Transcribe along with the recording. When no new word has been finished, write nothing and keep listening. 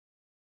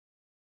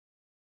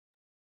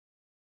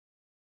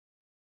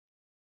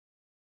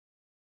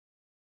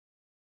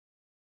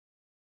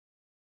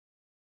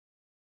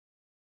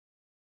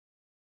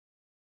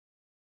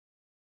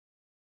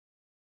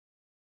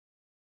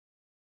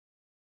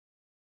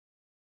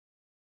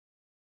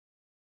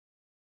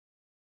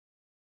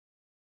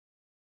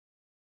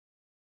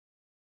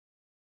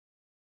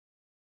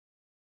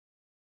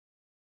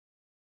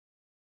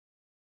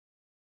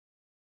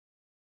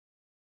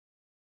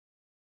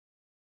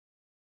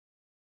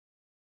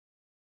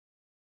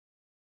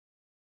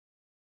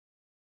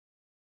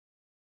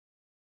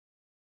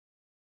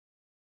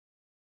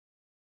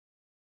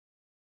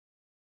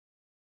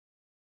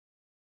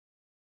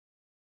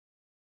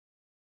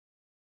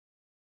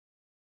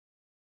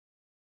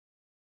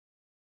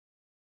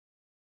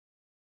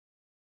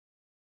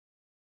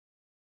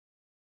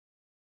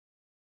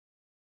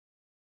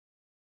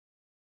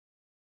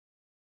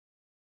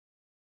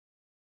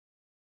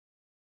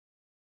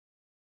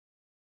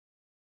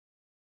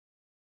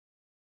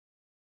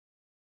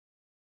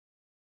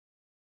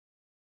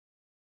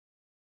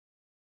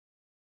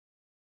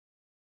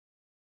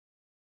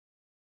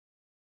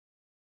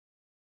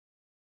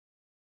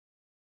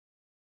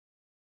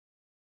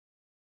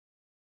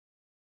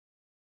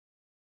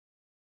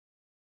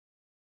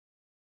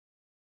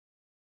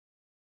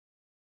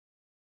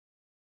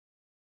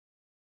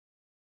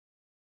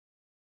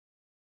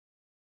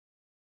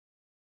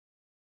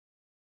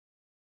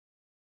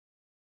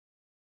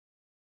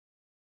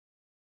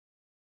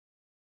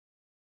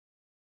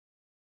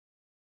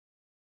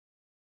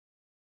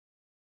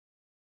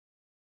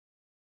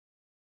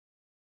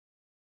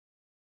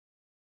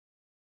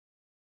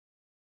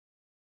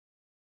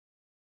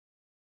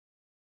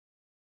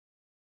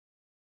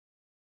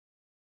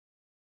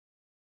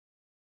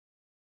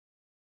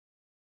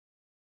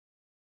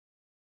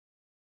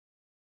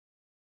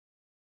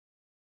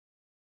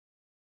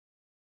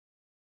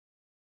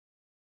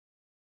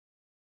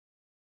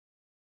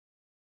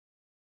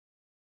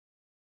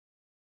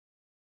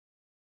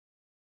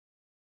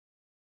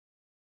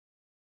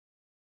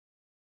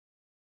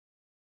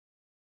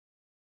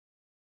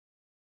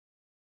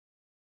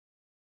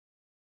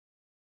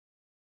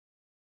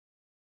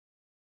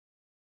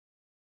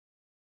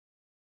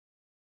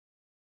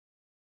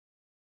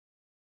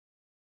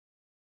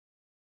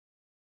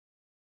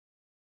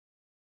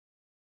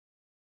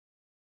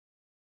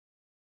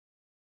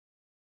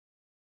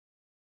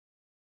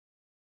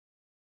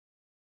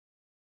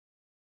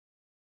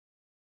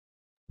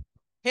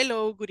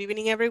Hello, good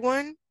evening,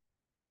 everyone.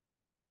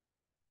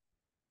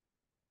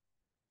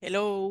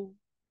 Hello.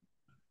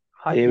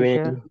 Hi, Good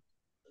teacher. evening.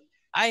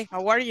 Hi,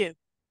 how are you?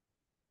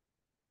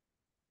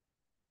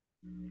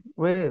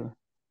 Well,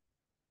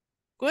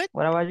 Good?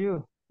 what about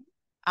you?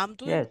 I'm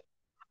doing Yes,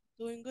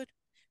 good.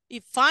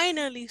 It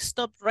finally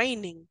stopped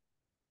raining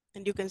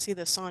and you can see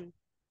the sun.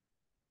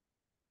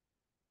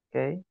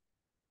 okay.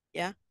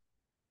 Yeah.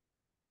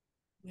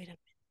 Wait a minute.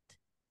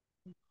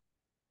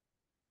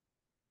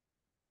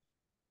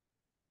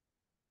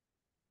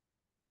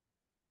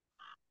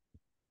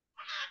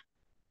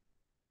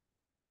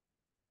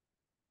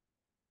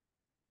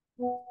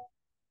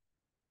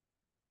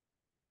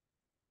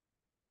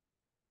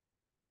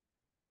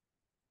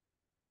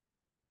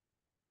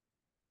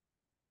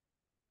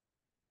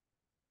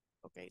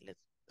 Okay,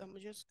 I'm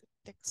just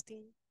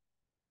texting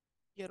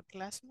your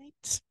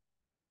classmates.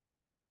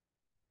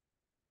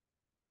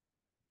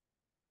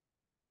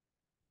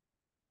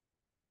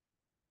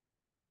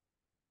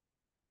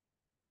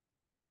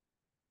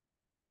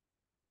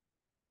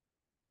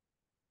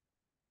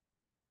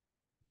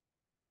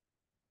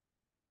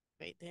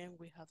 Okay, then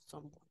we have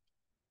someone.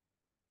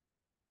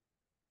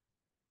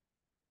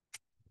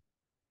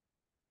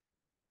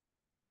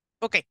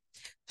 Okay,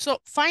 so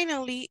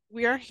finally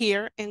we are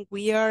here and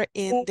we are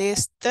in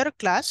this third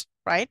class,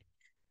 right?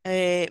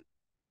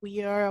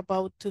 We are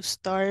about to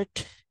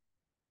start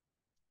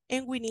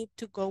and we need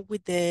to go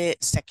with the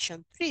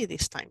section 3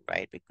 this time,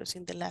 right? Because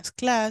in the last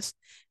class,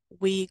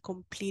 we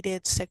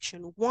completed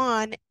section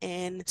 1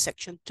 and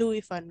section 2,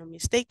 if I'm not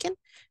mistaken,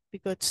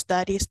 because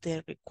that is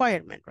the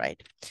requirement,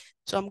 right?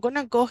 So I'm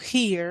gonna go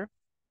here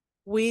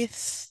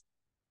with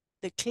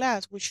the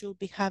class we should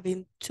be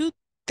having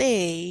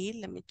today.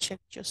 Let me check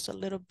just a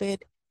little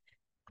bit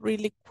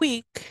really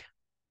quick.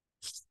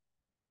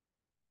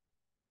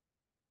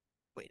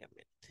 Wait a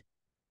minute.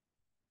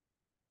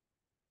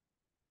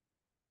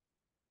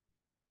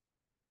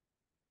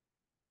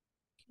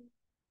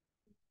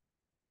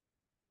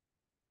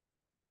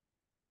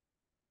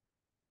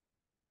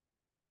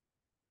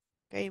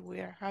 Okay, we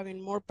are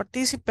having more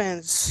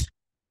participants.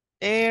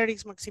 There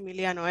is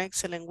Maximiliano.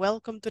 Excellent.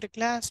 Welcome to the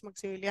class,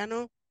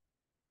 Maximiliano.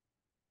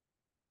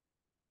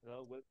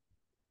 Hello, well,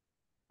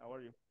 how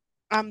are you?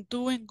 I'm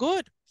doing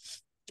good.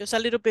 Just a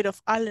little bit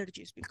of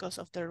allergies because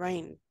of the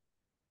rain.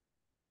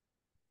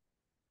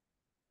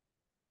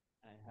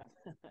 I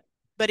have,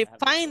 But I have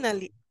the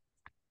same.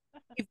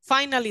 it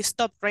finally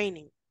stopped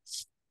raining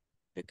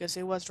because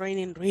it was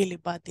raining really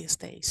bad these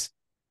days.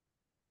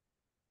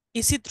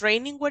 Is it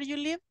raining where you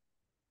live?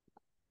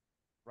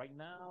 Right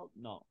now,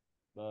 no,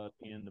 but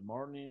in the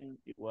morning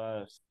it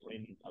was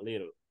raining a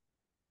little.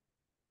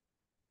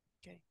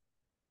 Okay.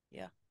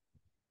 Yeah,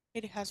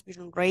 it has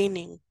been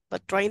raining,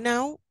 but right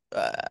now,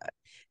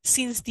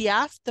 since the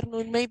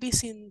afternoon, maybe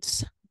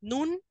since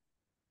noon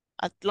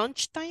at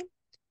lunchtime,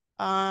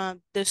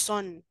 the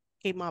sun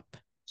came up.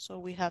 So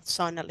we have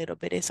sun a little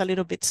bit. It's a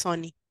little bit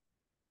sunny.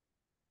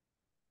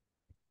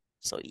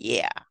 So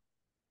yeah.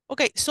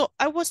 Okay, so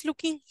I was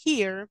looking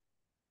here.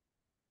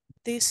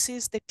 This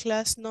is the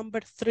class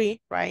number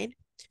 3, right?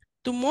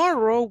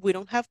 Tomorrow we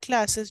don't have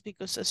classes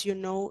because, as you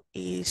know,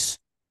 is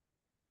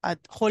a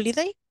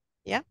holiday.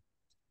 Yeah.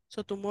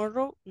 So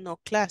tomorrow, no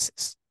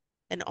classes.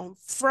 And on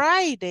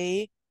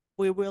Friday,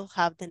 we will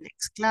have the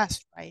next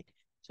class, right?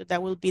 So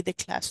that will be the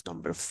class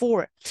number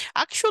 4.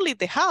 Actually,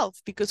 the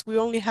half, because we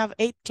only have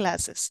 8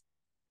 classes.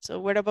 So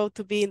we're about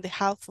to be in the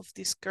half of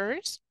this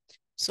course.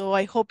 So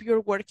I hope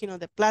you're working on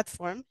the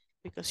platform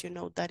because you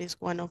know that is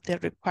one of the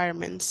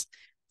requirements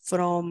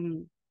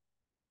from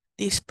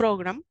this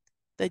program,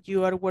 that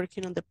you are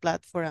working on the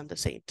platform at the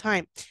same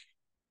time.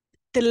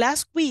 The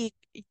last week,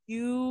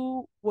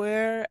 you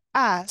were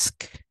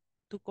asked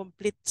to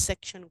complete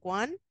section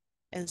 1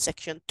 and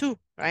section 2,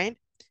 right?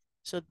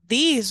 So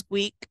this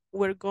week,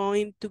 we're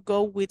going to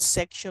go with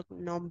section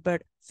number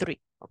 3,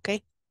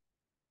 okay?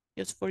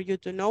 Just for you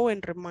to know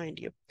and remind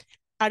you.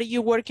 Are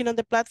you working on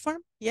the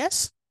platform?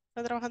 Yes?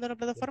 ¿Están trabajando en la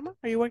plataforma?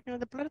 Are you working on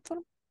the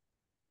platform?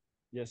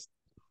 Yes.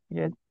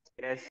 Yes,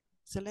 yes.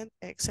 Excellent,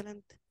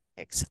 excellent,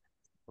 excellent.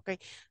 Okay,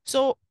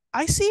 so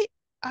I see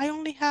I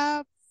only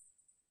have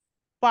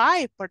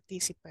 5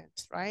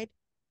 participants, right?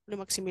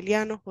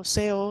 Maximiliano,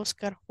 Jose,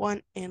 Oscar,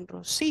 Juan, and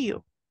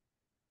Rocio.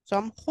 So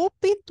I'm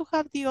hoping to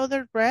have the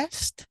other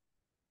rest.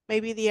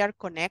 Maybe they are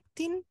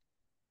connecting.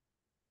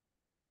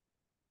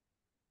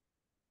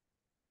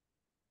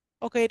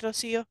 Okay,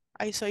 Rocio,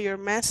 I saw your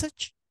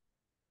message.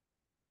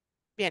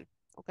 Bien,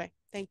 okay,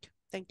 thank you.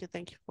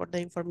 Thank you for the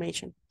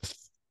information.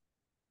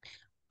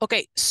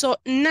 Okay, so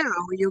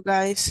now you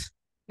guys,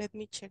 let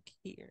me check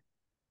here.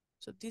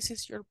 So this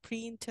is your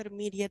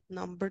pre-intermediate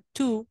number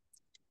 2.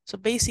 So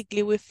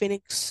basically we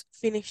finish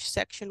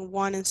section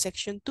 1 and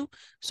section 2.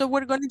 So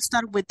we're going to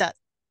start with that.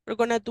 We're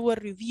going to do a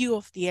review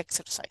of the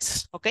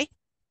exercises, okay?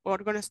 We're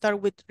going to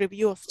start with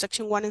review of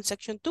section 1 and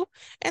section 2,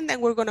 and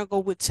then we're going to go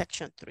with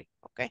section 3,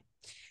 okay?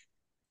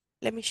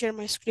 Let me share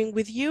my screen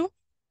with you.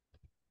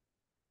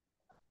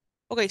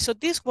 Okay, so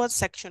this was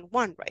section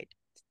 1, right?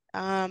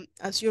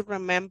 As you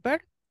remember,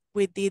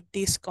 we did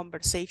these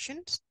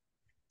conversations.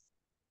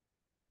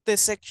 The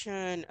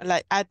section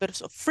like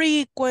adverbs of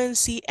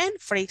frequency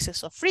and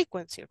phrases of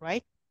frequency,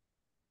 right?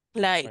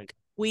 Like Right.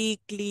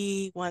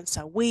 weekly, once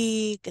a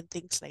week, and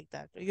things like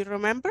that. Do you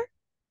remember?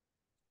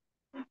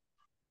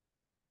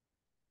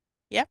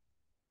 Yeah.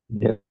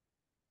 Yes.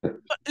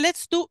 But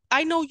let's do,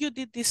 I know you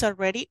did this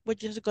already. We're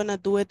just gonna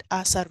do it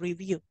as a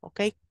review,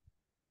 okay?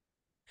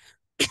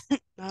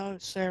 Oh,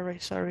 sorry.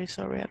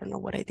 I don't know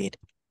what I did.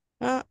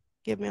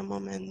 Give me a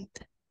moment.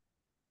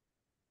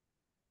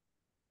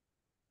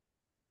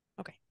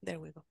 Okay, there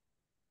we go.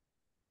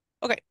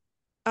 Okay,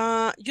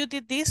 you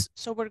did this,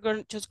 so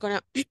we're just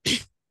gonna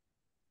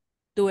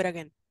do it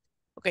again.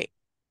 Okay,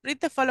 read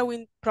the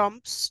following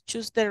prompts.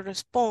 Choose the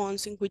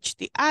response in which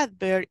the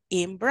adverb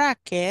in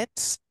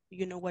brackets,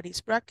 you know what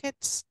is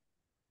brackets?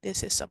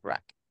 This is a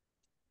bracket.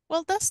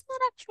 Well, that's not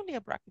actually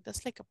a bracket,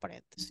 that's like a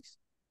parenthesis.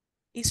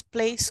 Is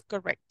placed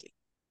correctly.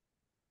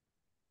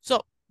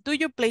 So, do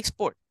you play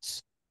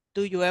sports?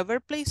 Do you ever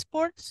play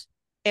sports?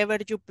 Ever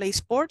you play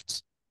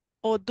sports?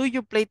 Or do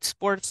you play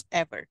sports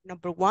ever?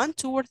 Number 1,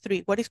 2, or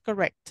 3, what is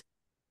correct?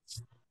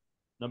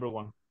 Number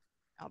 1.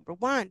 Number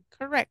 1,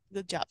 correct,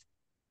 good job.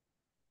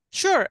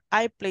 Sure,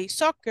 I play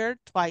soccer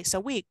twice a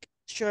week.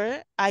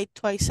 Sure, I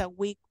twice a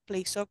week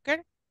play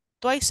soccer.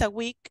 Twice a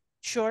week,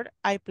 sure,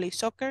 I play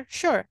soccer.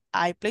 Sure,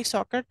 I play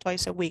soccer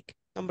twice a week.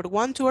 Number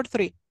 1, 2, or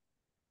 3?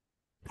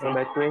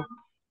 Number 3.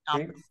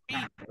 Number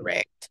 3,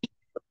 correct.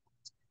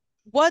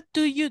 What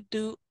do you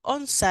do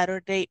on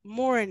Saturday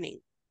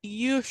morning?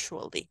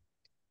 Usually.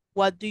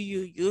 What do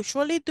you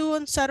usually do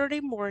on Saturday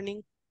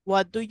morning?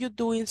 What do you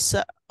do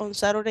on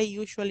Saturday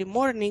usually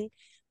morning?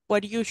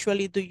 What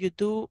usually do you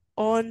do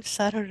on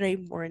Saturday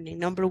morning?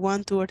 Number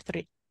 1, 2, or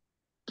 3?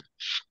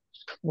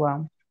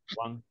 1.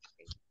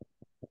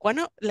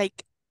 1.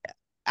 Like,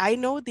 I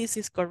know this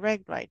is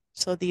correct, right?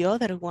 So the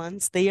other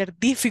ones, they are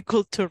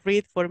difficult to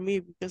read for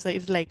me because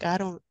it's like, I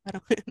don't,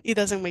 it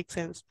doesn't make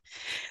sense.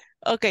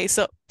 Okay,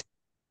 so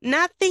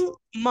nothing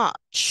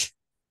much.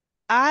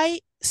 I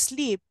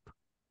sleep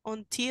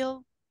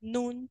until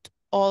noon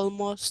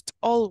almost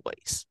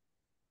always.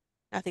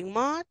 Nothing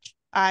much.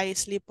 I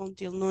sleep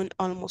until noon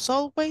almost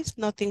always.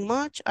 Nothing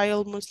much. I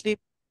always sleep.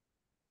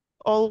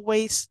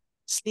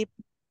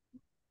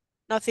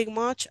 Nothing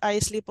much. I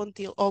sleep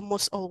until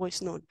almost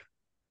always noon.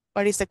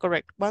 What is the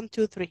correct? 1,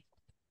 2, 3.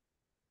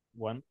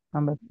 1.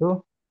 Number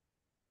 2.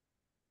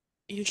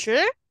 You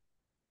sure?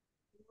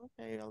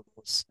 Okay,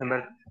 almost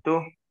Number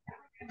 2.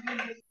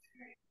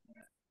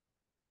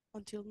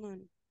 until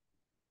noon.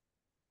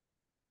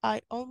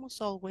 I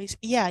almost always,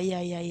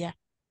 yeah.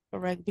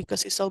 Correct,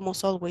 because it's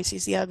almost always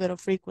is the adverb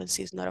of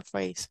frequency, is not a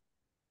phrase.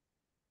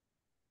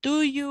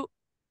 Do you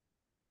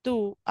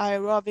do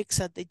aerobics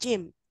at the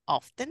gym?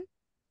 Often?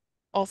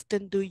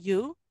 Often do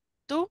you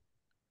do?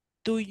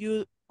 Do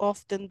you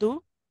often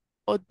do?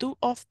 Or do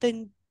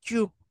often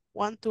you?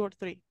 1, 2, or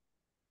 3?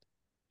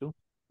 2.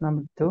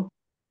 Number 2.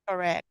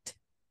 Correct.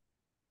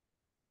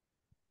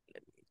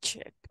 Let me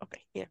check.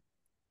 Okay, here.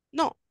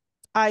 No,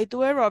 I do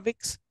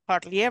aerobics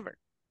hardly ever.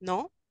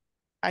 No,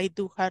 I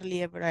do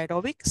hardly ever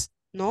aerobics.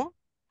 No,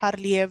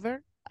 hardly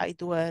ever I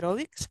do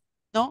aerobics.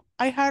 No,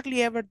 I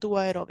hardly ever do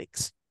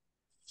aerobics.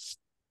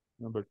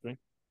 Number 3.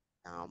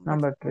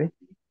 Number 3.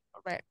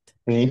 Correct.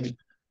 3.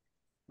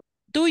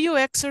 Do you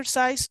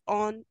exercise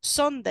on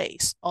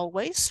Sundays?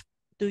 Always?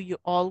 Do you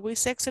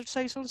always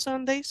exercise on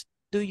Sundays?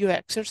 Do you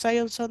exercise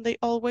on Sunday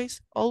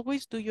always?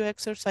 Always do you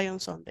exercise on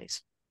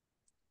Sundays?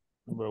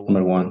 Number 1.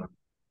 Number 1.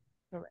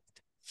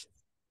 Correct.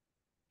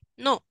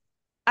 No,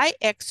 I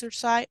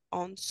exercise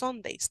on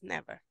Sundays.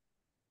 Never.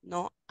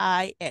 No,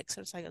 I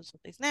exercise on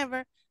Sundays.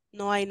 Never.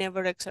 No, I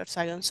never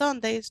exercise on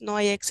Sundays. No,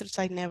 I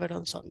exercise never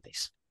on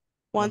Sundays.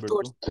 1,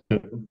 Number 2, 2.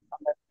 Number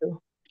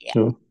 2. yeah.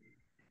 2.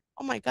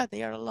 Oh my God,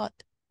 they are a lot.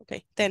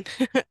 Okay, 10.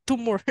 2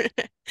 more.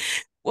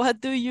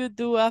 What do you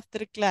do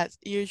after class?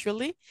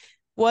 Usually.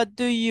 What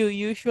do you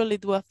usually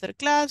do after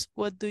class?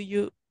 What do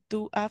you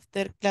do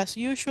after class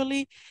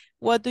usually?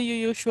 What do you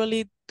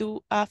usually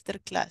do after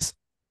class?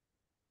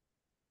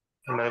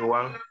 Number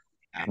 1.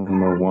 Number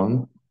Number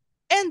 1.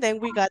 And then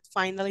we got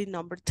finally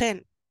number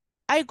 10.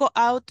 I go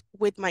out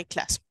with my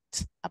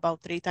classmates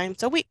about 3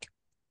 times a week.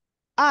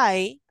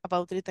 I,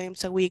 about 3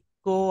 times a week,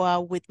 go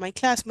out with my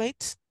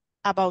classmates.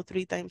 About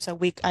 3 times a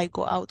week, I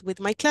go out with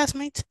my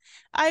classmates.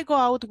 I go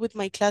out with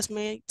my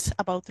classmates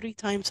about 3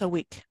 times a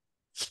week.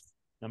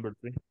 Number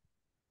 3.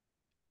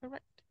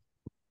 Correct.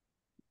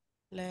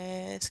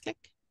 Let's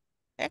click.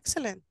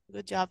 Excellent.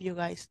 Good job, you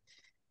guys.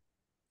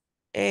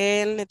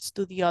 And let's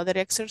do the other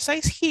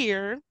exercise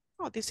here.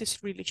 Oh, this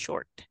is really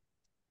short.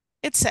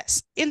 It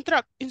says,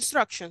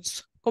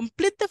 instructions.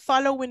 Complete the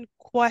following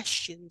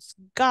questions.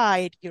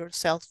 Guide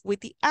yourself with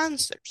the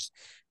answers.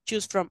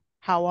 Choose from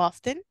how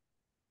often,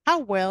 how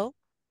well,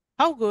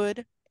 how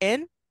good,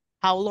 and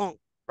how long,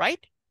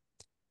 right?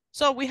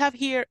 So we have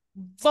here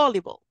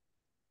volleyball.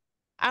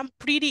 I'm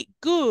pretty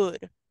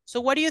good. So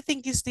what do you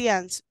think is the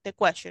answer, the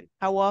question?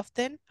 How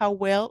often, how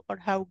well, or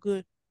how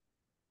good?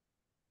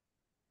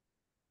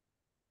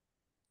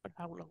 Or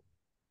how long?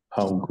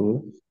 How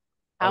good?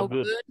 How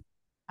good. good?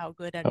 How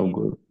good are How you?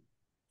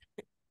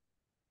 good.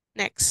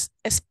 Next,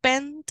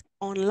 spend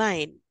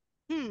online.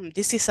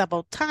 This is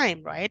about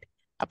time, right?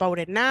 About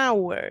an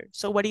hour.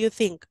 So what do you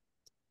think?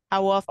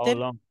 How How often?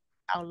 long?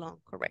 How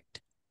long,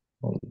 correct.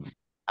 Oh,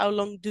 How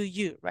long do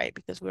you, right?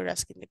 Because we're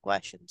asking the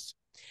questions.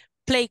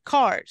 Play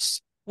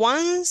cards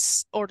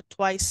once or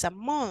twice a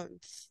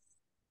month.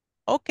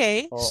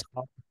 Okay,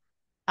 so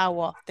how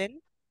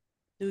often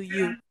do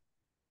you?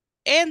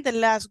 And the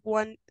last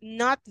one,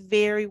 not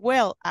very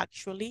well,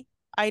 actually.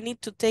 I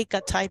need to take a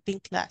typing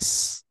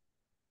class.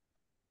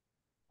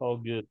 How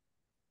good?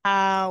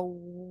 How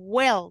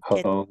well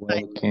can how you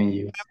type? well can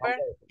you?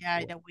 Remember?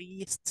 Yeah, that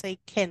we say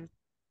can,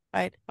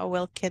 right? How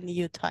well can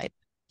you type?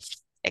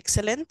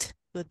 Excellent,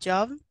 good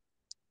job.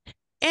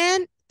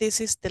 And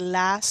this is the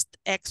last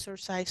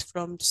exercise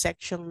from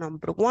section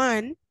number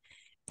 1.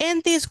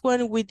 And this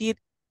one we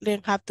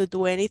didn't have to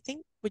do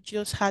anything. We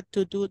just had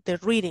to do the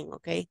reading,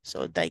 okay?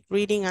 So like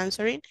reading,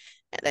 answering,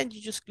 and then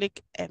you just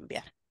click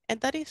enviar. And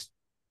that is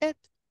it.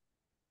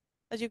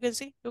 As you can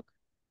see, look,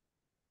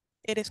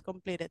 it is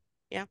completed,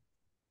 yeah?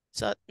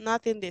 So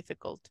nothing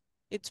difficult.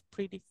 It's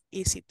pretty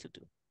easy to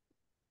do.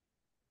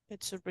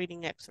 It's a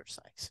reading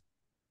exercise.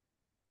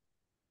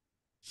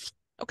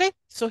 Okay,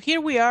 so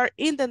here we are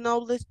in the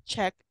knowledge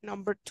check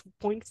number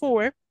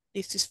 2.4.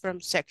 This is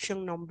from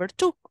section number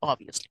 2,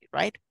 obviously,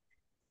 right?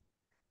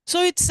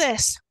 So it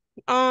says,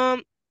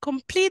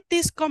 complete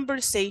this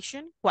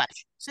conversation.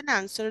 Questions and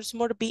answers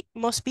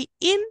must be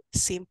in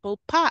simple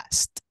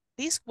past.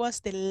 This was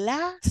the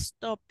last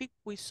topic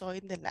we saw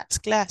in the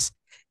last class.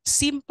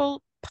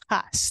 Simple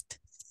past.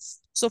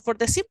 So for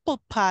the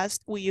simple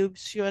past, we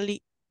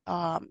usually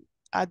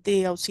add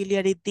the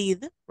auxiliary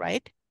did,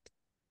 right?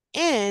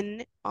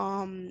 And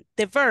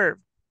the verb.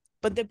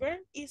 But the verb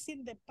is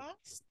in the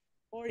past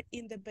or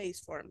in the base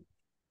form?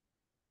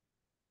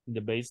 In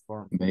the base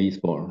form. Base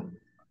form.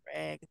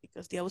 Correct,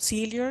 because the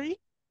auxiliary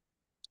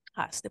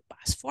has the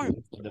past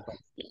form. In the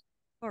past.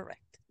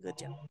 Correct. Good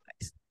job,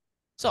 guys.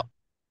 So,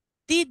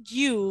 did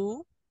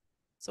you,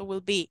 so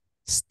will be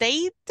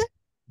stayed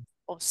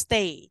or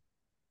stay?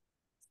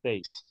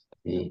 Stay.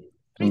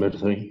 Number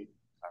 3.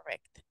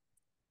 Correct.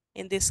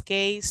 In this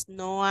case,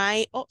 no,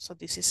 I, oh, so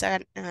this is a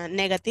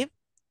negative.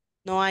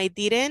 No, I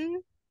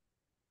didn't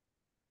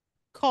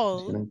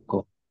call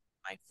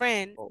my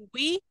friend.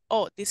 We,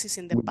 oh, this is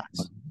in the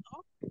past.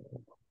 No?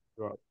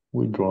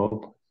 We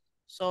drop.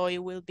 So it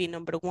will be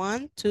number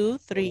 1, 2,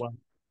 3.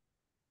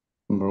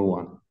 Number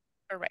 1.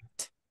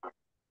 Correct.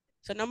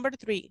 So number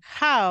 3,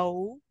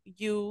 how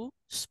you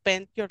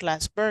spent your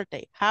last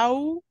birthday?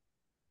 How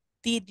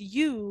did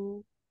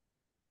you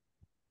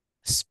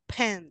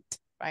spend,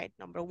 right?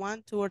 Number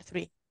 1, 2, or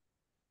 3?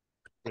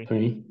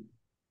 3.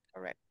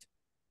 Correct.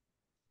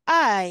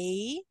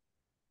 A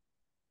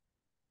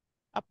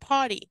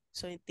party.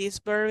 So this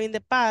verb in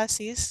the past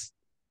is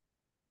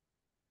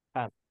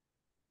had,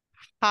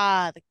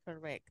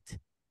 correct.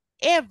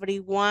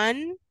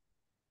 Everyone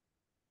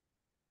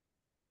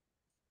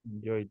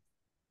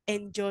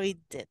enjoyed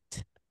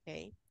it,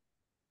 okay?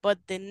 But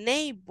the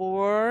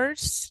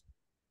neighbors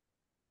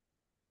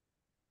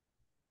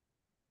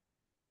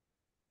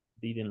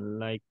didn't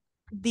like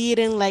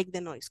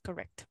the noise,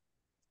 correct.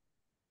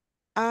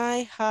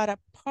 I had a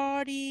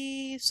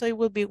party, so it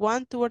will be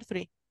 1, 2, or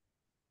 3?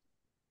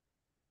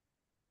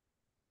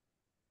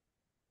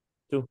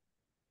 2.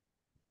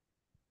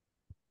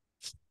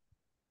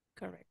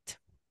 Correct.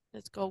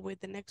 Let's go with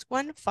the next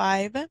one,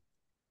 5.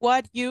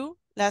 What you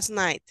last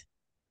night?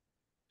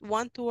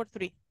 1, 2, or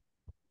 3?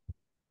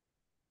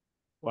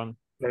 1.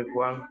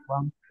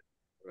 One.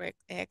 Correct.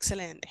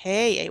 Excellent.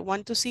 Hey, I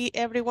want to see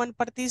everyone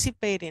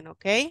participating,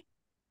 okay?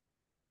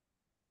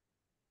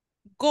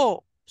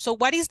 Go. So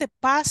what is the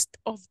past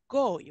of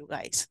go, you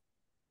guys?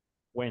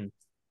 Went.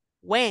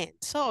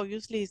 Went. So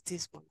obviously it's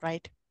this one,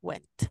 right?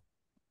 Went.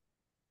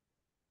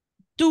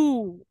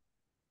 Do.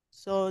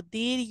 So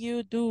did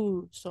you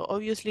do? So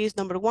obviously it's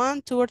number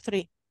 1, 2, or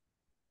 3?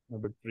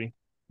 Number 3.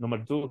 Number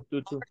 2.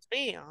 2. Number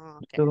 3. Oh,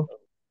 okay. 2.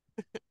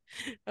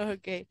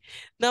 Okay.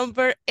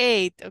 Number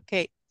 8.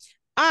 Okay.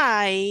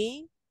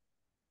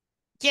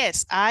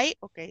 Yes,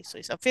 okay, so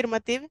it's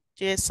affirmative.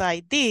 Yes, I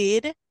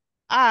did.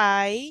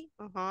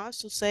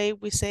 So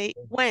we say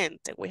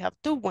went. We have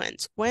 2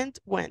 wents. Went.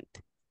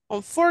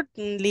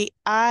 Unfortunately,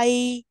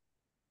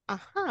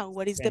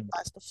 what is the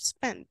past of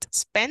spent?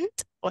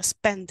 Spent or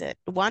spended?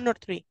 1 or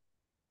 3?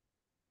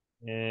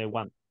 1.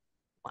 1,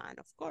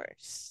 of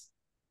course.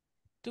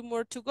 2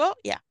 more to go?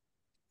 Yeah.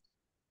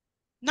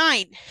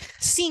 9,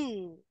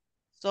 sing.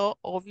 So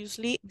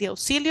obviously the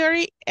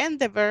auxiliary and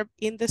the verb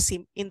in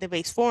the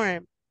base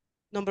form.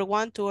 Number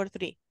 1, 2, or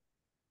 3?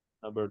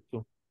 Number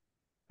 2.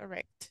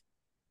 Correct.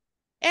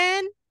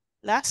 And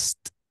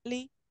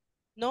lastly,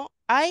 no,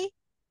 I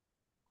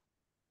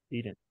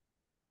didn't.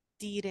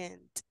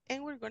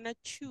 And we're gonna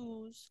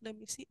choose, let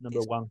me see.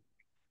 Number 1.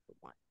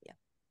 1, yeah.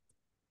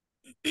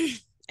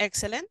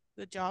 Excellent,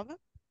 good job.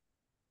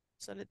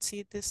 So let's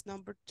see this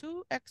number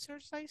 2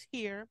 exercise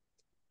here.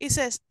 It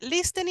says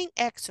listening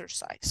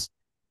exercise.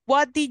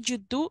 What did you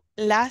do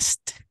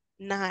last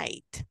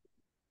night.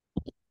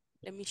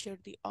 Let me share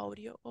the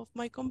audio of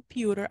my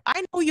computer.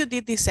 I know you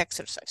did this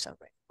exercise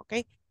already,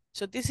 okay?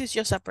 So this is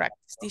just a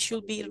practice. This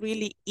should be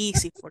really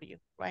easy for you,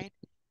 right?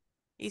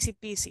 Easy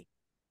peasy,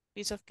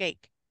 piece of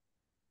cake.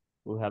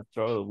 We have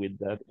trouble with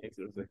that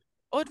exercise.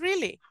 Oh,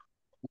 really?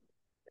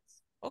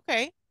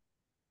 Okay.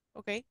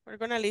 Okay, we're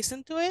gonna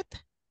listen to it.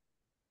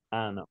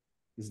 Ah, no,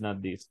 it's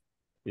not this.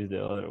 It's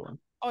the other one.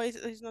 Oh,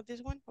 it's not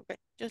this one? Okay,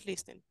 just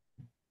listen.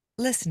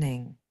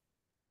 Listening.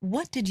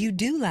 What did you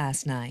do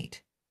last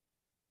night?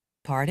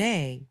 Part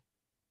A.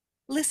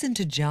 Listen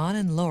to John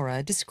and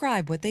Laura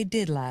describe what they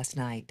did last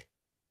night.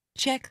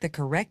 Check the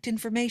correct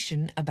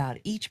information about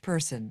each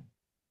person.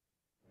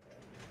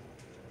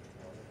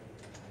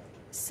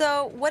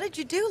 So, what did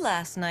you do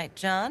last night,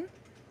 John?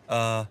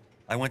 I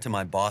went to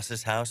my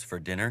boss's house for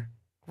dinner.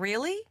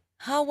 Really?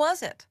 How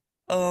was it?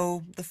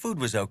 Oh, the food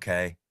was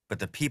okay, but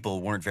the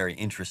people weren't very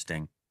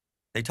interesting.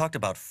 They talked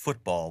about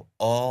football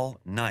all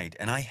night,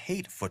 and I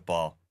hate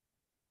football.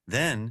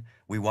 Then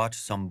we watched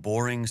some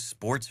boring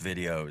sports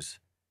videos.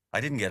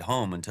 I didn't get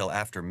home until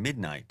after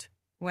midnight.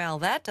 Well,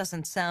 that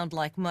doesn't sound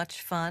like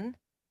much fun.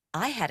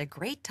 I had a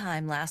great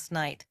time last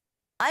night.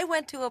 I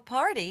went to a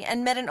party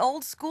and met an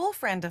old school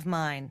friend of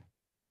mine.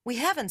 We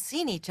haven't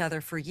seen each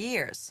other for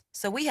years,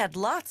 so we had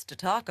lots to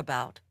talk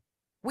about.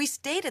 We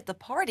stayed at the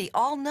party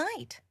all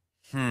night.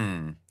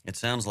 It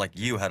sounds like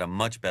you had a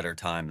much better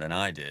time than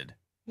I did.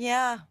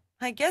 Yeah,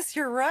 I guess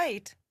you're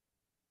right.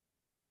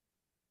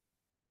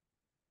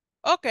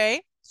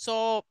 Okay,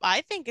 so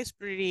I think it's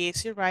pretty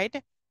easy,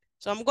 right?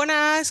 So I'm gonna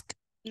ask,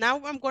 now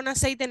I'm gonna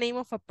say the name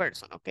of a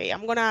person, okay?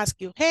 I'm gonna ask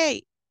you,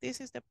 hey, this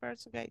is the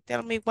person, okay?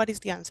 Tell me what is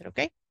the answer,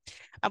 okay?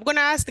 I'm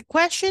gonna ask the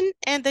question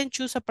and then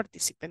choose a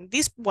participant.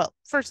 Well,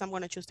 first I'm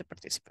gonna choose the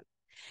participant.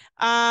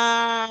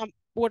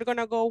 We're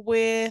gonna go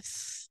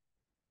with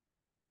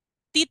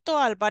Tito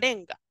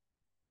Alvarenga.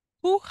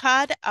 Who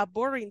had a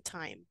boring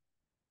time?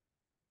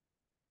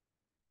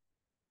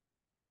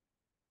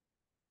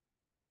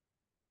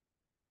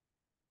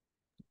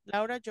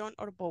 Laura, John,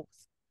 or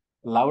both?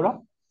 Laura?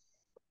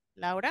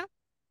 Laura,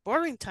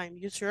 boring time,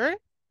 you sure?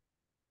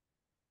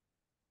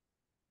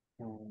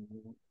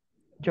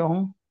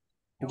 John?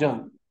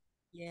 John,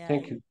 Yeah.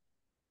 thank you.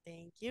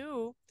 Thank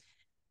you.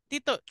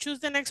 Tito, choose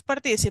the next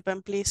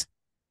participant, please.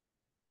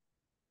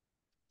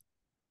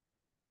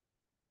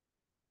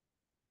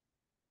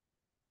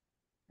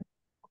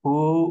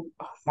 Who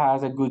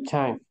has a good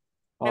time?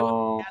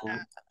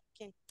 Pregúntale a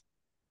quién.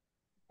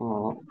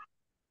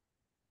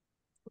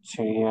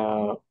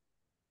 Sería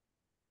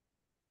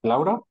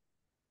Laura.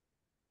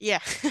 Yeah.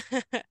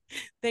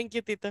 Thank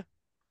you, Tito.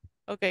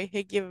 Okay,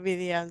 he gave me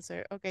the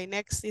answer. Okay,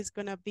 next is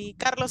gonna be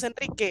Carlos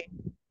Enrique.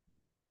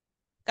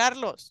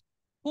 Carlos,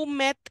 who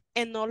met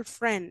an old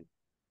friend?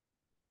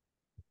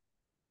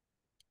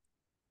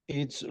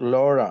 It's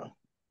Laura.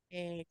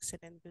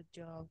 Excellent, good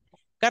job.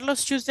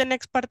 Carlos, choose the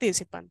next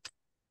participant.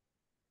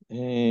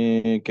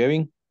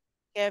 Kevin.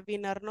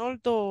 Kevin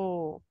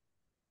Arnoldo.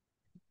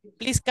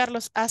 Please,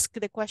 Carlos, ask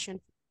the question.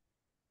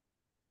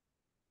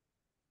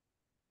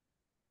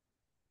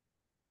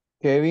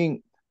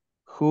 Kevin,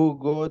 who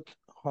got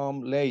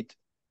home late?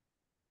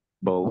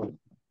 Both.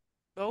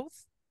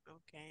 Both?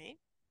 Okay.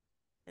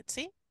 Let's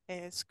see.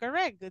 It's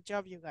correct. Good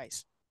job, you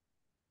guys.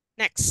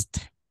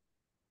 Next.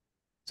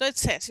 So it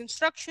says,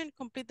 instruction,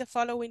 complete the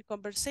following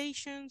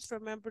conversations.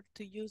 Remember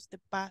to use the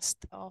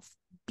past of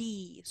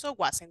be. So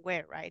was and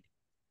were, right?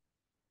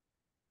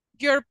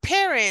 Your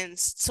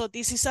parents, so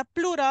this is a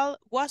plural,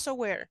 was or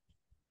were?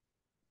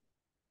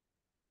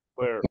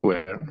 Where?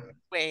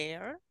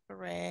 Were,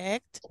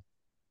 correct.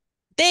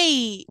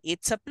 They,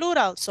 it's a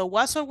plural, so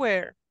was or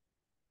were?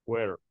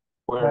 Where?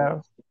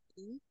 Where?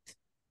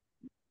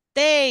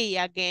 They,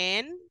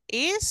 again,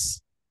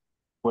 is?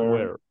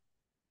 Where?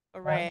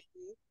 Correct.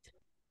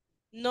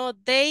 No,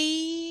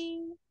 they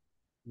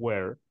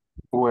Where?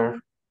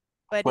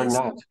 but We're it's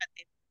not.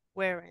 negative.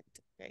 Weren't.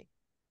 Okay.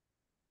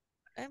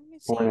 Let me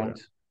see.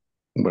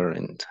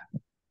 Weren't.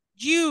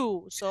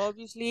 You, so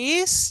obviously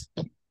is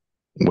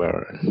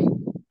Were.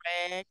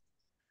 correct.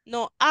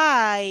 No,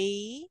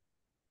 I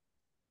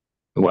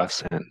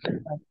Wasn't.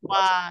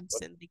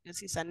 wasn't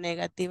because it's a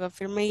negative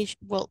affirmation.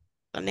 Well,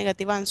 a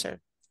negative answer.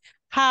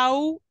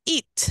 How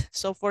it.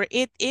 So for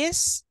it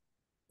is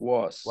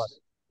Was.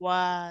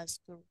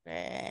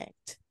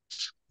 correct.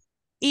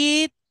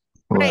 It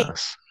rained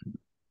Was.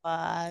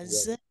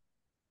 was.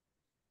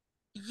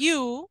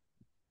 You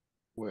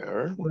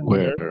Were.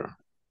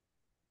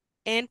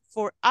 and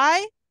for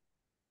I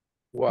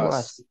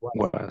Was.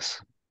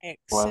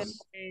 excellent.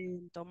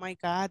 Oh my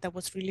God, that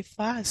was really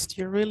fast.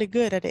 You're really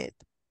good at it.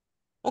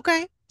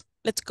 Okay,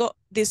 let's go.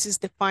 This is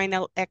the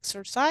final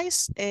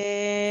exercise.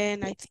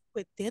 And I think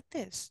we did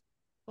this.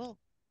 Oh,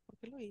 ¿por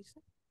qué lo hice?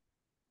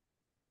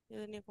 Yo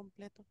tenía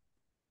completo.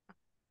 Ah.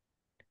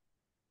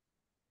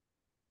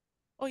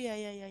 Oh, yeah.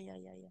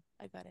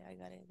 I got it.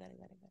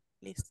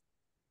 List.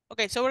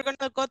 Okay, so we're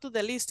gonna go to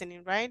the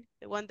listening, right?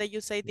 The one that you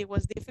said it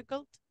was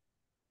difficult.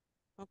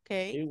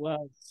 Okay. It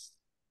was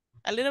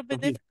A little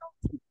bit confusing.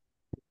 difficult.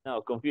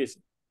 No,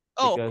 confusing.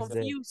 Oh, because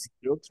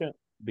confusing.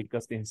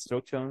 because the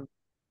instruction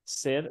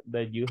said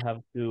that you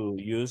have to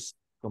use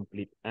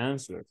complete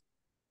answers,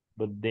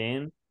 but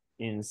then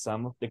in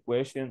some of the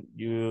question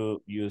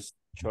you use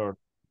short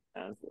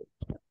answers.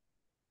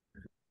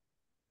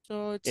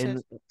 So it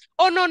says,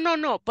 oh,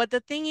 no. But the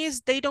thing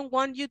is, they don't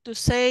want you to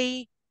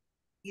say.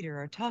 Peter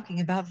are talking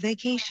about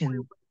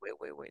vacation.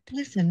 Wait.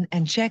 Listen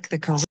and check the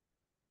correct.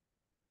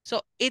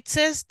 So it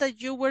says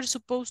that you were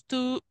supposed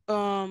to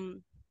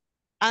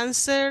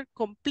answer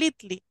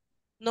completely,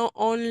 not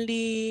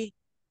only.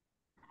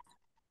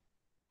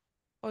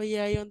 Oh,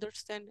 yeah, I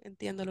understand.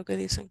 Entiendo lo que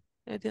dicen.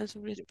 It has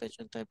a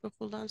special type of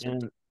full answer,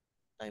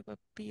 type of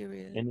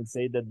period. And it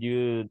say that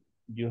you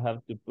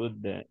have to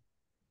put the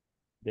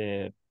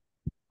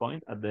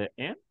point at the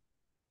end,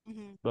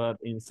 but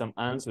in some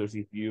answers,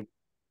 if you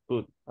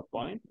put a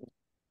point,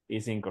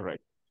 it's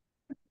incorrect.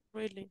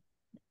 Really?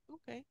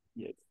 Okay.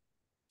 Yes.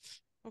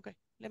 Okay,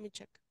 let me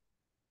check.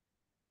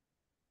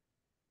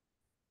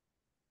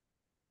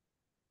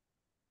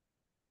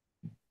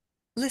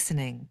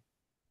 Listening.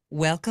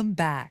 Welcome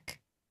back.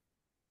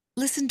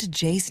 Listen to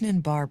Jason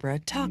and Barbara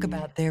talk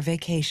about their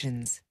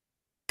vacations.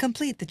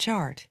 Complete the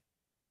chart.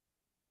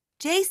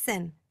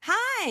 Jason,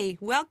 hi,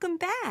 welcome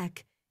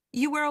back.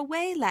 You were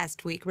away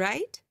last week,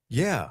 right?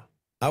 Yeah,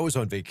 I was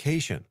on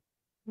vacation.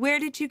 Where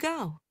did you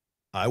go?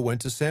 I went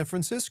to San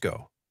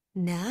Francisco.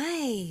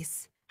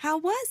 Nice. How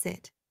was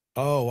it?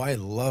 Oh, I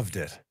loved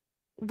it.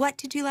 What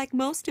did you like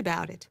most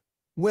about it?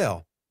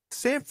 Well,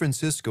 San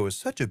Francisco is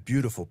such a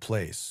beautiful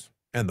place,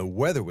 and the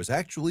weather was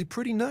actually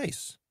pretty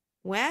nice.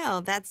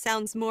 Well, that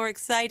sounds more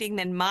exciting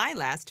than my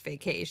last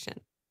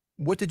vacation.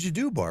 What did you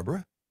do,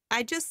 Barbara?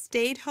 I just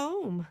stayed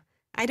home.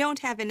 I don't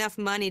have enough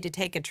money to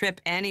take a trip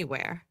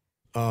anywhere.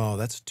 Oh,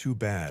 that's too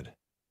bad.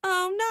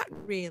 Oh, not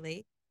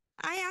really.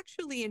 I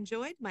actually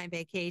enjoyed my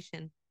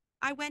vacation.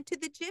 I went to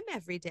the gym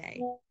every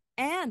day,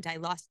 and I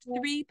lost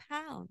 3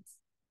 pounds.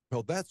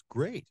 Well, that's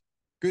great.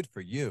 Good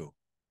for you.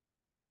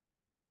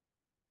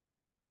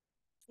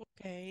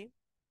 Okay.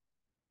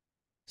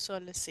 So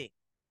let's see.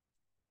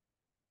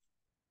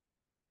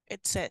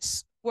 It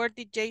says, where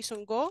did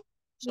Jason go?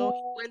 So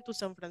he went to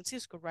San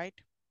Francisco, right?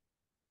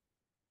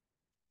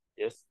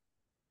 Yes.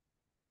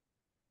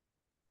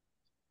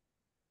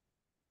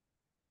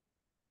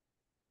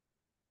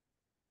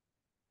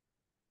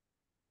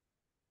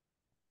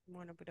 I'm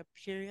gonna put a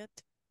period.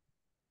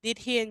 Did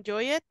he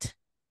enjoy it?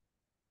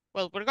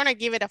 Well, we're gonna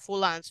give it a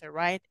full answer,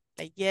 right?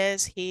 Like,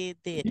 yes, he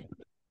did.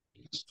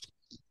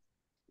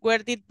 Where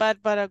did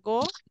Barbara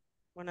go? I'm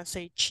gonna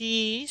say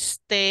she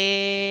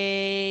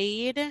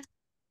stayed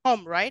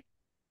home, right?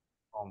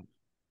 Home.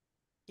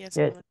 Yes.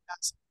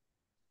 Yes.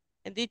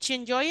 And did she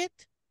enjoy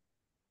it?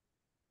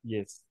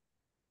 Yes.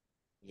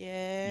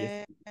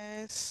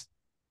 Yes.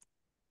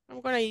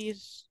 I'm gonna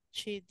use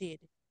she did.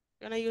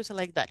 I'm gonna use it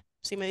like that.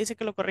 Si me dice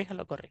que lo corrija,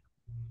 lo corrijo.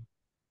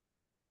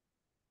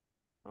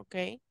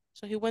 Okay.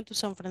 So he went to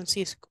San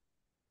Francisco.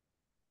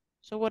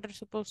 So what are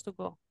supposed to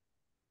go?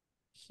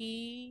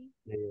 The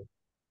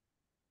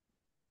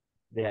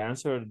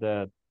answer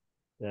that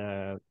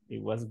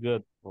it was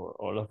good for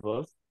all of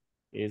us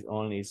is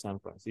only San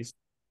Francisco.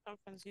 San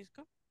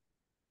Francisco?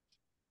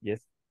 Yes,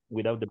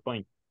 without the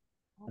point.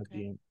 Okay. At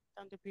the end.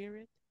 Down the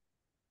period.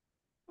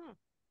 Huh.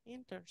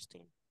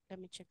 Interesting. Let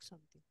me check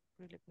something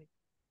really quick.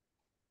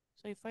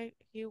 So if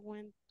he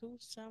went to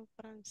San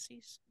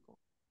Francisco.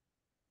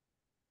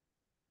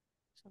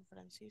 San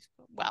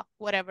Francisco. Well,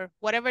 whatever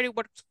it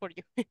works for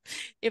you.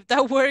 If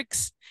that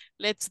works,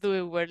 let's do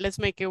it work. Let's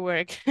make it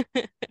work.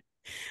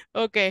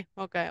 Okay.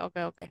 Okay,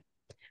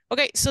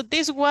 so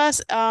this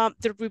was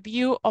the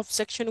review of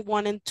section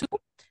 1 and 2.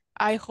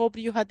 I hope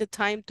you had the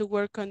time to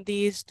work on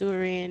these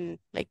during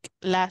like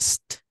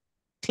last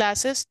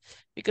classes,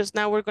 because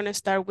now we're going to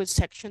start with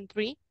section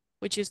 3,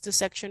 which is the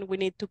section we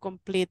need to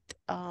complete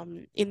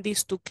in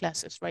these 2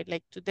 classes, right?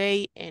 Like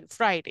today and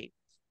Friday.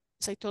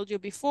 As I told you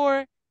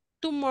before,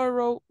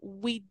 tomorrow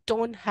we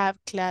don't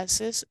have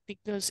classes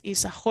because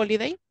it's a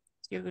holiday,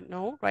 you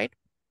know, right?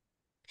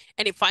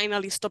 And it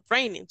finally stopped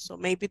raining, so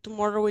maybe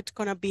tomorrow it's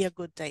gonna be a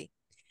good day.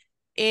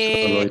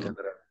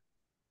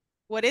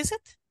 What is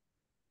it?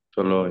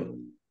 Solo hoy.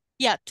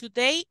 Yeah,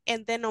 today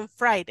and then on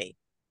Friday.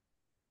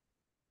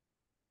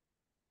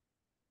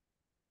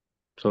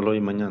 Solo hoy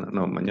y mañana.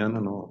 No, mañana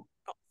no.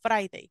 No,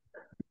 Friday.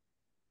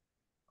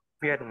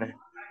 Viernes.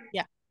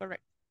 Yeah,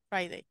 correct.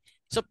 Friday.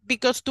 So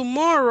because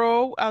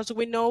tomorrow, as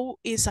we know,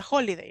 is a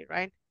holiday,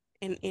 right?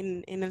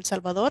 In El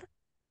Salvador.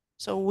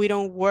 So we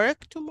don't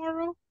work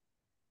tomorrow.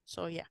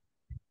 So yeah.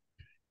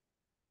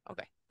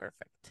 Okay,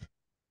 perfect.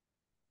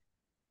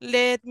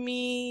 Let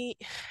me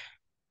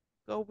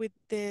go with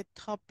the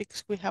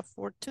topics we have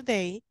for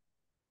today,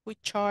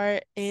 which are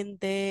in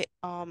the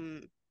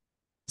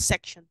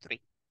section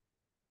 3.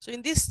 So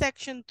in this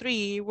section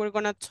 3, we're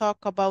going to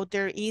talk about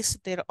there is,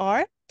 there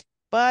are,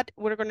 but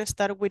we're going to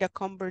start with a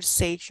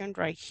conversation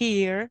right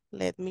here.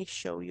 Let me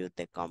show you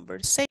the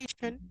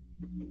conversation,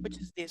 which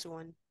is this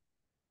one.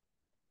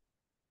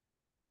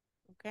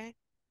 Okay.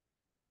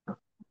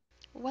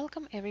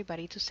 Welcome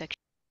everybody to section.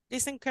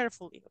 Listen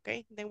carefully,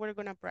 okay? Then we're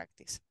gonna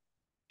practice.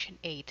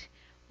 8.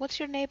 What's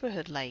your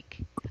neighborhood like?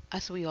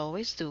 As we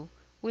always do,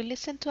 we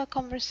listen to a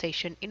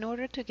conversation in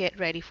order to get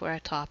ready for our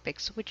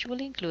topics, which will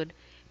include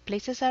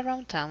places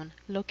around town,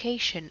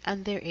 location,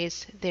 and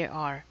there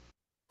are.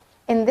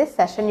 In this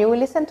session, you will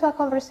listen to a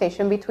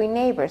conversation between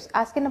neighbors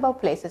asking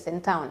about places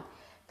in town.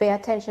 Pay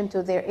attention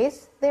to there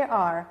is, there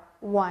are,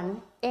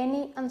 one,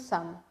 any, and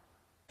some.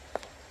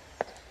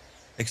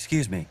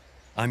 Excuse me,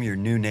 I'm your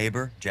new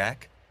neighbor,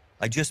 Jack.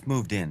 I just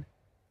moved in.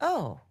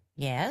 Oh,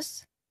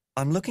 yes?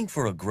 I'm looking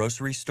for a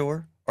grocery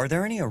store. Are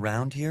there any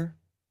around here?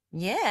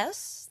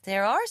 Yes,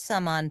 there are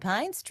some on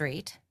Pine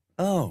Street.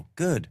 Oh,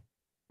 good.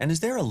 And is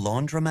there a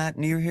laundromat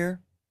near here?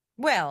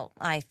 Well,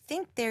 I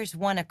think there's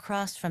one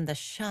across from the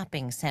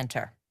shopping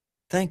center.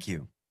 Thank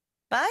you.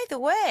 By the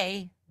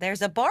way,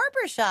 there's a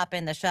barber shop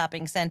in the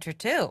shopping center,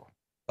 too.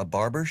 A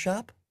barber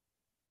shop?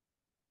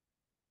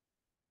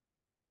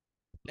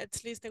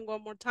 Let's listen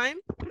one more time.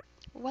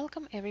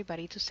 Welcome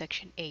everybody to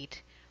section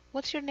 8.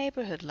 What's your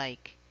neighborhood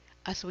like?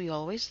 As we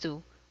always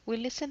do, we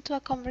listen to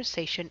a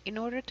conversation in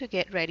order to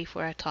get ready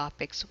for our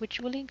topics, which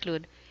will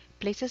include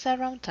places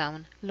around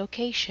town,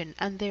 location,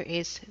 and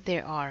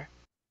there are.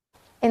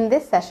 In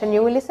this session,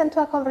 you will listen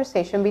to a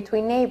conversation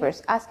between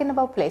neighbors asking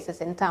about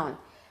places in town.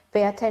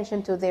 Pay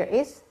attention to there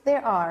is,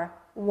 there are,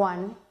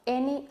 one,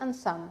 any, and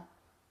some.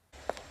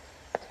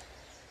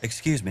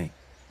 Excuse me,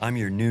 I'm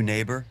your new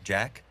neighbor,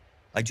 Jack.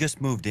 I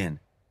just moved in.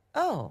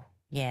 Oh,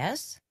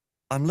 yes?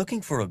 I'm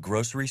looking for a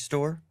grocery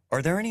store.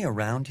 Are there any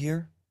around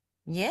here?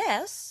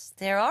 Yes,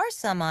 there are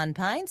some on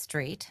Pine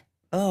Street.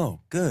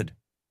 Oh, good.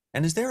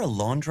 And is there a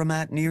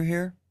laundromat near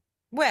here?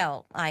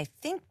 Well, I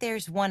think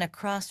there's one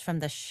across from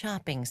the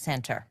shopping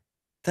center.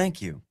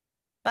 Thank you.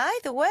 By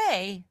the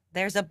way,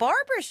 there's a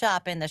barber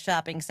shop in the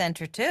shopping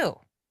center, too.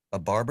 A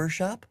barber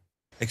shop?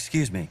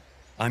 Excuse me,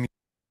 I'm...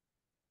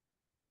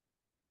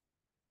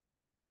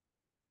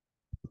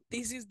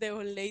 This is the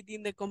old lady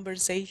in the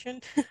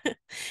conversation.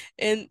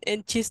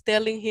 and she's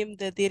telling him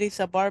that there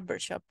is a barber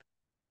shop.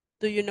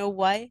 Do you know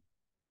why?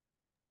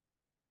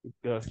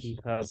 Because he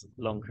has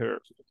long hair.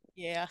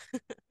 Yeah.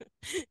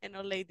 And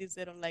old ladies,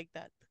 they don't like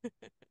that.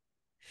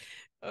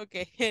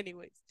 Okay,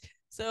 anyways.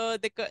 So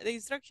the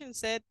instruction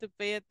said to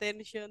pay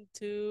attention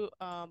to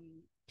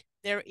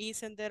there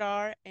is and there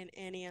are and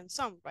any and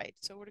some, right?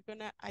 So we're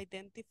gonna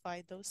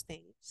identify those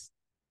things.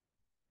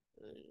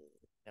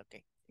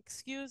 Okay,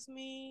 excuse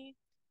me.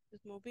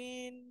 Just move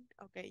in.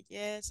 Okay,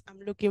 yes, I'm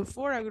looking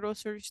for a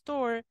grocery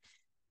store.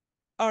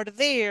 Are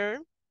there?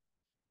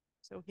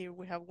 So here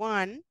we have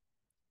one.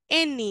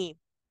 Any.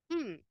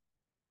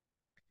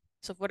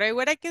 So what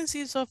I can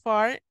see so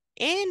far,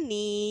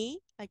 any,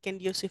 I can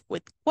use it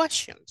with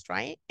questions,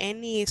 right?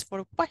 Any is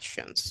for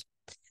questions.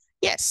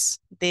 Yes,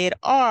 there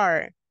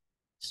are.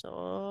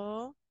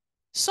 So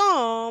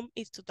some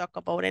is to talk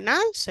about an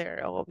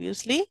answer,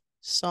 obviously.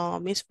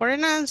 Some is for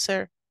an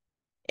answer.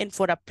 And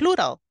for a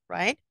plural,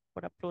 right?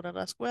 For a plural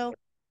as well.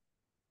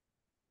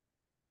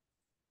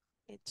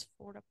 It's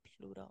for a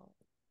plural.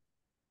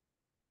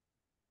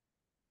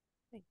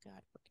 Thank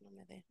God, porque no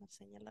me deja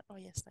señalar. Oh,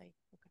 yes, okay,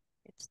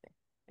 it's there.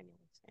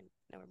 Anyways, and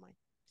never mind.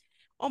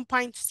 On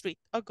Pine Street.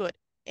 Oh, good.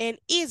 And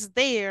is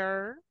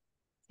there,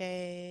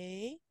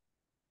 okay.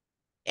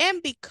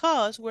 And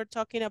because we're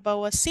talking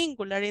about a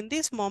singular in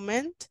this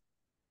moment,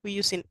 we're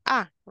using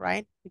a,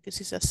 right? Because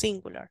it's a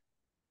singular.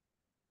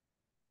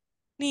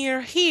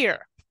 Near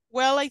here.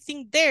 Well, I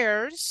think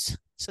there's,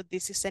 so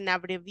this is an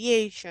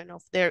abbreviation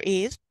of there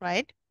is,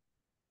 right?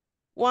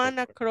 One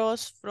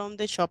across from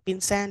the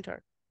shopping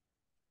center.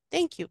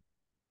 Thank you.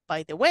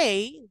 By the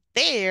way,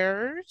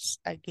 there's,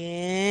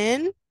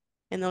 again,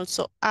 and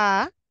also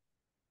a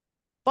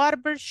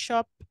barber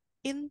shop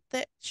in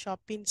the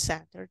shopping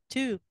center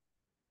too.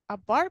 A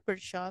barber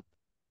shop,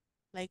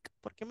 like,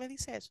 ¿por qué me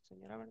dice eso,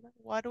 señora, verdad?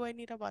 Why do I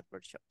need a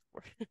barber shop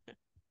for?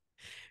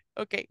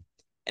 Okay.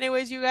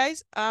 Anyways, you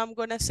guys, I'm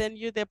gonna send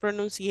you the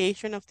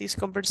pronunciation of this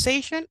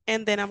conversation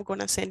and then I'm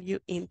gonna send you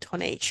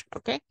intonation,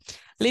 okay?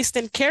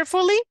 Listen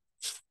carefully.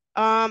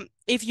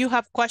 If you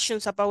have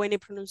questions about any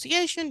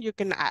pronunciation, you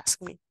can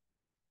ask me.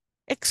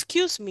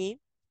 Excuse me,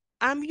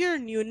 I'm your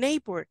new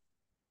neighbor,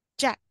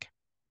 Jack.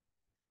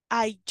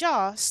 I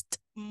just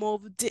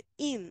moved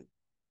in.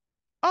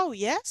 Oh,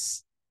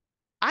 yes?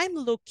 I'm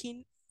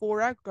looking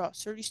for a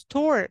grocery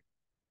store.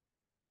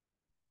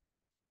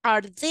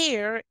 Are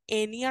there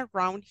any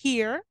around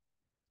here?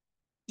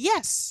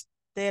 Yes,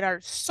 there are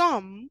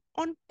some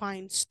on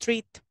Pine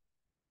Street.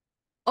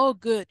 Oh,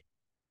 good.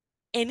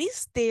 And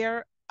is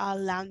there a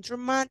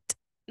laundromat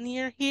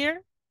near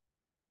here?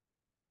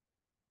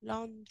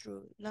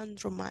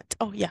 Laundromat.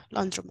 Oh, yeah,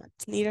 laundromat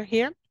near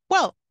here.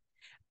 Well,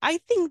 I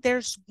think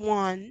there's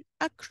one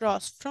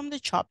across from the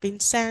shopping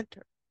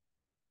center.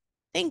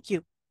 Thank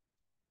you.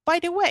 By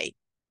the way,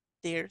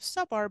 there's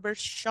a barber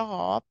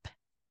shop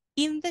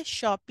in the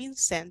shopping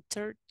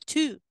center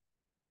too.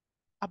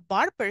 A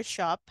barber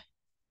shop.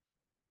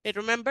 And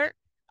remember,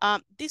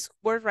 this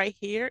word right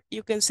here,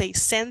 you can say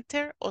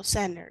center or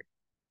center.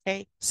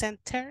 Okay,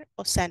 center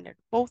or center.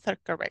 Both are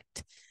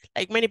correct.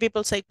 Like many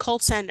people say call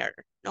center,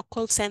 no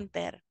call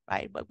center,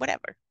 right? But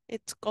whatever.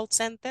 It's call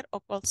center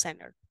or call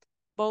center.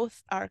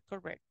 Both are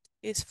correct.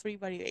 It's free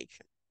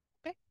variation.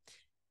 Okay.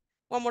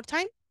 One more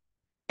time.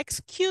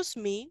 Excuse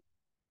me.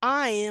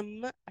 I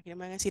am, aquí no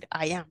me van a decir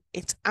I am.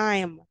 It's I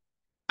am.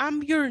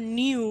 I'm your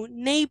new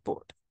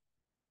neighbor,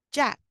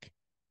 Jack.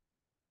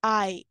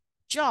 I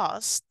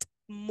just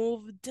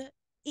moved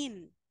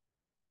in.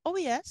 Oh,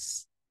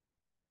 yes.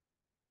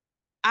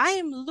 I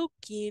am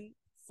looking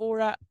for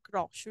a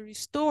grocery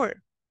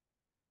store.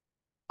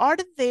 Are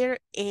there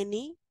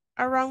any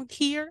around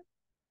here?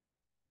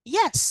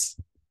 Yes,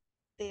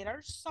 there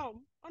are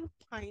some on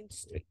Pine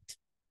Street.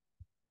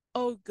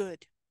 Oh,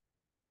 good.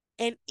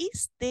 And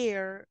is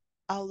there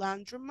a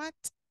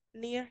laundromat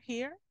near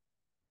here?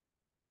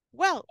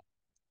 Well,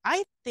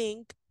 I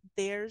think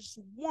there's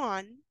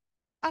one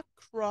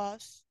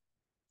across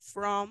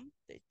from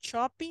the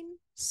shopping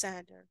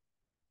center.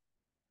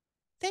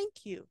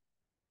 Thank you.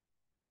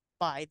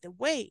 By the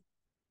way,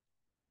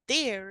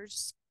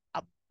 there's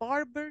a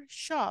barber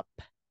shop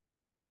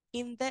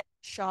in the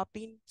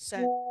shopping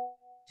center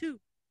too.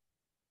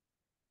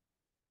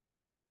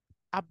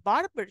 A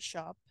barber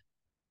shop,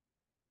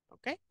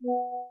 okay?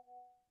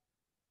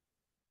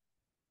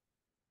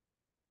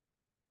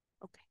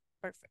 Okay,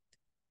 perfect.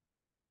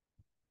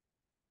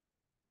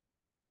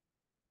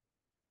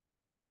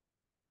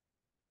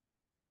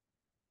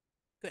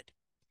 Good.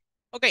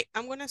 Okay,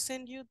 I'm gonna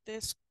send you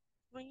this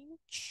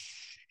screenshot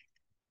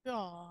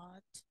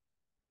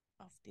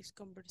of this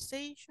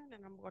conversation,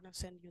 and I'm gonna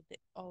send you the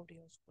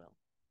audio as well.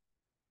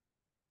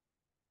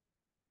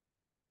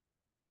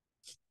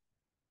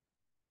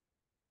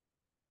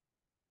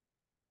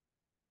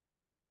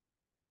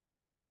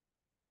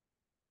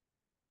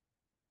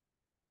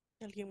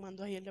 Alguien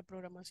mandó ayer la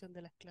programación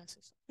de las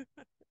clases.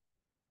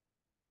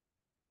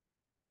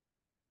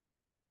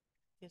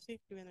 Yo estoy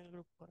escribiendo en el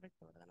grupo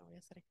correcto, ¿verdad? No voy a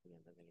estar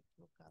escribiendo en el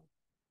equivocado.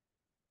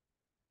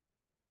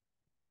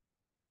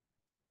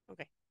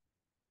 Okay.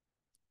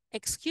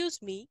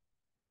 Excuse me,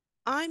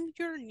 I'm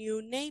your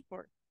new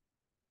neighbor,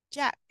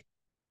 Jack.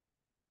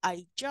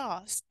 I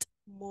just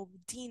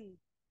moved in.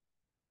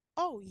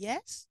 Oh,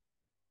 yes?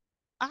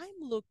 I'm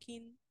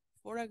looking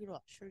for a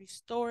grocery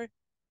store.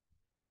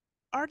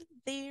 Are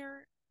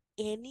there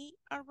any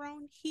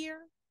around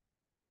here?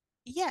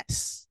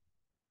 Yes,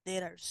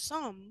 there are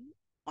some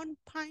on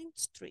Pine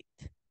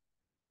Street.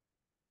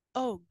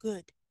 Oh,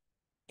 good.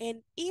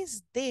 And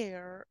is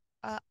there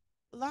a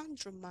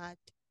laundromat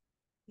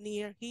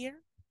near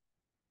here?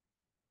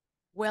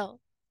 Well,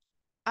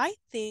 I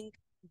think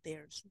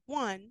there's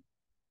one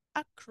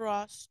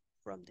across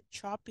from the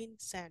shopping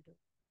center.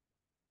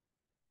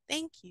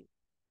 Thank you.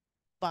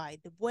 By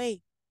the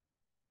way,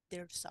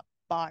 there's a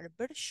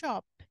barber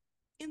shop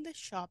in the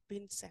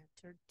shopping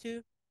center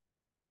too.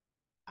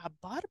 A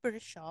barber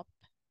shop.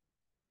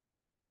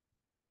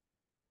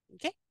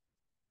 Okay.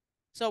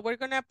 So we're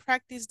gonna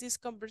practice this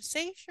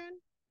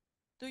conversation.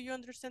 Do you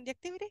understand the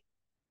activity?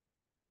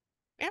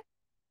 Yeah?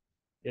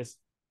 Yes.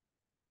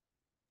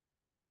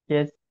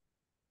 Yes.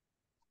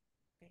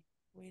 Okay,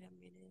 wait a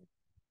minute.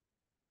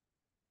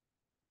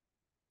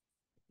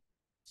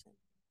 Send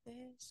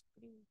this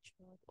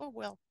screenshot. Oh,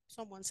 well,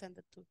 someone sent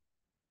it too.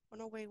 Oh,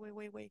 no, wait.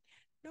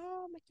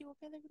 No, me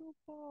equivoqué de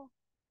grupo.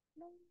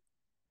 No.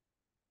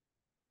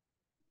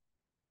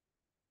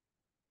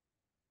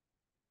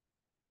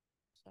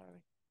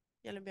 Sorry.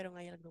 Ya lo enviaron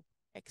ahí al grupo.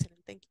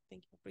 Excellent. Thank you.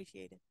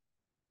 Appreciate it.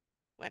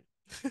 Bueno.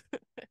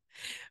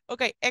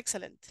 Okay,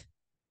 excellent.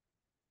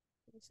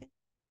 Let me see.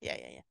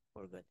 Yeah.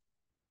 We're good.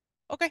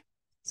 Okay,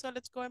 so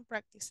let's go and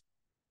practice.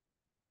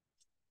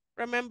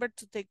 Remember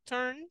to take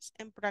turns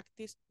and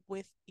practice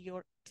with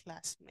your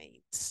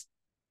classmates.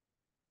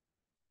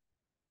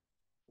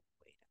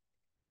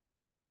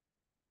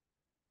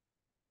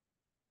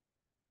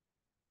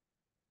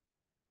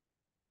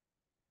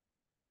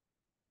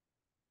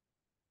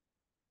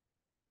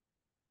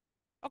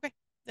 Okay,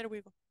 there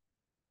we go.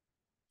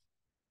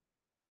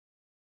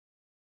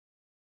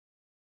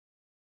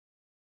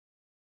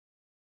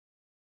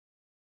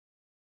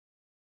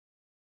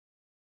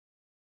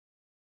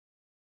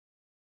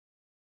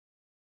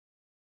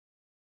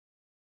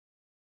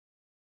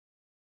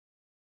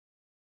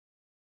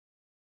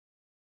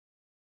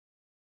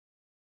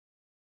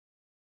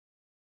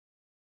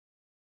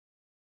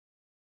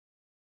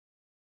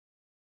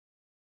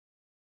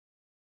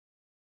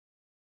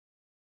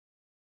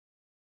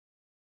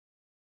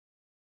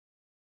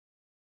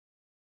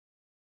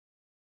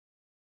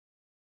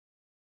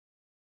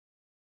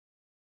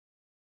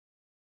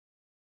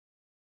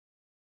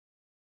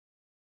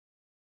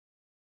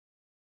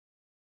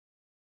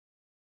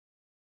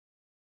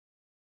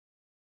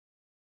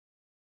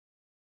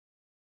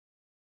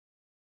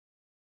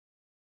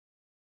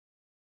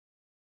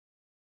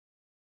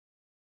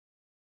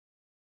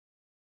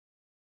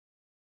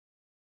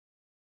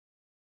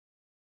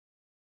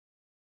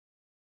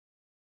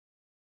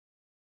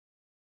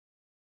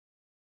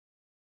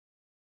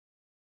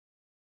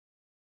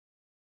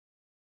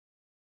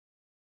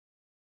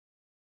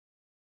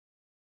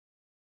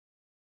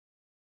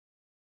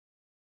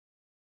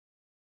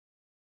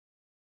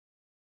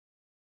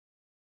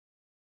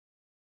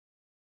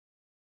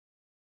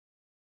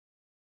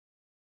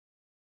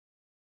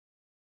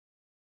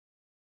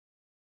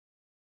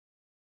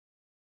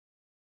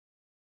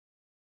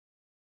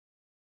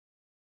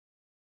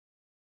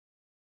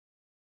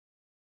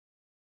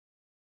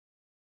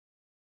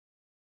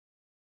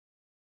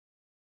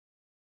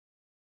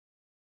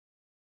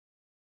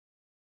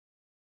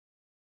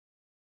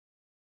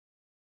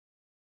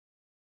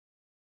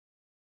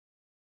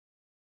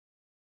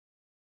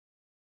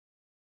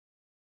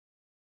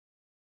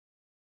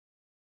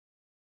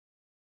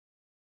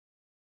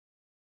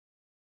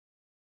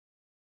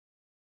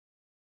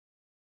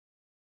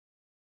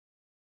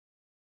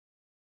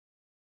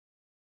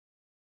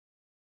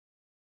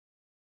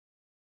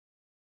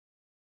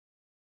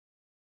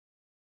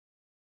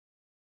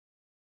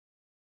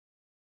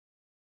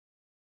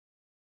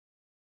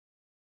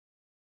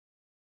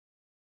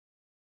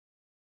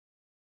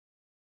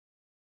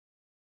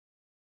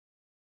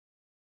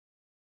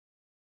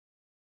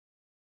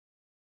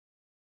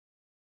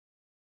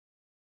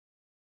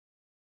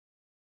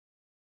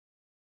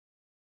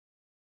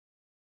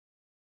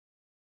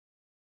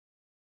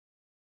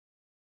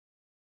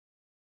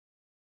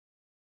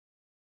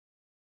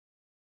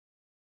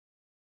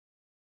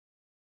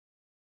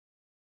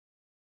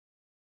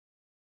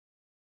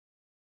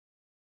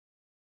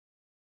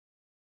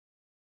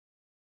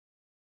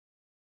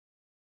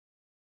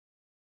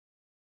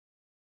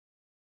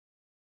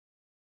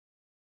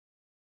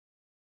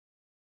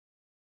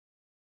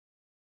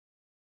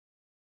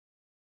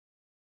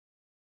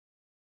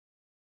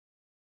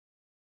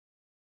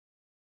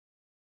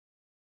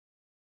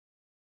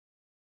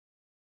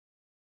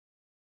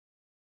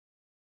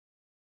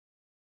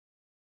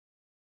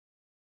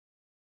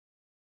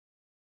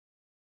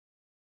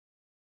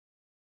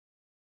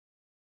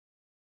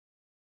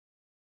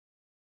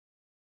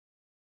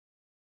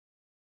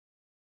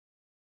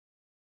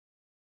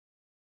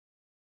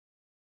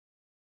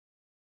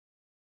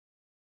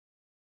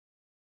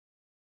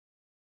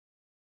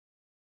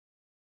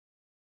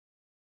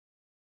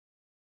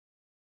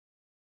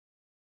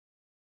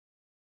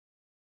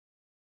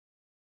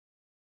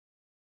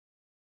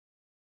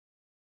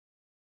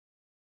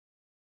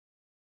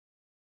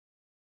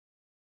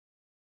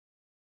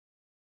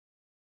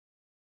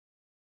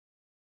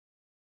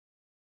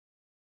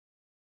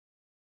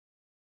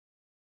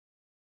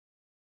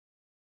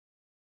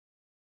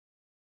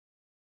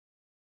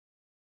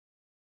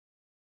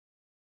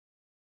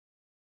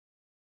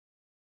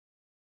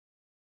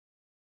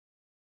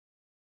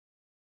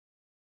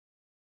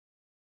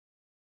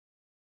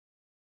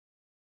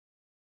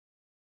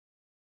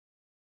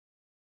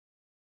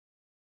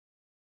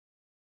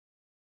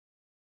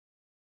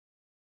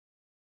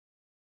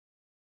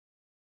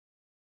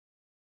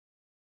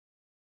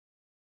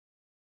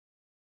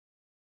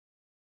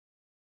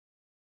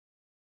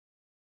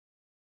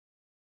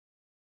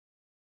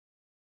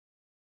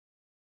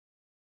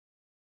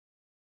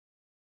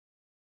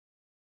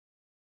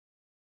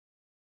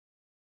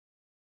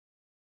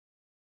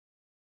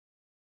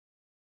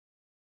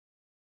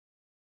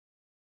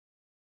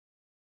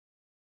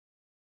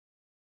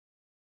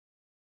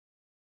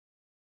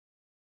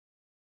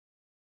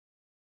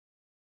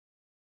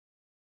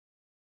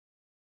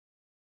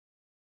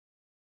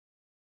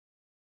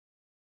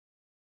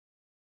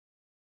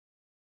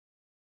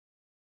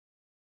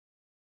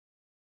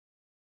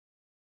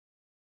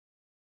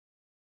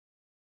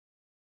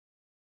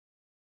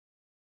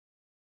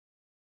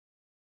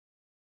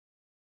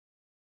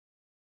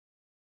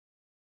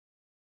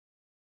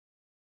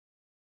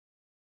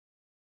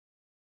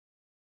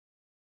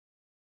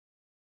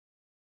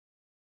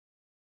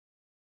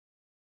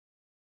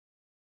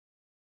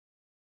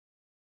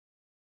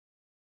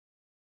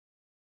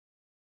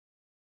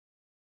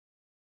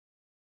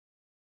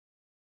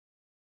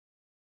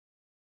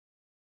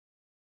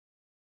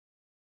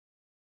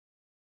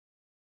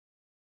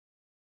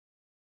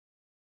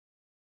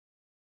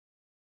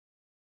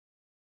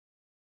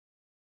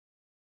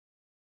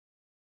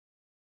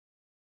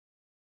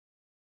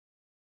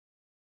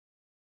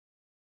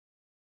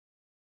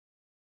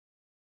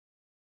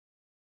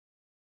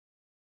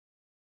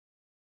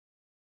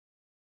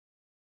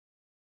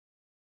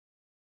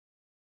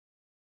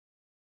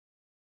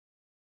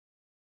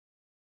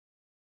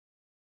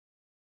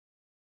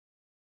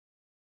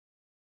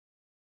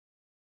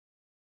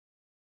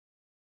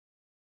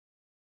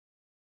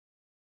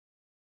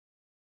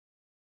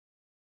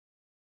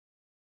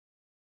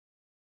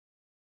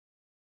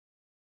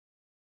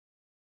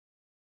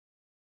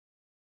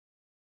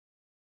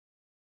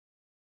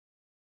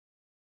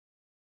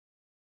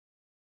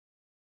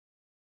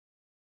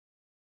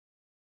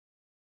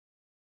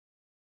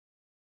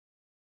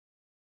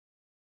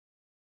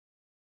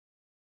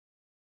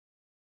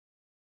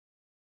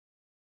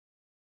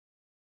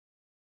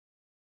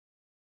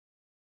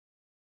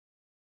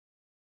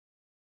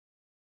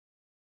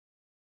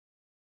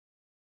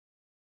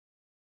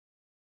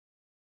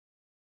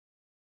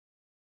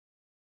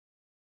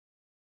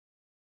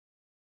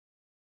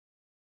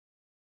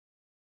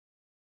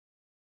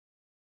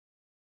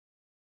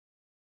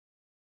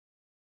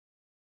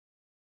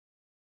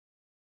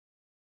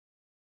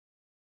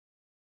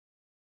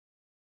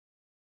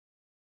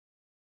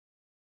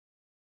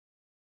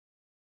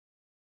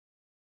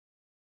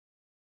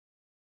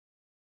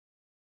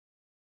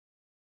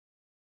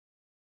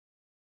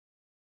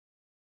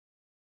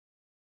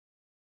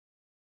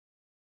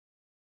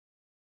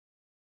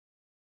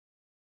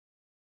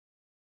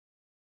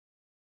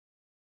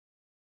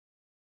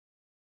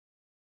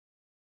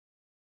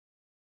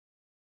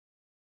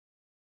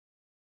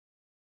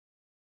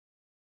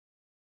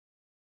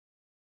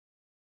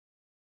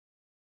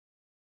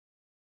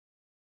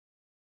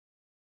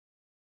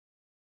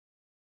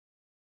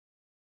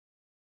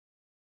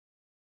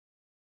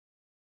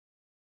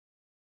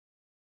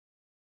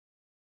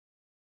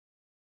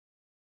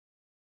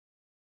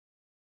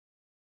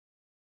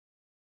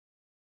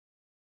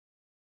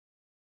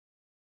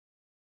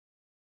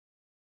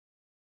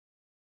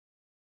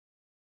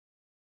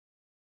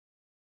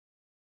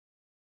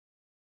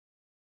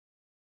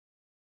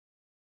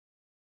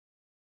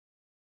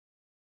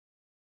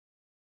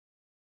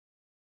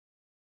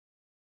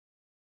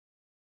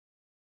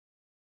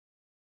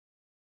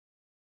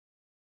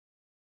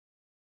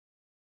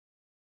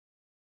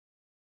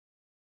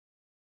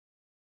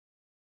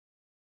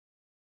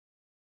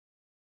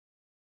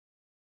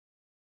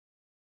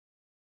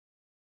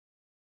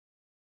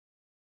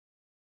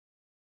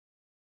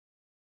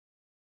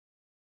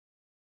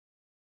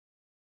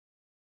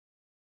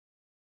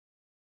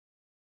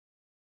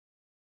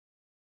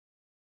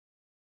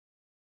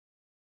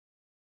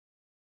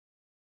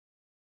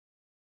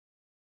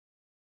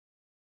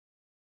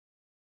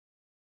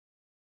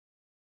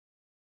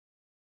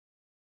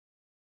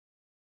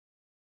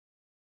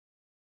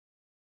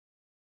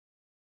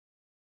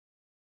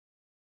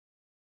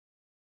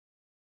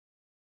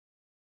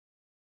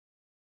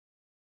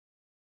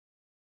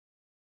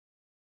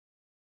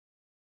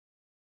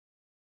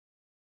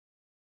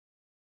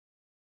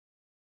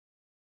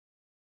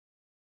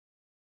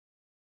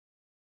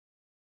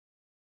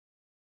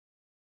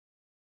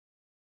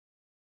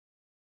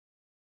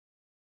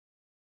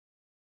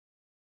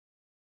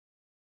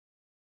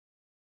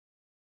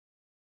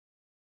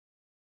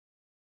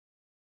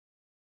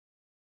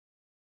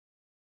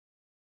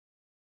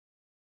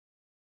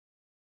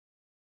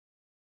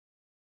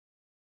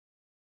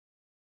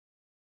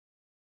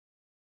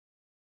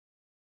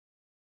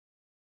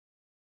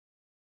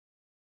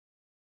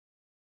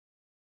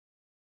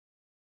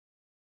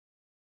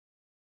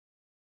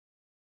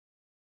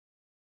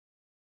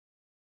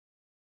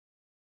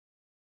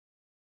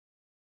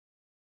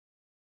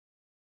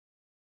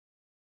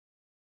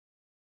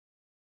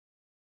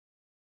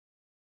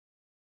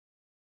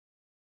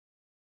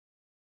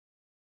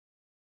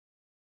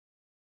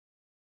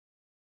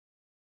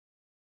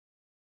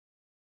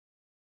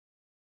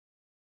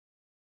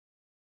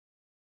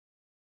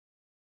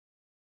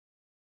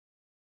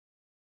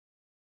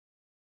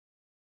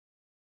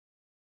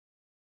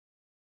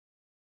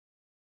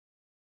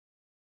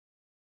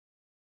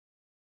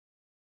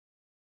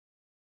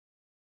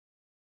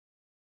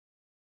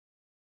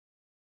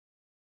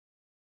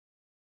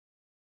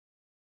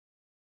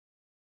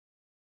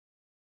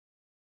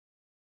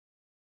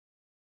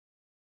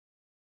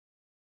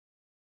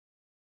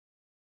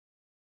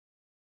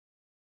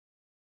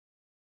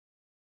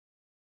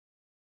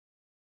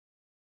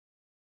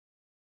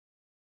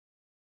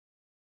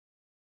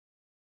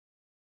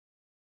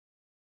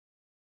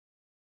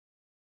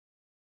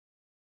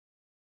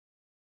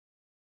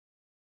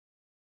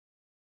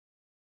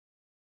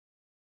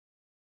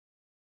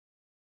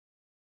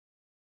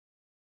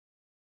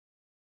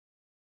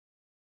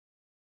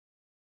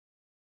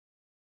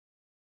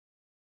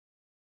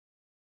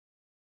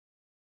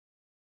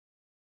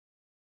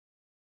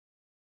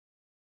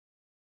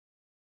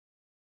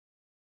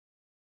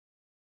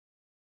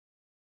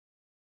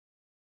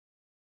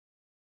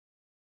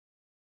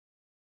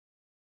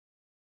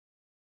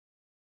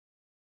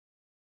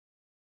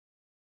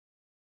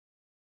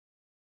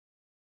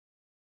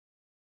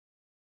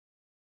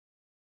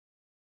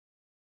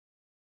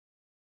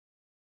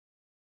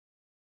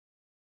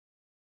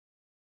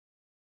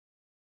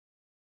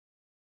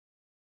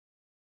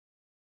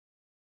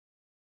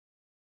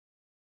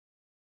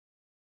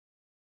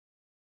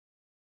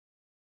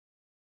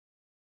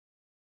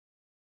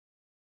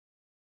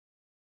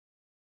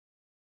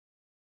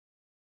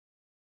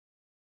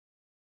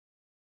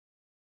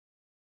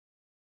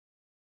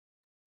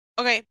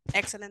 Okay,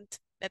 excellent.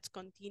 Let's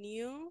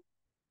continue.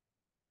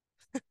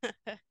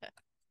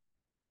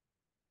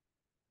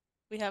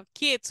 We have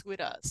kids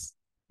with us.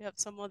 We have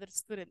some other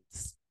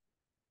students.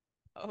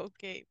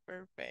 Okay,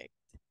 perfect.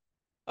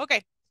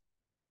 Okay,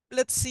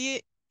 let's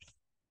see.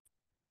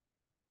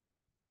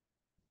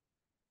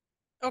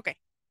 Okay,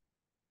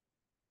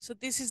 so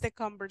this is the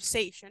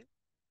conversation.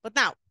 But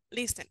now,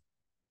 listen.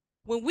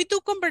 When we do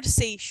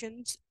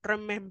conversations,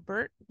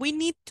 remember, we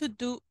need to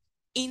do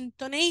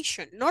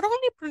intonation, not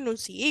only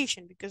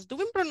pronunciation, because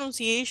doing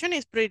pronunciation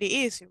is pretty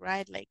easy,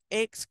 right? Like,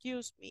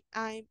 excuse me,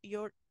 I'm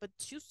your, but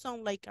you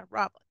sound like a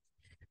robot.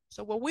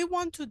 So what we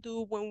want to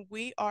do when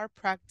we are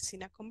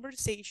practicing a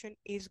conversation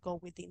is go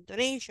with the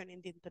intonation,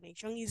 and the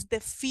intonation is the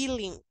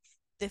feeling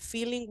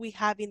we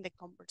have in the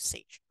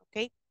conversation,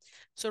 okay?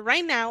 So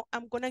right now,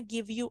 I'm gonna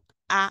give you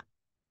an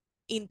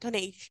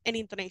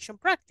intonation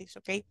practice,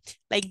 okay?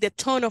 Like the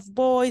tone of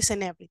voice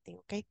and everything,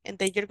 okay? And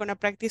then you're gonna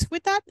practice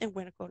with that, and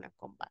we're gonna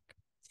come back.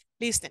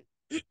 Listen.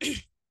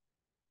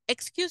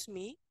 Excuse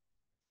me.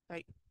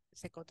 Ay,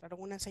 se encontraron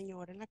una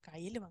señora en la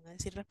calle y le van a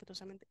decir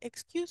respetuosamente,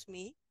 excuse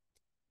me.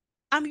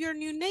 I'm your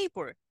new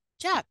neighbor,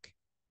 Jack.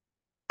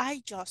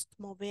 I just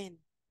moved in.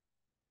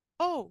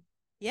 Oh,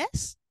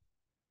 yes?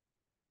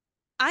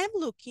 I'm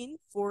looking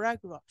for a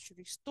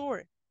grocery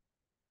store.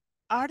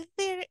 Are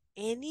there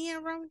any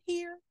around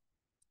here?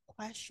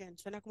 Question.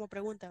 Suena como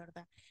pregunta,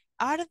 ¿verdad?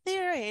 Are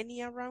there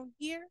any around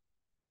here?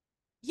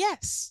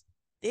 Yes,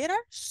 there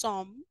are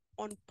some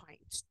on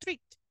Pine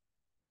Street.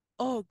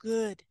 Oh,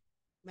 good.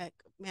 Me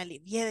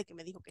alivié de que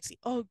me dijo que sí.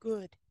 Oh,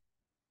 good.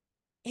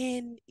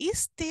 And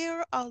is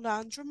there a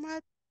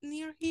laundromat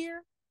near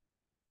here?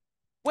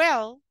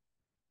 Well,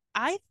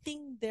 I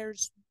think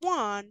there's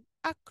one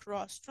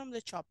across from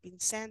the shopping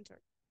center.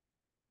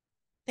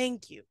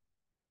 Thank you.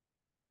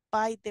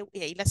 By the way,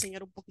 y ahí la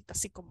señora un poquito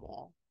así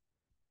como,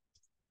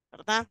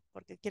 ¿verdad?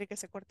 Porque quiere que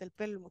se corte el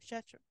pelo el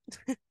muchacho.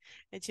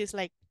 And she's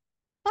like,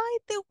 by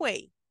the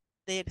way,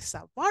 there's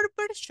a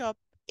barber shop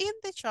in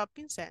the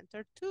shopping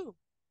center too.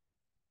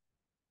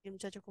 Y el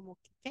muchacho como,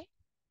 ¿qué?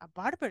 A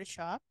barber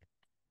shop?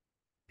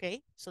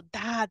 Okay, so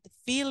that, the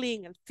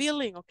feeling, el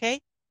feeling,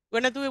 okay?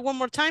 We're gonna do it one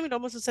more time y lo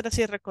vamos a hacer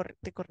así de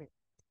corrido.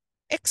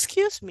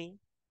 Excuse me,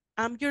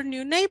 I'm your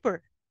new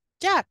neighbor,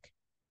 Jack.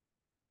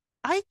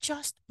 I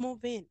just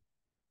moved in.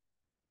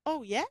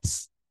 Oh,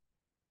 yes?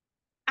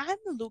 I'm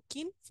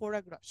looking for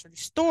a grocery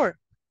store.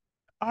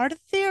 Are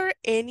there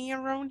any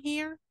around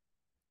here?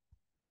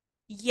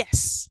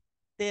 Yes,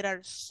 there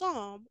are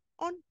some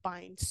on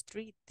Pine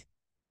Street.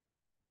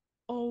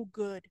 Oh,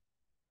 good.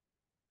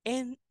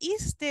 And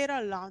is there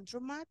a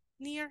laundromat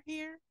near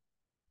here?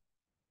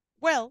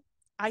 Well,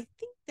 I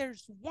think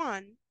there's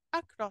one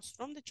across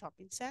from the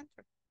shopping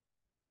center.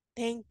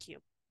 Thank you.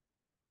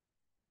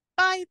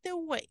 By the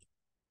way,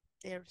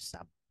 there's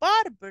a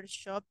barber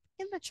shop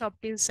in the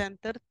shopping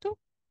center too.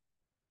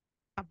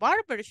 A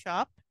barber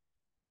shop.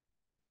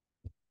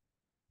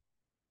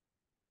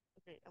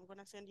 Okay, I'm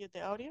gonna send you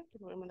the audio. Te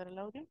voy a mandar el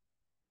audio.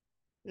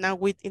 Now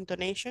with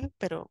intonation,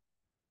 pero.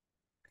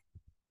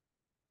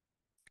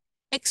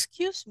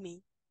 Excuse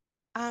me,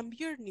 I'm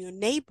your new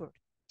neighbor,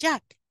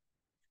 Jack.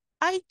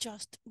 I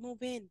just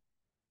moved in.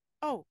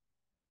 Oh,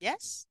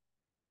 yes?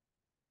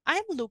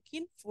 I'm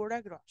looking for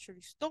a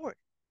grocery store.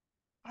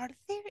 Are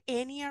there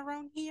any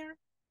around here?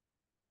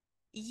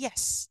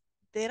 Yes,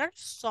 there are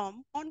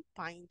some on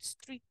Pine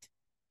Street.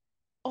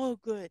 Oh,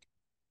 good.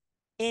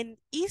 And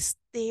is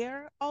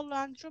there a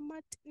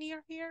laundromat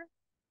near here?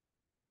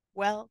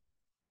 Well,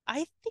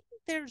 I think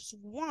there's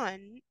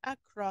one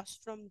across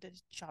from the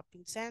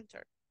shopping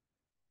center.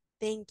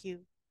 Thank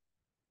you.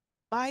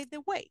 By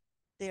the way,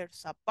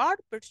 there's a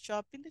barber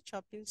shop in the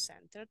shopping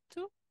center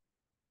too.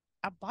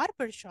 A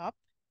barber shop?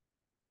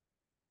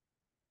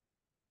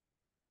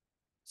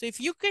 So if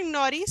you can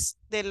notice,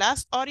 the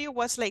last audio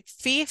was like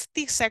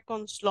 50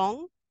 seconds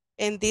long,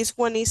 and this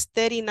one is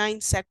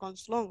 39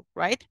 seconds long,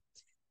 right?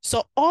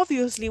 So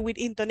obviously with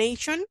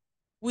intonation,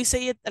 we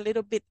say it a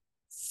little bit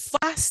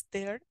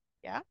faster,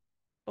 yeah?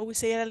 But we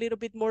say it a little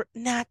bit more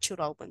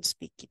natural when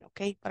speaking,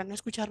 okay? Para no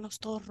escucharnos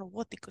todos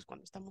robóticos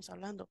cuando estamos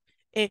hablando.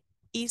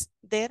 Is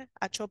there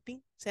a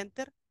shopping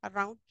center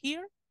around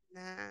here?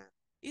 Nah.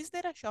 Is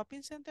there a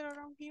shopping center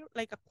around here?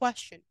 Like a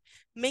question.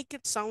 Make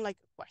it sound like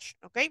a question,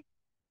 okay?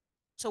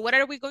 So what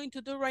are we going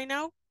to do right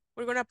now?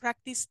 We're going to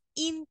practice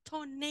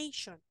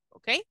intonation,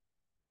 okay?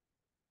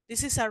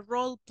 This is a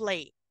role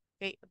play.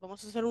 Okay,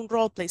 vamos a hacer un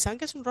role play. ¿Saben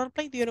qué es un role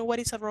play? Do you know what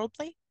is a role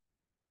play?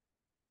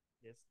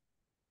 Yes.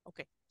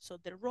 Okay, so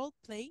the role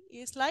play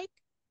is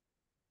like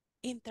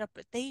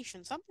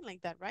interpretation, something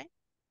like that, right?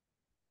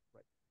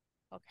 Right.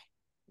 Okay,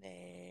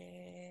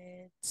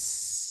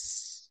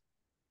 let's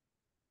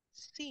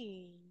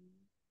see.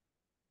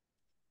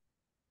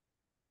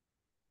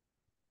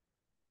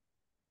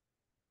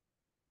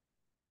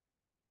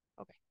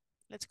 Okay,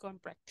 let's go and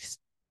practice.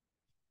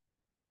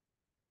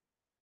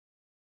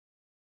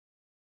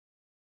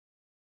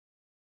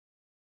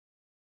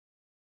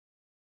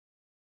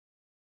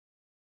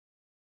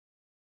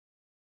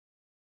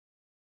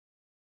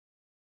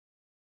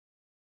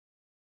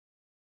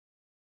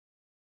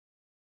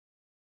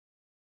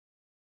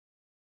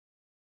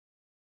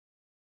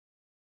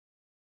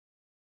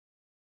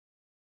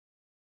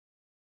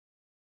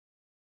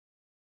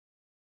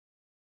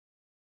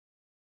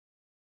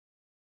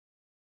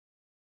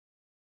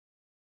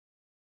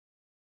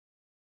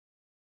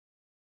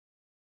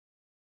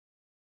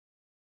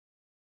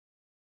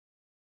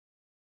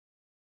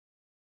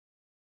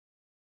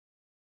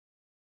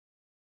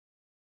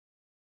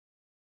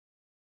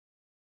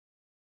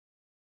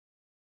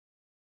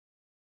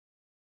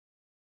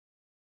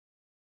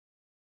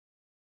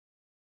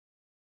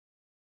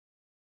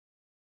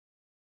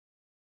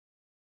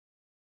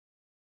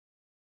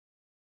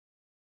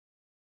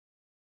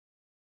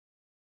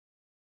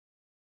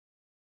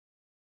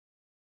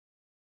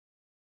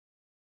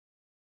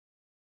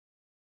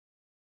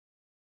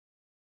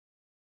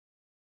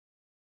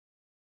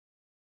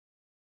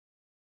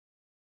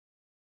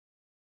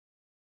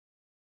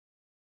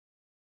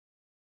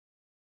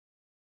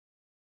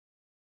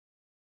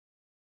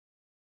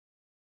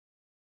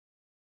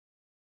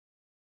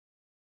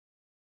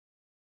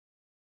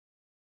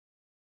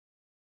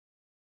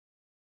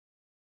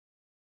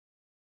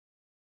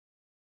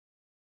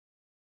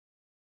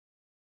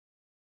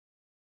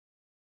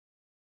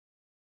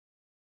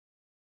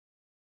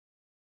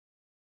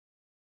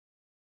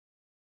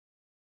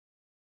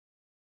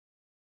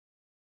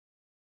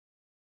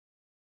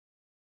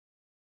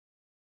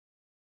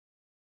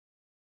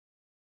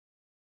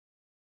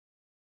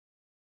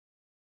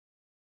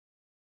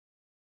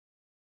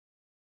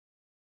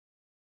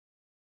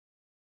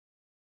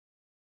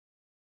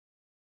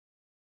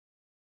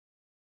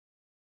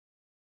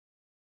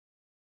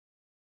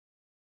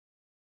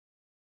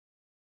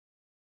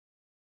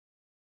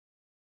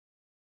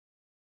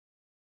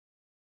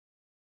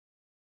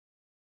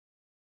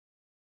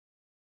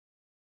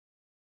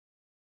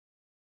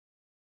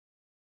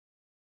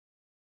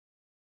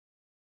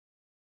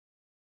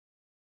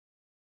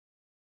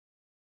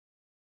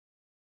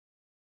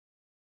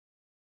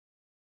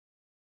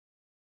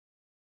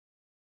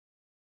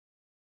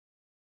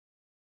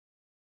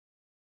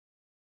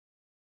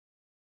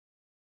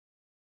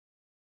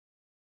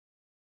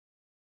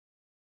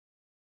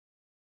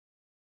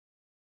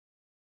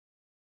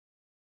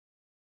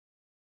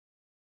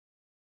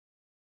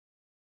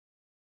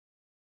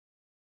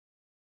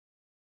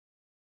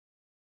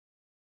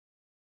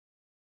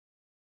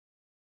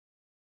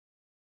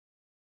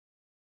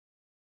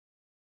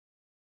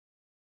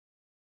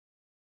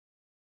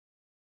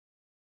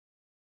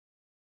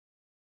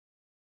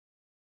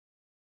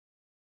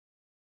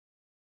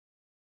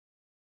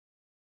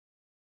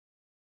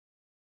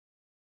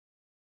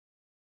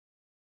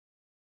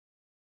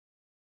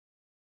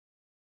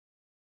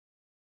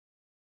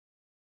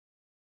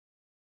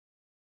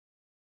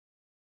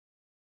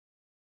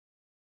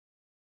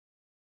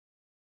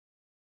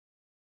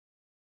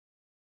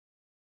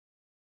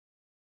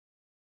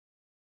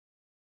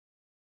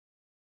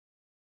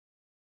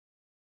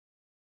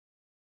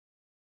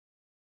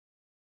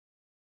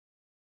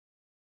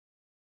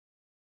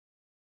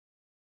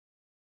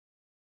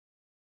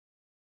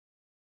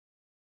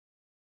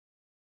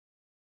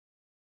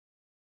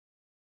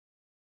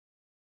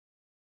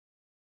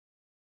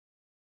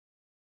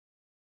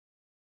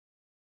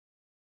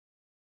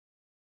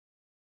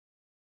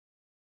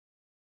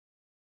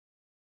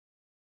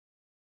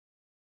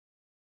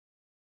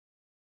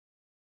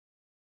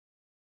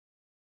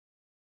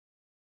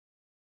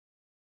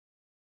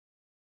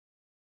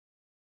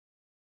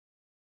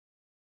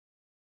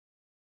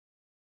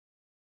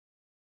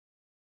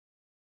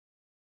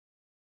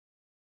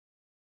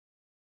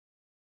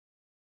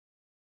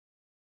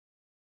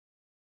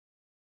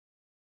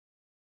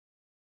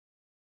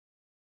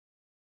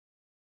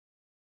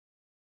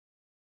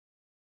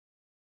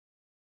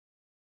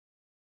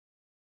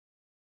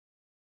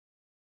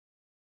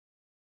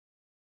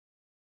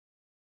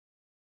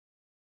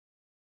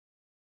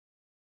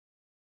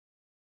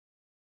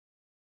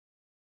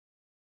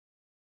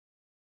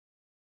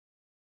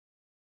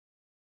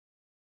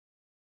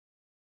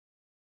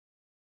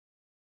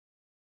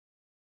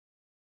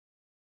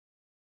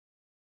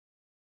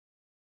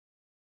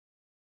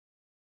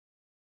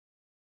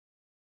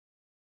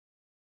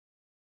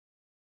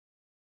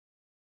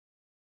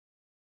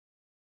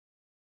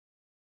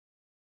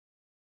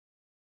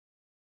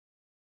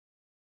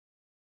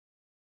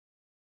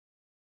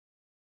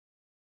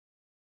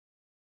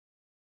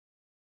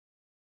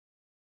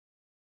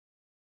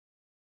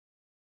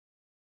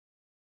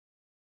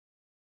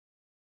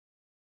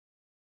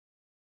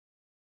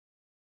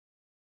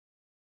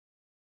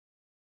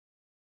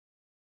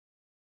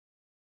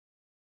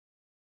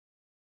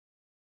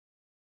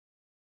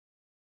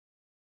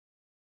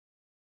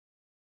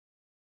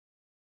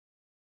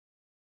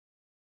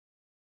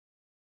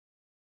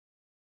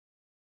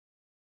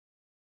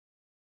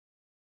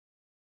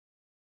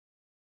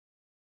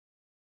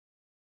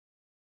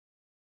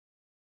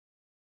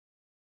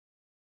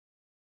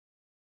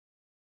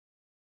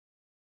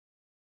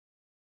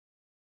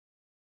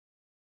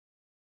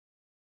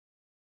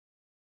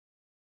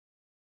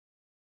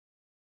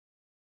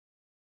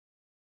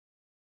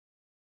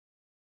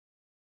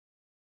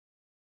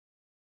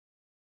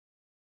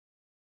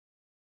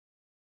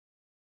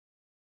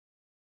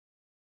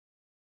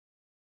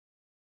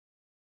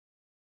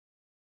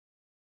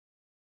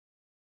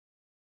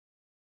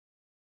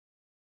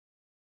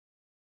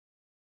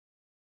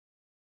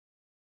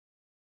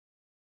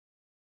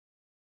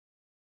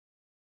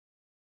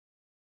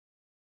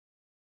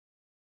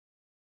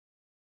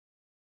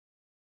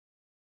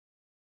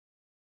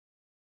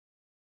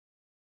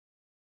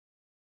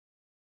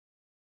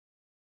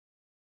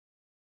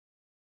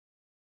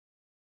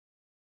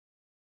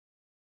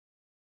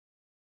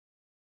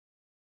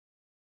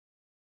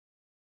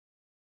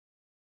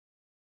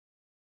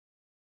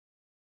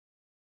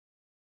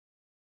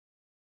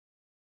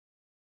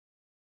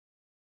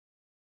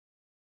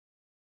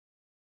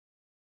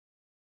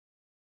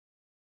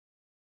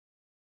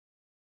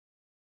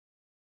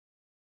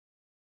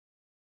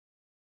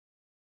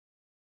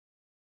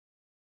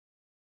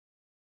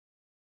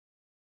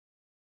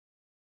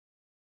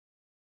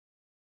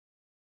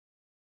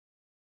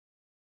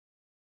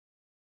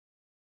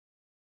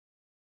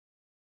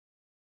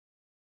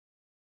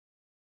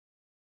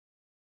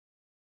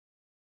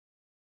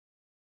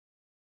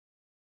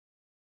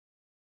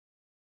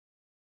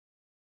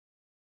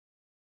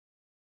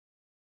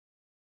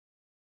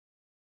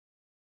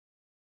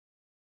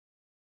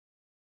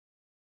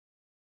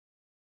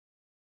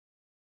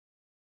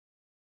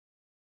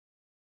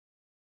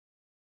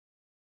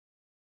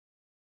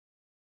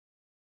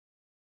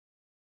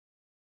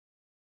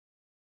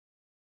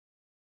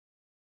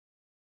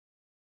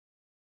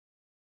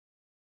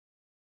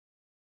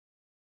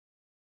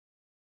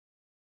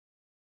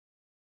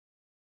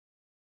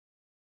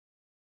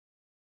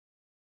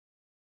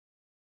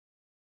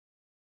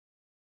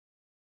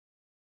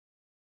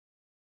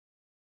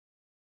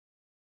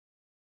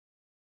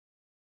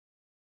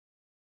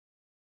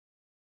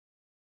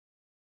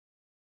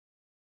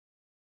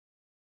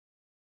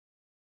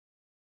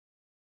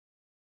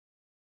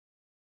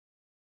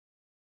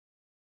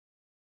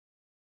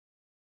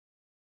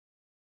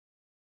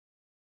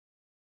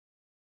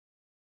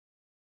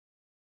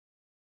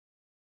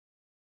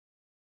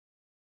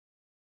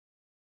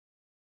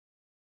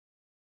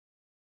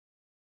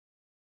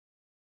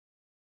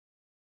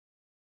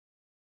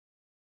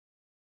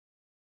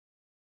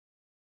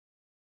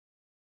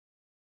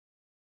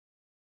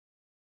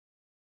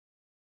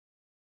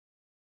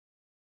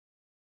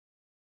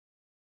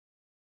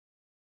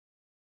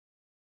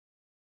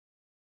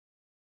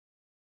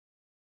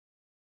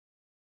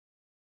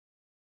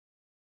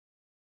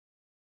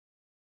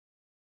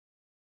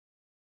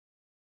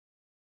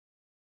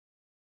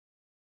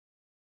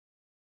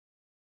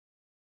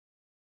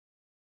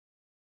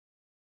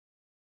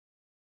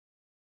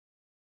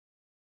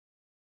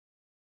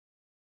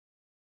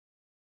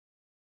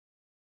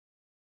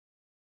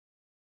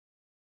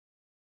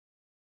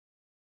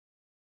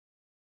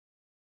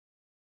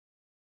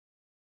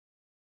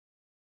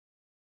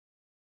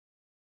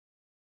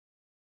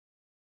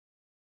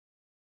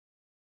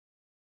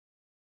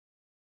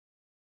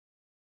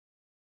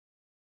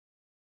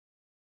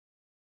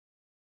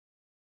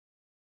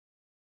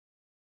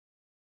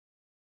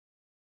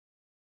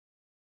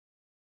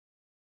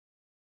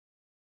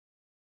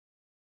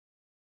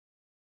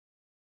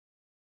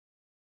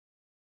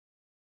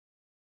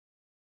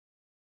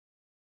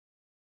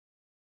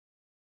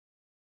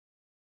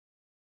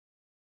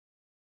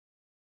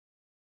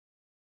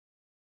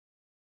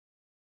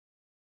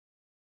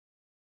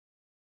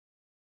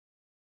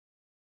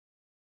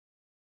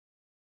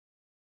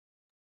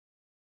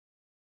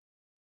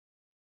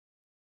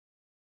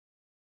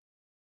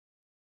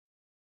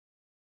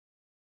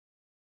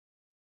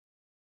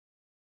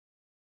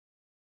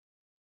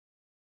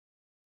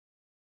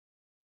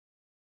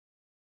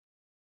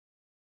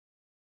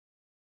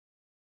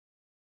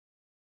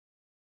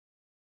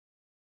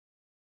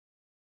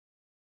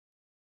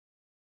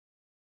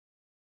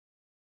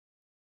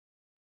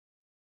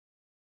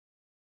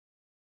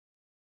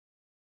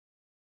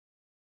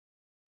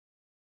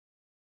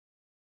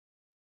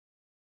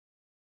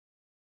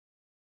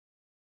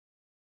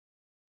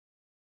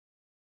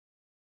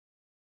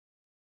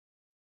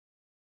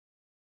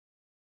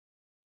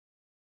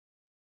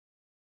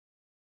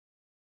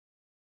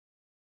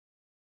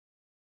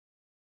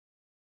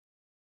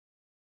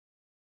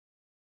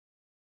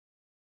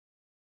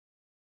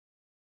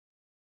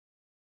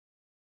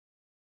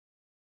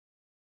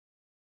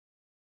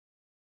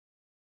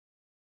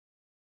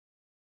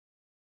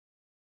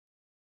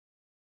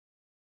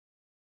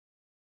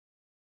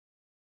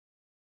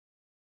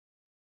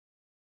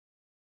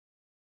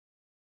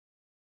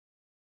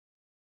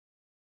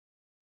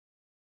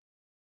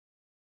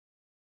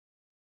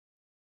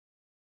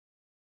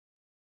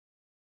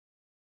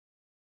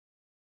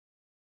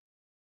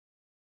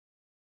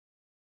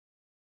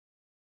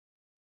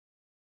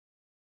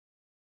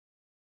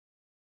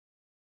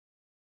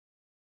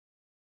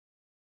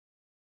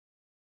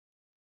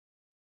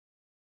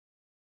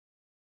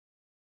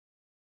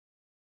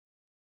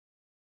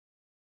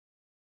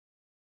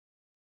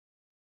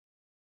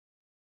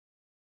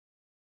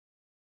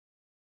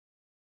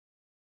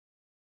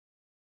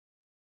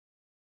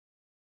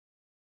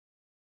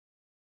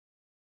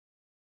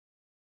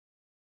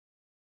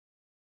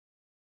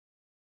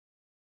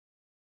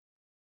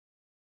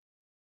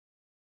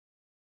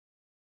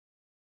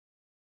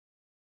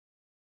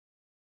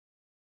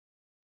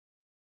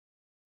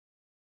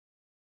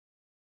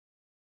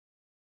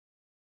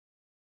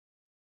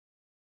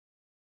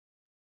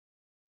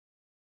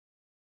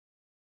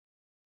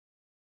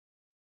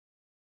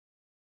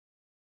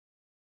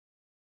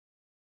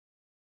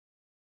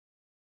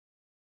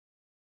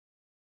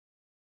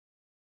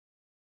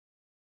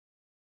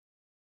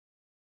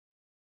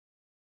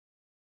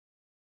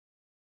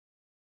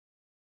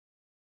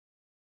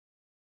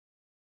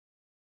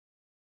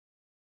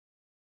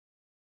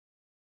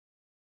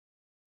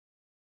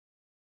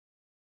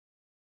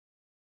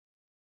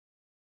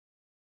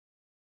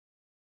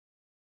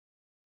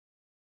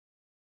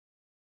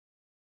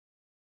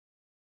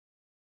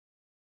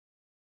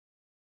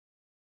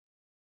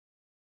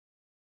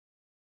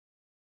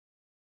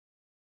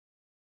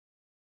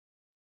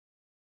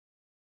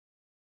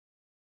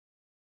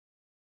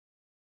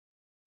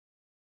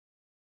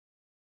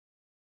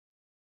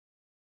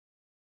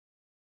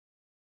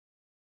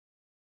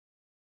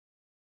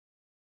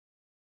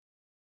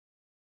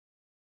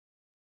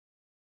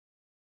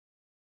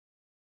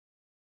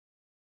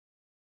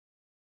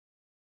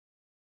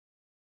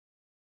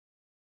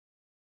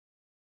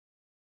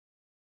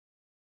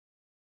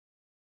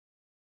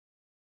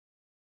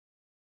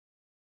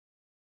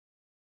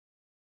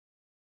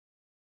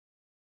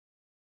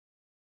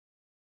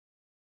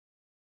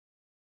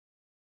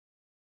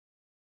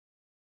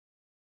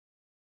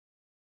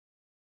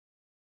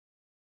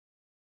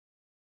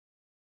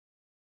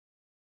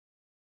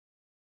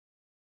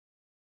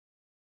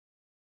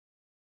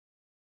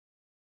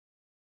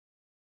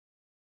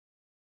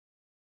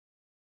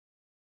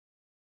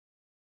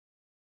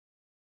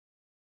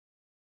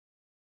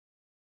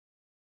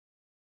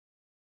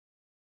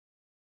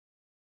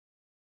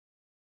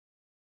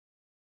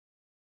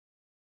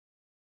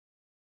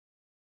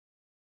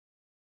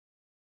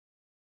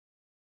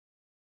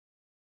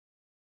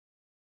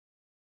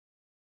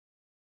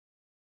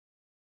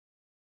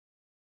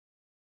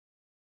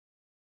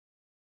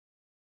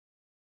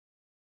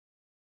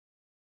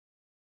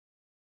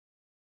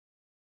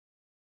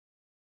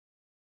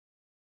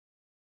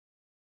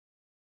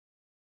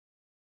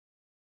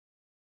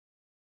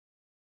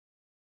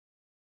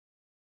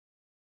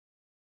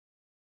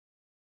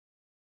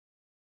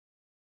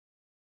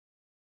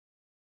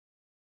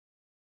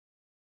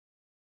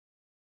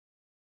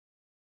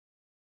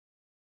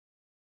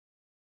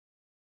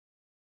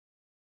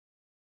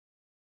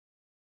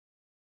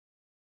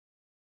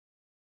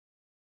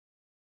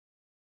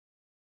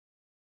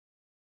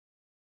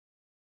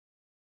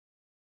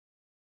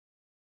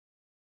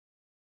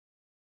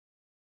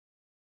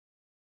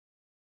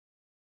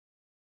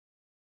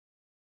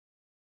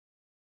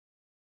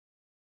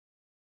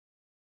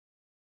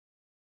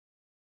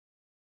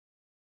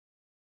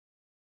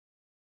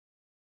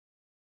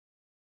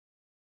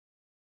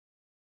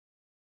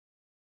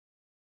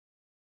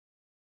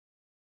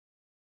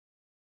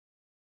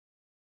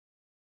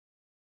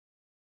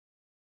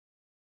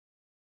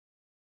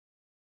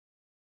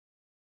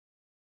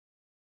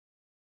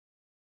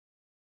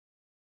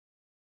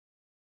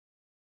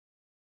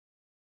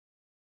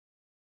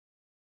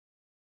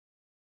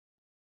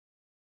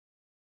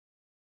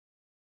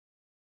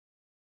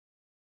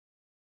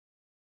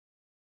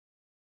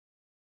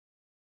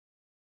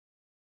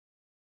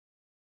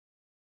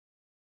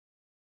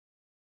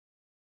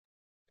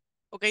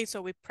 Okay,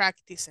 so we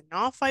practice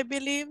enough, I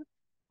believe.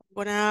 I'm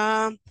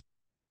gonna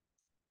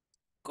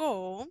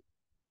go.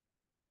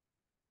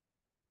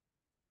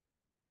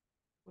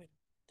 Wait.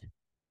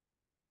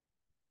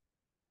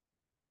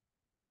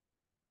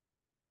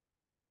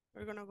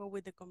 We're gonna go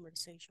with the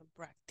conversation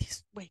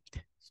practice.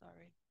 Wait,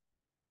 sorry.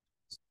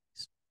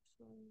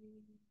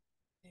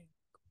 There we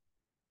go.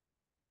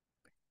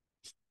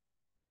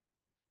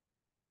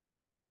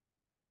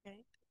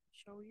 Okay,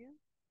 show you.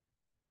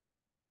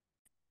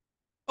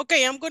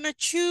 Okay, I'm gonna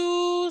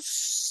choose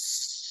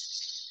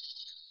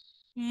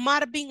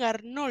Marvin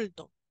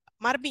Arnoldo.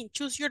 Marvin,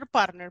 choose your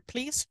partner,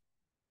 please.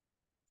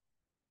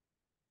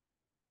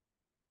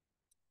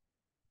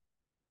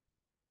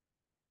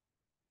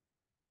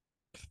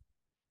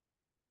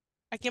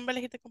 ¿A quién va a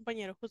elegir este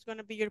compañero? Who's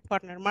gonna be your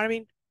partner?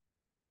 Marvin.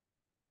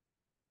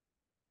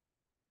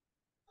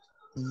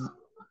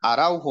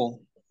 Araujo.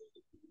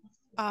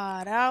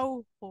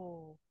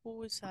 Araujo.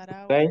 Who is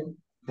Araujo? Okay.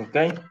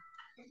 Okay.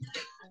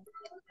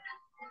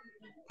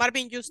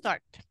 Marvin, you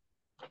start.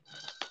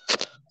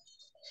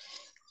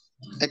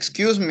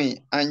 Excuse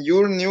me, and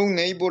your new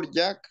neighbor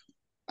Jack?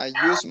 I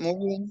just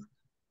moving.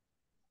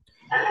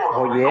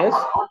 Oh, yes.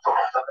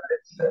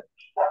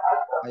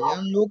 I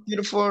am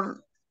looking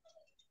for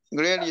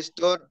grocery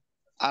store.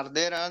 Are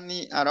there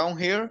any around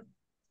here?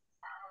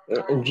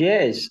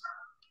 Yes.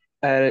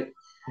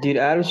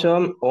 There are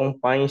some on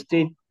Pine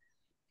Street.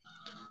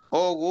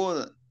 Oh,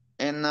 good.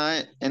 And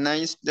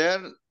is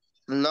there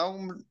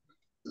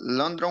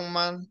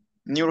laundromat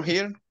near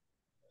here?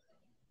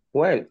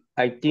 Well,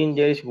 I think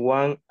there is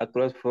one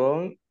across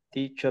from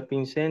the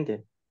shopping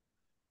center.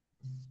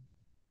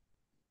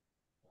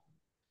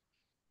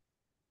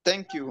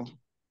 Thank you.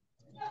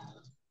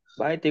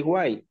 By the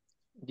way,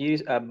 there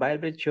is a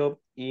barber shop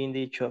in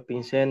the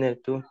shopping center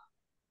too.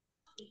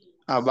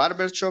 A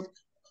barber shop?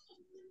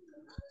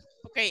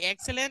 Okay,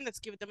 excellent. Let's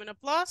give them an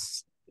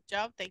applause. Good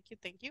job. Thank you.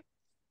 Thank you.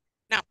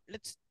 Now,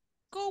 let's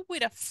go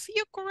with a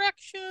few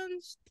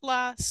corrections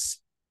plus.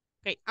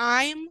 Okay,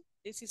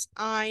 this is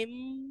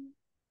I'm.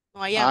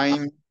 No, I am.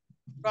 I'm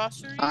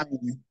Grocery.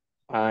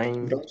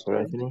 I'm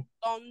grocery.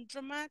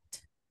 Laundromat.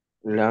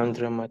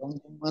 Laundromat.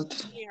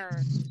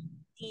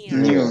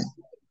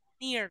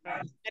 Near.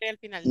 Al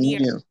final,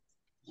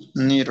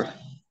 Near.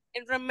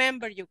 And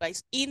remember, you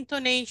guys,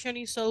 intonation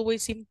is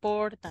always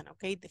important,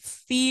 okay? The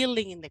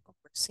feeling in the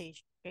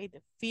conversation, okay?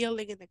 The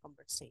feeling in the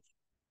conversation.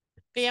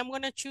 Okay, I'm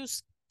going to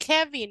choose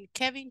Kevin.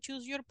 Kevin,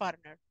 choose your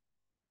partner.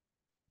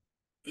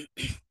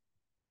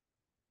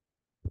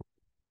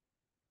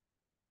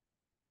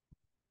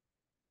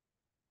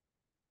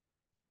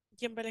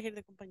 ¿Quién va a elegir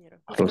de compañero?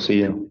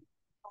 Rocío.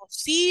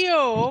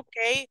 Rocío, ok.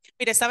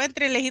 Mire, estaba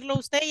entre elegirlo a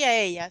usted y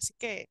a ella, así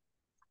que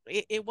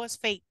it was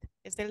fate.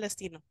 Es el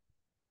destino.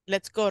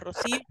 Let's go,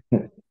 Rocío.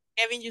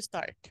 Kevin, you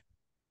start.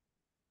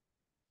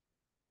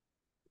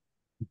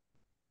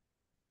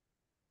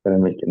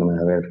 Espérame que no me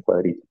va a ver el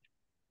cuadrito.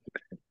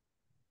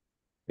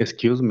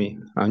 Excuse me,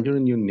 I'm your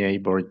new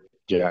neighbor,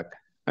 Jack.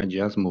 I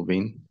just moved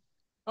in.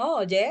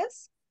 Oh,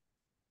 yes?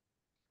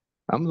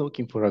 I'm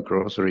looking for a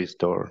grocery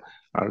store.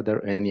 Are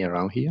there any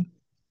around here?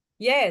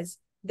 Yes,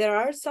 there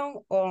are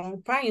some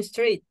on Pine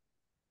Street.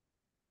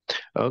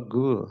 Oh,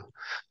 good.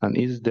 And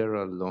is there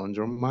a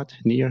laundromat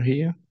near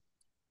here?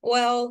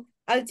 Well,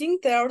 I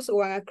think there's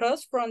one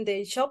across from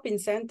the shopping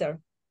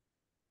center.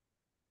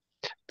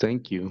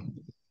 Thank you.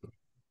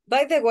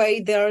 By the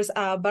way, there's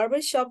a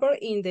barber shop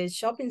in the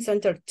shopping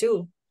center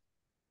too.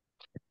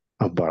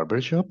 A barber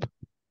shop?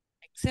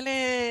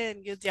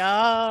 Excellent. Good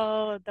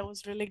job. That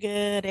was really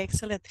good.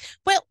 Excellent.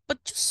 Well,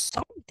 but just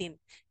something.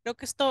 Creo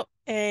que esto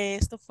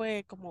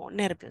fue como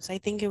nervios. I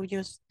think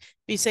you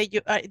say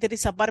there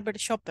is a barber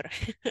shopper,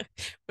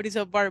 but it's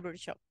a barber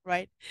shop,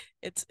 right?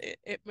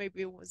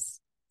 Maybe it was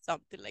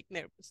something like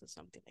nervous or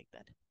something like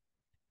that.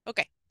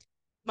 Okay.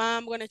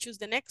 I'm going to choose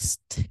the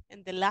next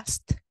and the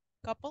last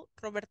couple.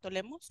 Roberto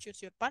Lemos,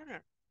 choose your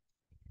partner.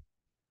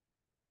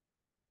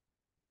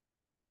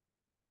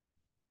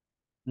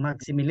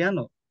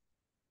 Maximiliano.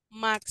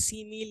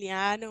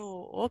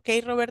 Maximiliano.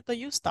 Okay, Roberto,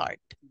 you start.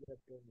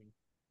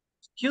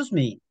 Excuse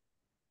me.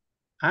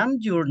 I'm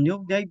your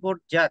new neighbor,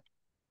 Jack.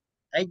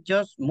 I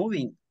just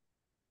moving.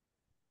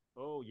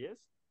 Oh, yes?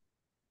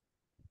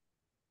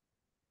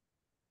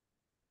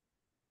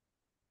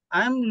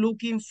 I'm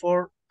looking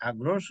for a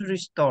grocery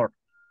store.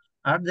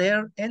 Are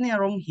there any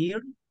around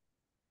here?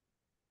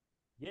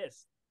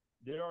 Yes,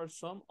 there are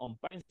some on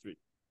Pine Street.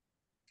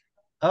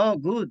 Oh,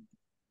 good.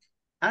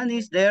 And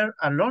is there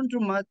a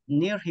laundromat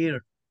near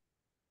here?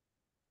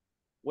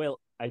 Well,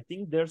 I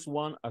think there's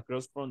one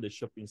across from the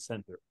shopping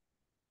center.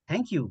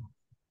 Thank you.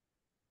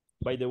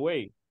 By the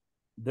way,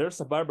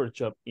 there's a barber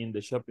shop in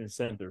the shopping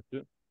center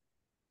too.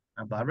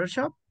 A barber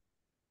shop?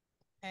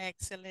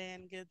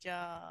 Excellent. Good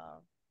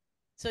job.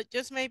 So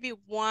just maybe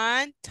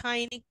one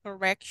tiny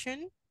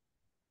correction.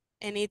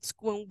 And it's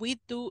when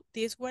we do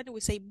this one, we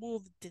say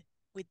moved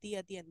with the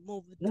at the end.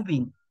 Moved.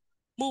 Moving.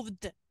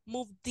 Moved.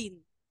 Moved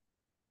in.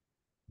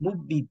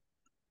 Moved.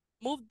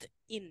 Moved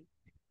in.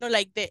 No,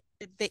 like the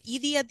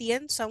ed at the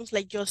end sounds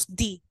like just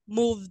d,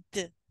 moved,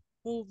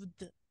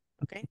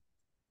 okay,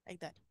 like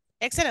that.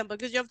 Excellent, but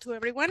good job to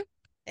everyone.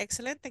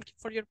 Excellent, thank you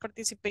for your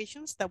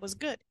participations. That was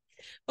good.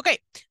 Okay,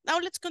 now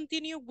let's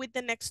continue with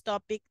the next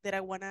topic that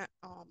I wanna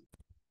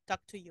talk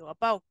to you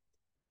about.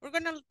 We're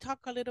gonna talk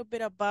a little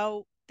bit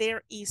about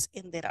there is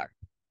and there are.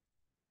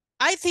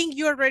 I think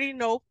you already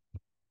know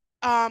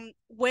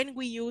when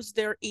we use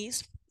there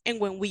is and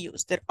when we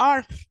use there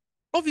are.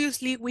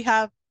 Obviously, we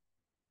have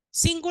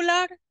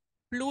singular,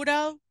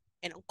 plural,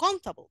 and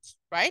uncountables,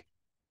 right?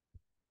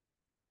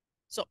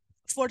 So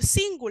for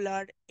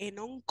singular and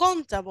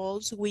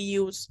uncountables, we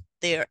use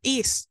there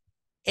is.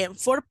 And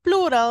for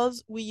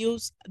plurals, we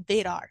use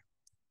there are.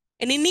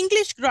 And in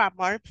English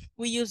grammar,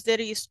 we use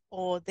there is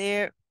or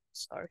there.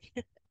 Sorry.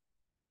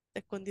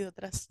 Escondido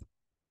atrás.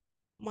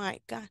 My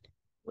God.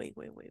 Wait.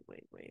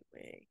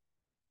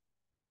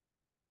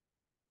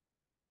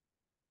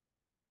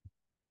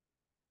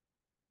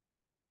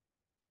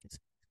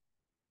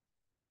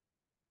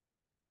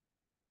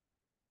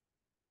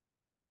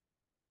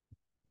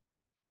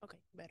 Okay,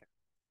 better.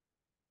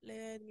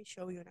 Let me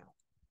show you now.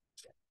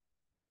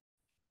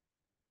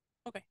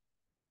 Okay.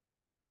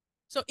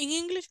 So in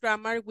English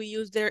grammar, we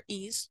use there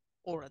is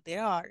or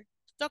there are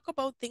to talk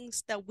about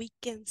things that we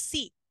can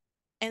see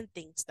and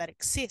things that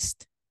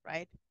exist,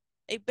 right?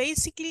 Like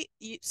basically,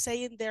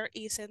 saying there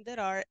is and there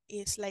are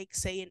is like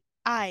saying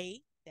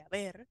I, de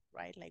haber,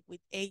 right? Like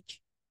with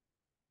H-A-Y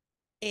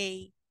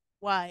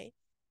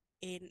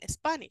in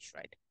Spanish,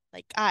 right?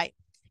 Like I.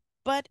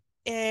 But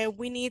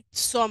we need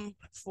some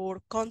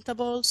for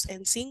countables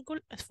and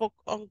singular, for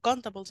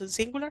uncountables and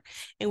singular,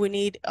 and we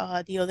need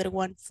the other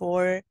one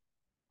for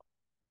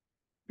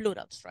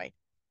plurals, right?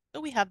 So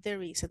we have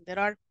there is and there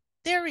are.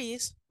 There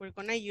is, we're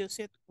gonna use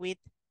it with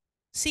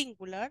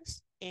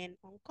singulars and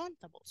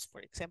uncountables.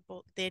 For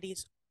example, there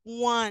is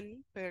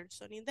one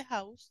person in the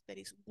house. There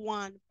is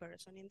one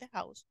person in the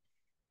house.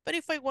 But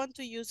if I want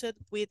to use it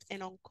with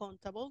an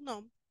uncountable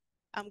noun,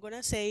 I'm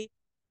gonna say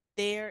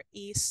there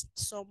is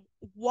some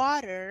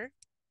water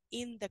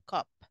in the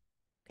cup,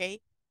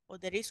 okay? Or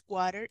there is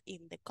water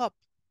in the cup.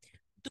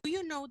 Do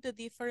you know the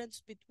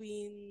difference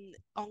between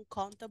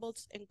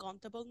uncountables and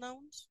countable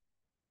nouns?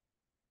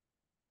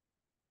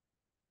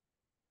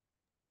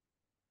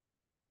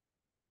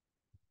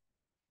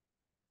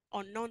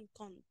 Or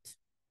non-count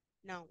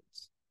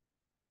nouns?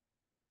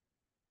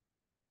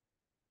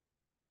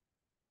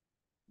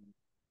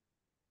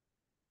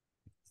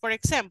 For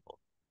example,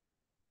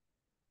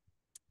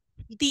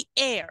 the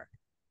air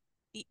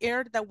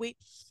that we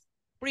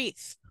breathe,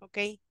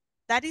 okay?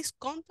 That is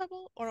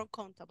countable or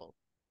uncountable?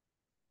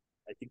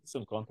 I think it's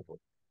uncountable.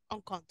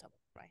 Uncountable,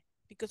 right?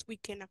 Because we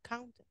cannot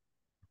count it.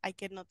 I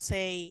cannot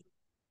say,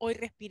 hoy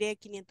respiré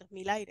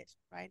 500,000 aires,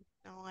 right?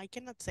 No, I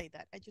cannot say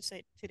that. I just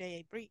say, today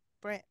I breathe,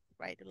 right?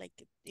 Like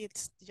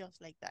it's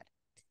just like that.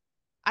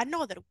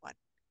 Another one,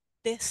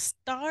 the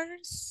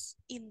stars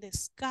in the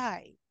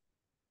sky,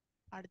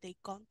 are they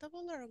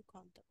countable or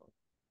uncountable?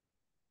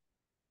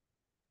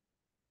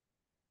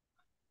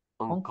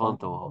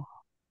 Uncountable.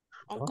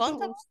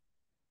 Uncountable?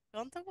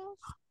 Countable?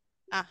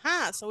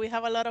 Aha, so we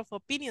have a lot of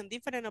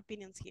different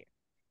opinions here.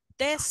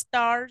 The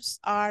stars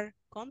are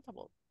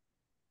countable.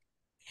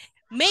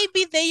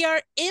 Maybe they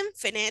are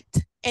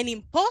infinite and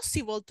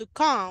impossible to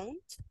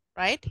count,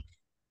 right?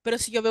 Pero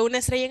si yo veo una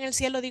estrella en el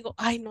cielo, digo,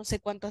 ay, no sé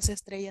cuántas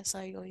estrellas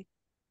hay hoy.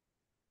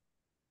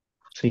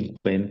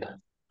 50.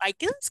 I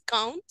can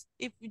count.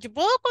 If yo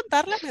puedo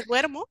contarlas, me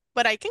duermo,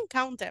 but I can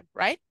count them,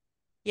 right?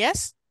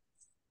 Yes?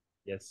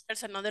 Yes.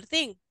 There's another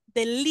thing.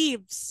 The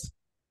leaves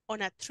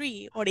on a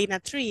tree or in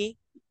a tree,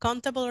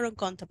 countable or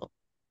uncountable?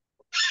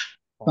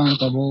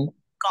 Countable.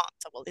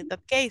 Countable in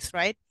that case,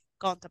 right?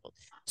 Countable.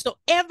 So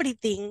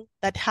everything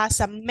that has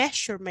a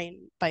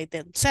measurement by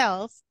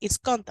themselves is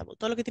countable.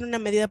 Todo lo que tiene una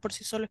medida por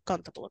sí solo es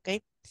countable,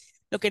 ¿ok?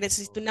 Lo que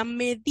necesita una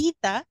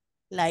medida,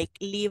 like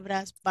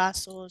libras,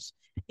 vasos,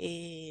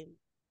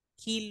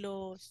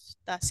 kilos,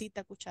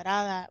 tacita,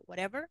 cucharada,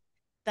 whatever,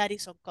 that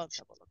is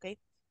uncountable, ¿ok?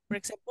 For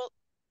example,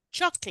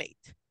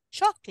 chocolate.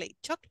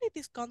 Chocolate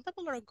is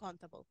countable or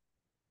uncountable?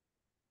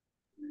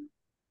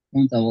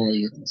 Countable,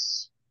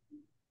 yes.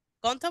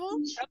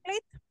 Countable,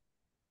 chocolate?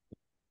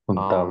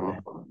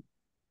 Contable.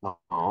 No,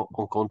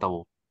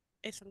 uncountable.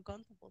 Es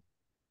uncountable.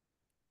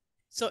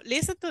 So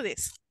listen to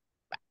this.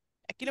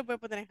 Aquí lo voy a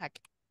poner en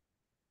jaque.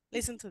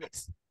 Listen to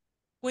this.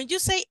 When you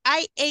say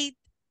I ate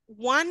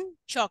one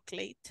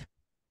chocolate,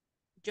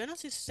 yo no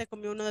sé si se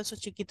comió uno de esos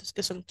chiquitos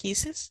que son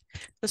kisses.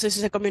 No sé si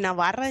se comió una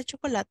barra de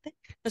chocolate.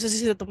 No sé si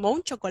se tomó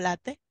un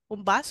chocolate,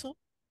 un vaso,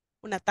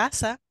 una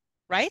taza,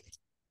 right?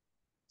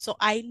 So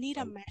I need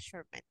a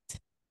measurement.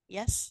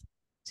 Yes.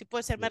 Sí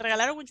puede ser, me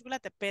regalaron un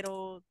chocolate,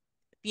 pero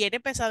viene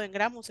pesado en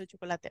gramos el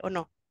chocolate, ¿o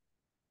no?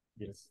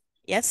 Yes.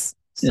 Yes.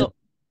 So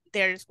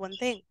there's one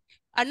thing.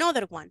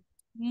 Another one,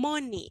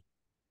 money.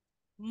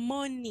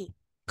 Money.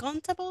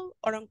 Countable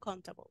or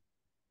uncountable?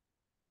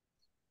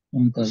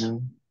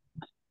 Countable.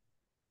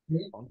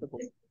 Countable.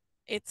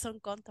 It's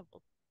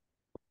uncountable.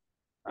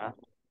 Ah.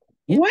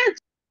 Yeah. What?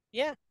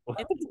 Yeah,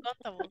 it's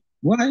uncountable.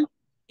 Why?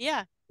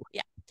 Yeah,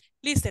 yeah.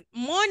 Listen,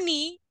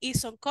 money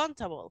is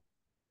uncountable.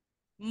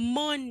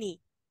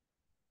 Money.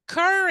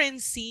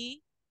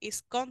 Currency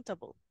is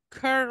countable.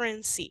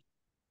 Currency.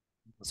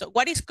 So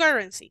what is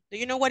currency? Do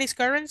you know what is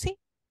currency?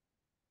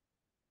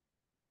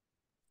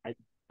 I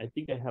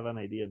think I have an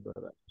idea, but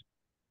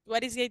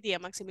What is the idea,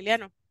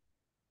 Maximiliano?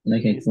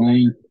 Like a it's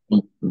coin.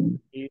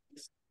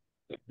 it's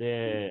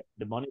the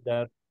money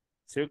that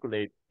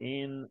circulate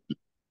in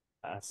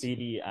a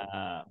city,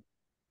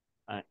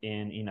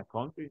 in a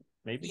country,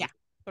 maybe. Yeah,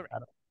 correct.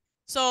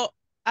 So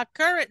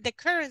the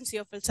currency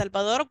of El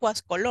Salvador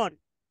was colón,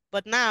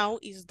 but now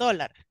is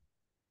dollar.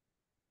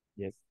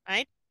 Yes.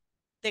 Right?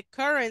 The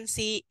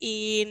currency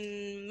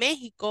in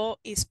Mexico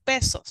is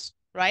pesos,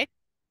 right?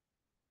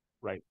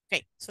 Right.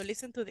 Okay, so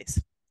listen to this.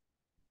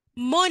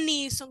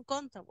 Money is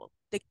uncountable.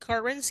 The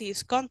currency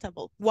is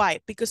countable. Why?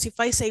 Because if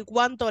I say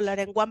 $1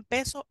 and 1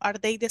 peso, are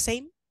they the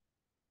same?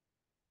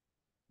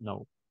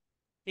 No.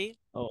 See?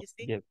 Oh, You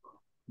see? yes.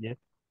 Yes.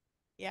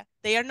 Yeah,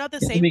 they are not the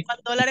Yeah, same.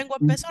 because- $1 and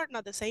 1 peso are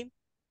not the same.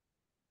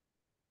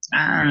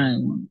 Ah,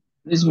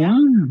 this Yeah.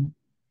 one.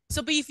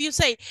 So if you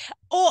say,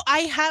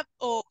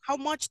 how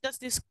much does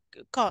this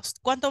cost?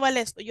 ¿Cuánto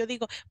vale esto? Yo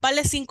digo,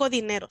 vale 5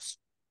 dineros.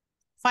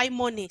 5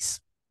 monies.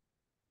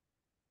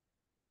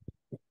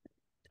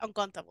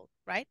 Uncountable,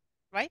 right?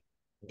 Right?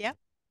 Yeah.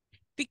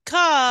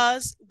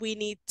 Because we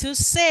need to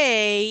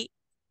say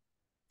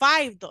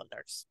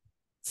 $5,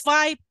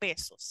 5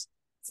 pesos,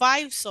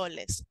 5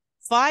 soles,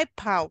 5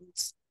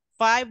 pounds,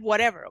 5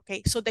 whatever,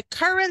 okay? So the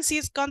currency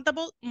is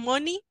countable,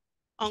 money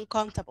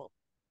uncountable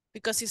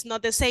because it's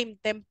not the same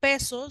 10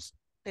 pesos,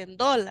 $10,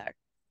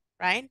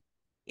 right?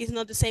 It's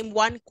not the same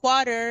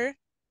 1/4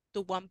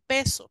 to 1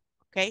 peso,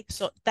 okay?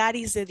 So that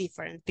is the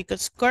difference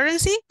because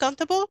currency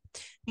countable,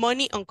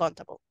 money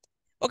uncountable.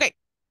 Okay,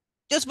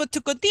 just but to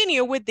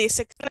continue with this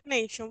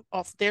explanation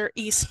of there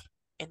is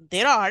and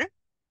there are.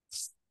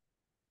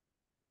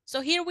 So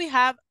here we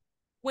have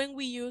when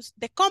we use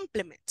the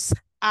complements,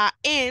 a,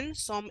 en,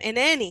 some, and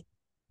any.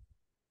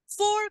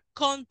 For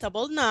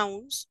countable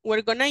nouns,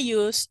 we're gonna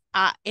use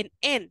a and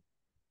en.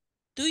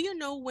 Do you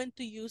know when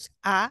to use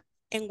a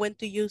and when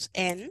to use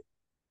en?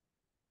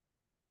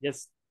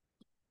 Yes.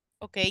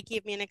 Okay,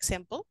 give me an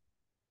example.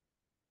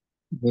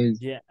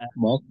 Yeah.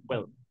 Well,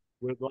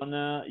 we're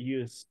gonna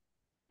use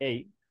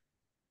a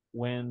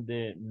when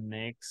the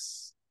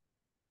next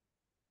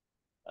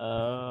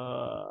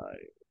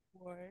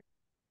word.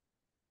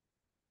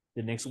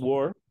 The next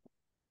word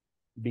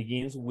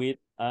begins with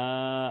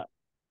a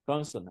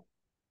consonant.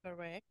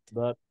 Correct.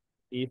 But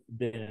if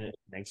the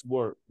next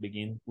word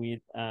begins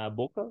with a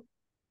vocal,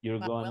 you're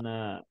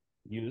gonna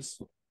use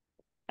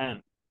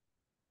an.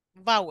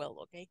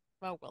 Vowel, okay?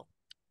 Vowel.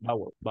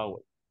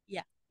 Vowel.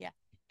 Yeah, yeah,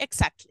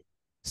 exactly.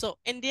 So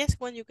in this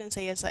one, you can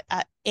say as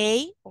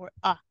a or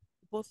a.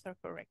 Both are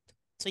correct.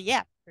 So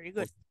yeah, very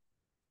good.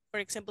 For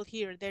example,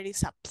 here there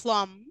is a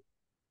plum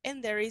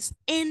and there is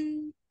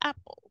an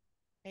apple.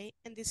 Okay,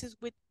 and this is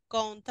with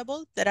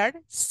countable that are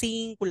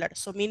singular,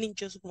 so meaning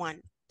just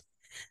one.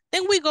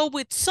 Then we go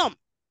with some.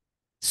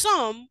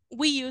 Some,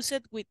 we use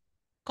it with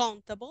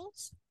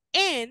countables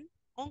and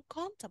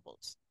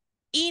uncountables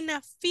in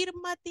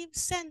affirmative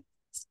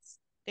sentences,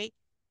 okay?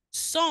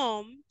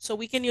 Some, so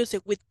we can use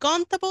it with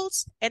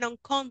countables and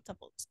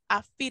uncountables,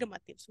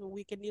 affirmative. So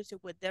we can use it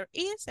with there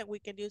is and we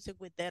can use it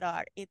with there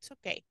are. It's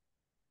okay.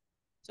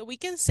 So we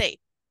can say,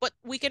 but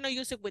we cannot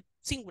use it with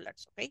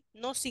singulars, okay?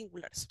 No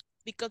singulars,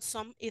 because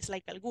some is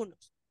like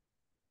algunos.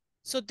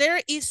 So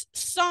there is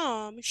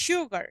some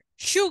sugar.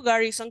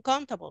 Sugar is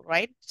uncountable,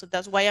 right? So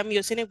that's why I'm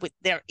using it with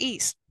there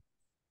is.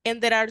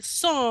 And there are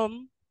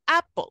some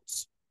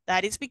apples.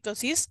 That is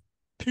because it's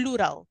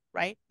plural,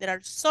 right? There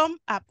are some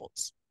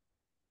apples.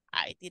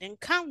 I didn't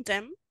count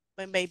them,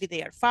 but maybe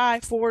they are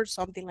 5, 4,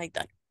 something like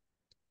that.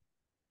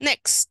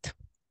 Next,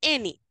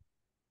 any.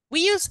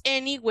 We use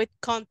any with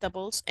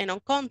countables and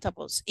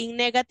uncountables in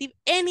negative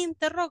and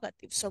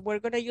interrogative. So we're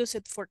going to use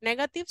it for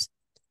negatives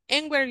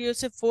and we're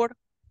using it for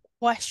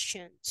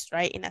questions,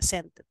 right, in a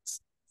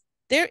sentence.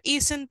 There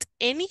isn't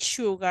any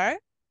sugar.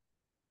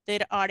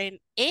 There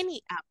aren't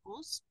any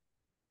apples.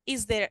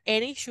 Is there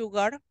any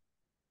sugar?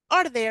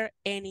 Are there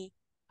any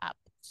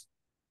apples?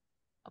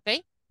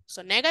 Okay,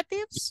 so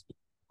negatives,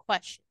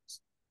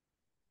 questions.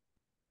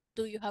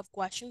 Do you have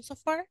questions so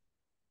far?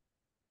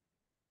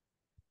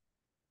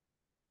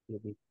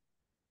 No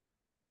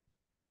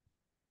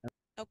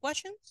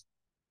questions?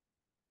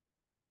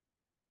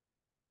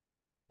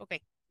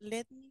 Okay,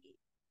 let me,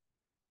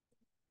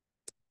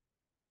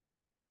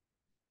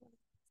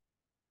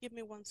 give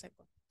me 1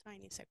 second,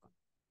 tiny second.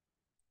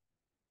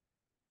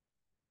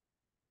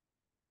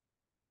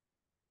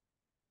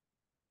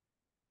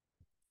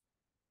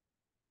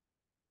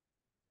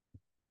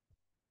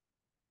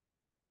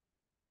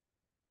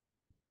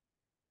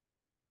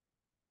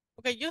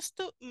 Okay, just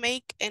to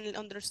make and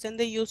understand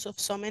the use of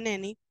some and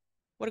any,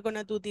 we're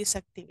gonna do this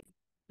activity.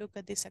 Look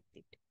at this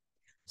activity.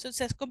 So it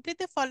says, complete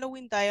the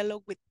following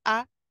dialogue with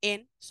a,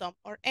 en, some,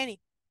 or any.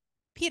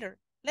 Peter,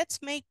 let's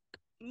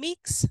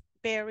mix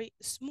berry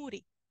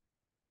smoothie.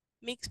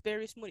 Mixed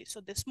berry smoothie.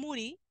 So the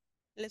smoothie,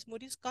 el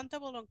smoothie is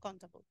countable or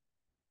uncountable?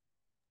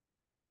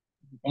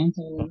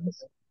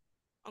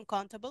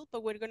 Uncountable,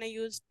 but we're going to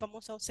use,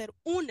 vamos a hacer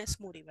un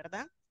smoothie,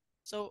 ¿verdad?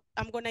 So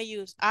I'm going to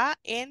use a,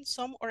 en,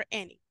 some, or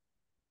any.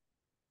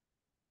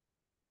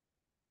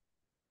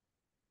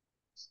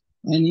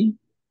 Any?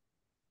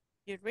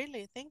 You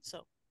really think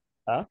so?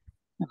 Huh?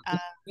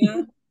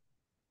 Yeah.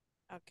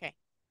 Okay.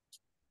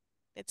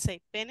 Let's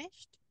say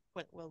finished.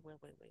 Wait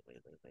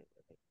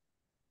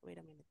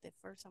a minute.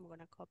 First, I'm going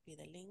to copy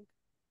the link.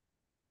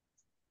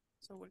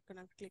 So we're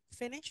going to click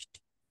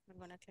finished. I'm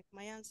going to click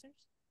my answers.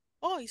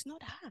 Oh, it's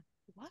not a.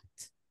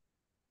 What?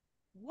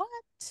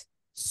 What?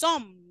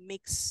 Some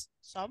mix.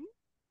 Some?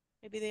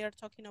 Maybe they are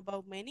talking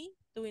about many,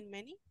 doing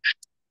many.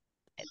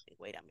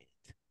 Wait a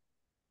minute.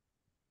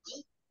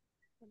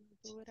 Let me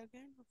do it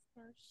again, of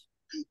course.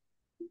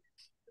 I'm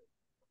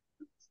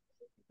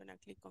going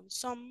to click on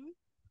some.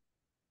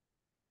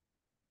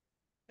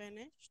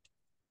 Finished.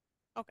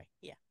 Okay,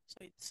 yeah. So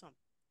it's some.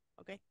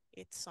 Okay,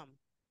 it's some.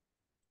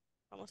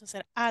 Vamos a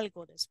hacer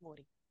algo de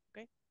smoothie.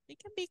 Okay, it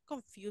can be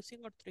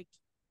confusing or tricky.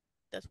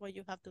 That's why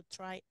you have to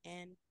try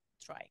and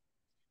try.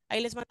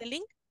 Ahí les mando el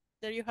link.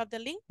 There you have the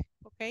link.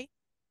 Okay.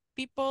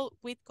 People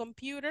with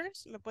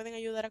computers, ¿me pueden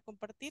ayudar a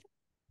compartir?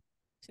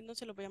 Si no,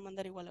 se lo voy a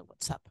mandar igual a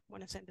WhatsApp. I'm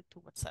going to send it to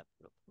WhatsApp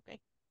group.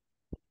 Okay.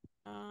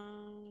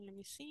 Let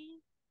me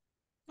see.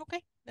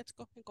 Okay, let's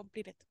go and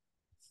complete it.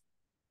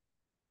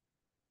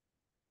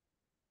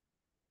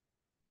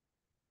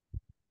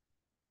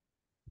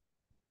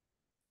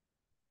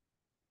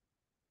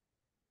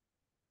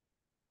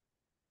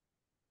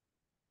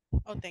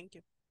 Oh, thank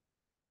you.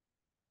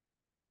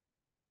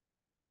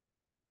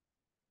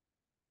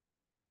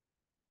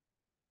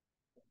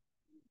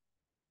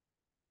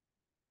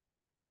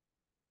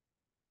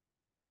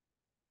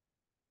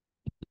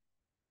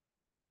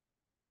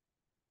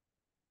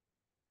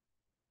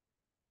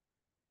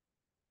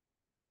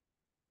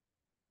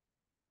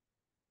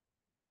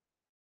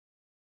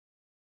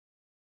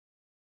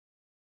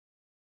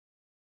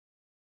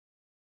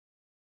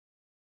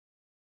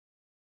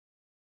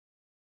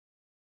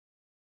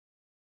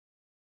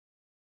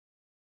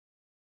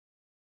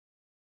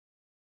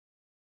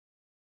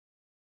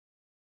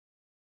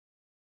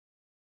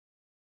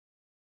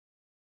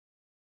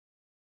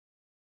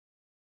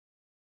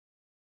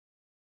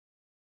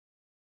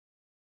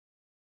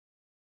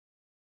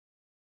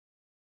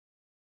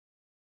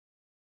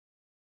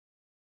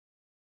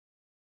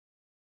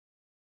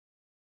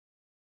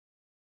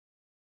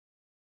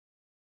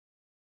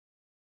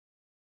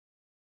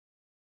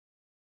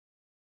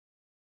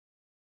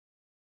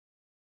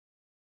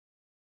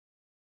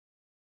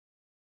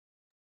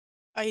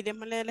 Ahí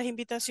démosle las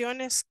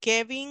invitaciones.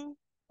 Kevin,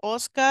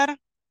 Oscar,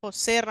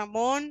 José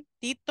Ramón,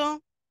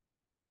 Tito.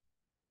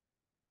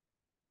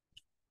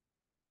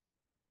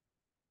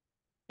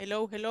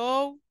 Hello,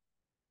 hello.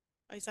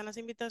 Ahí están las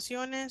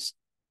invitaciones.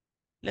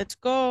 Let's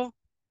go.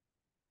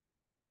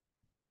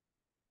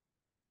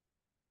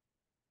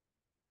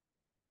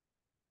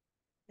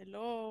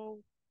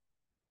 Hello.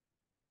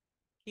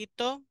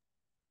 Tito.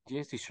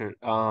 Yes, teacher.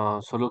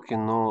 Solo que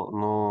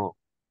no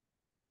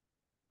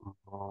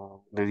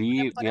le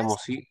di,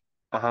 digamos, sí.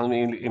 Ajá,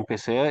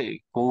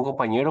 empecé con un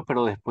compañero,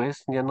 pero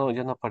después ya no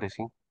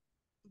aparecí.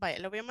 Vaya,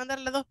 le voy a mandar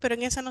la 2, pero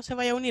en esa no se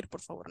vaya a unir,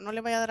 por favor. No le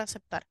vaya a dar a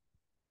aceptar.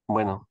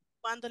 Bueno,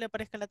 Cuando le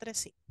aparezca la 3,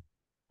 sí.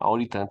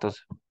 ahorita,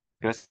 entonces.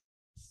 Gracias.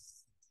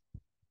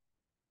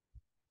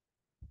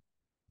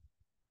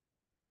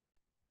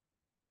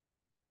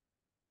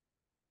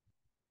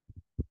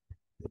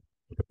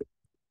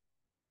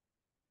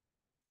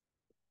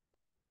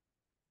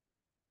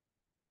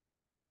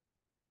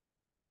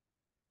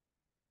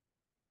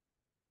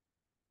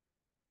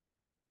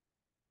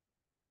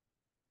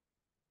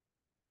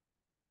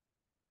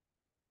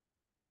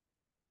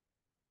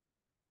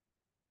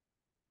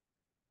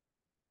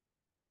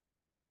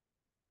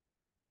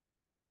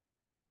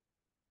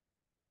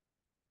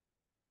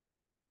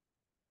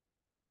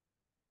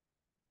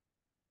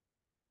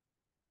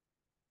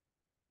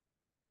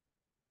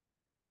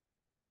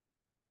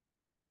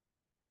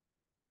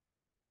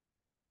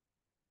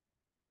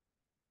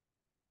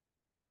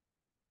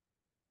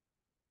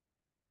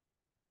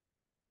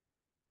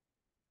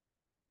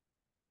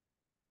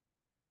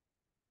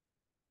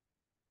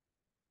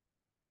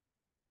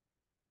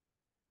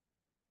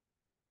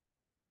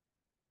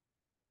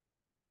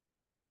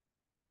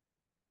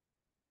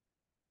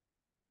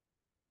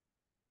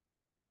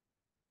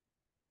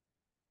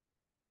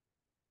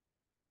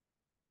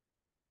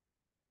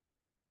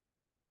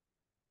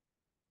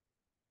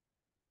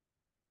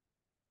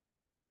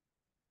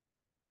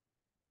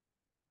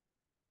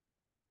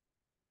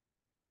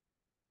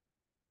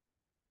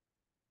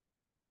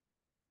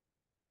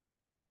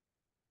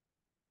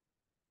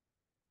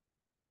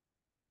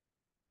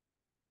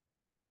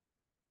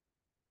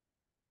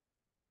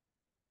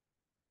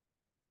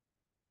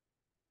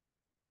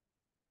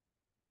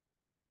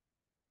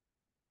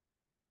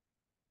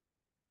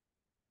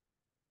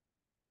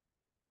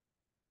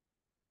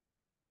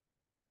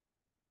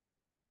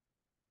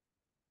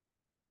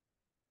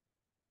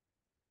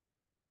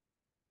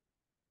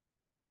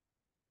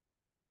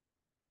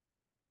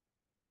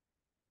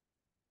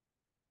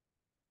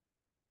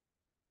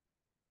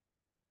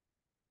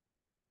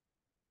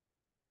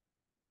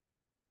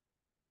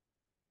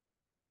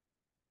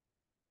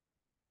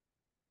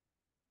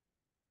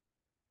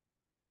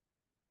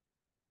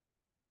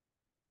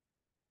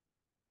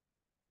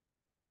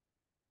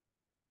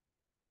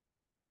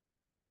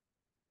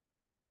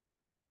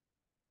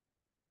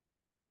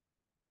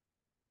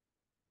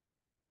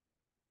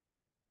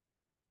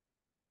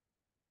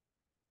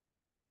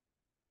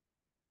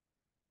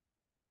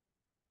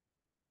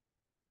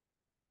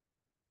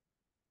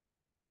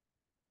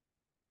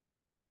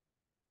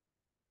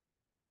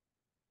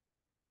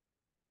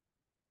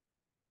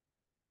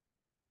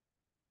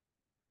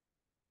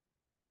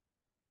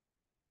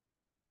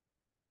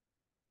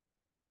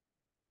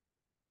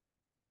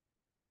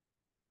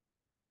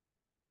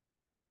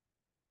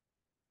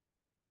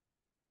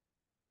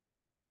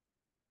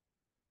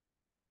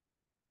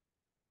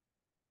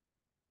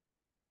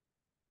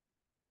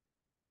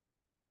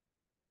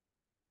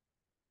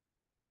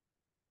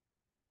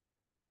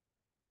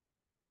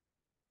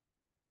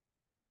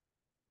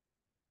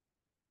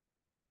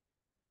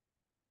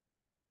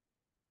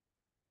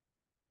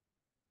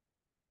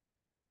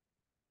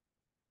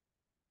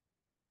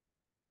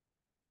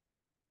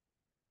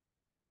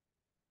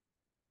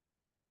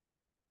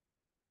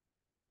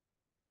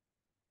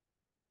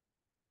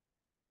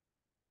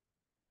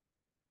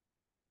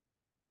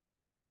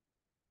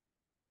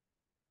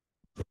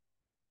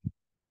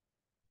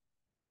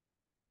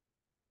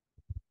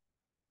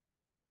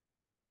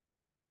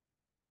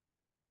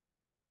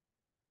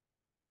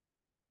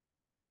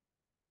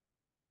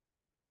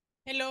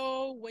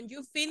 Hello, when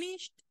you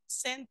finished,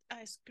 send a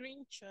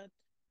screenshot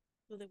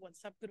to the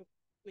WhatsApp group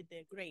with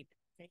the grade,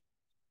 okay?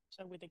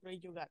 So with the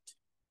grade you got.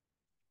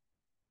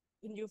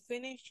 When you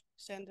finish,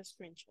 send a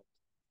screenshot.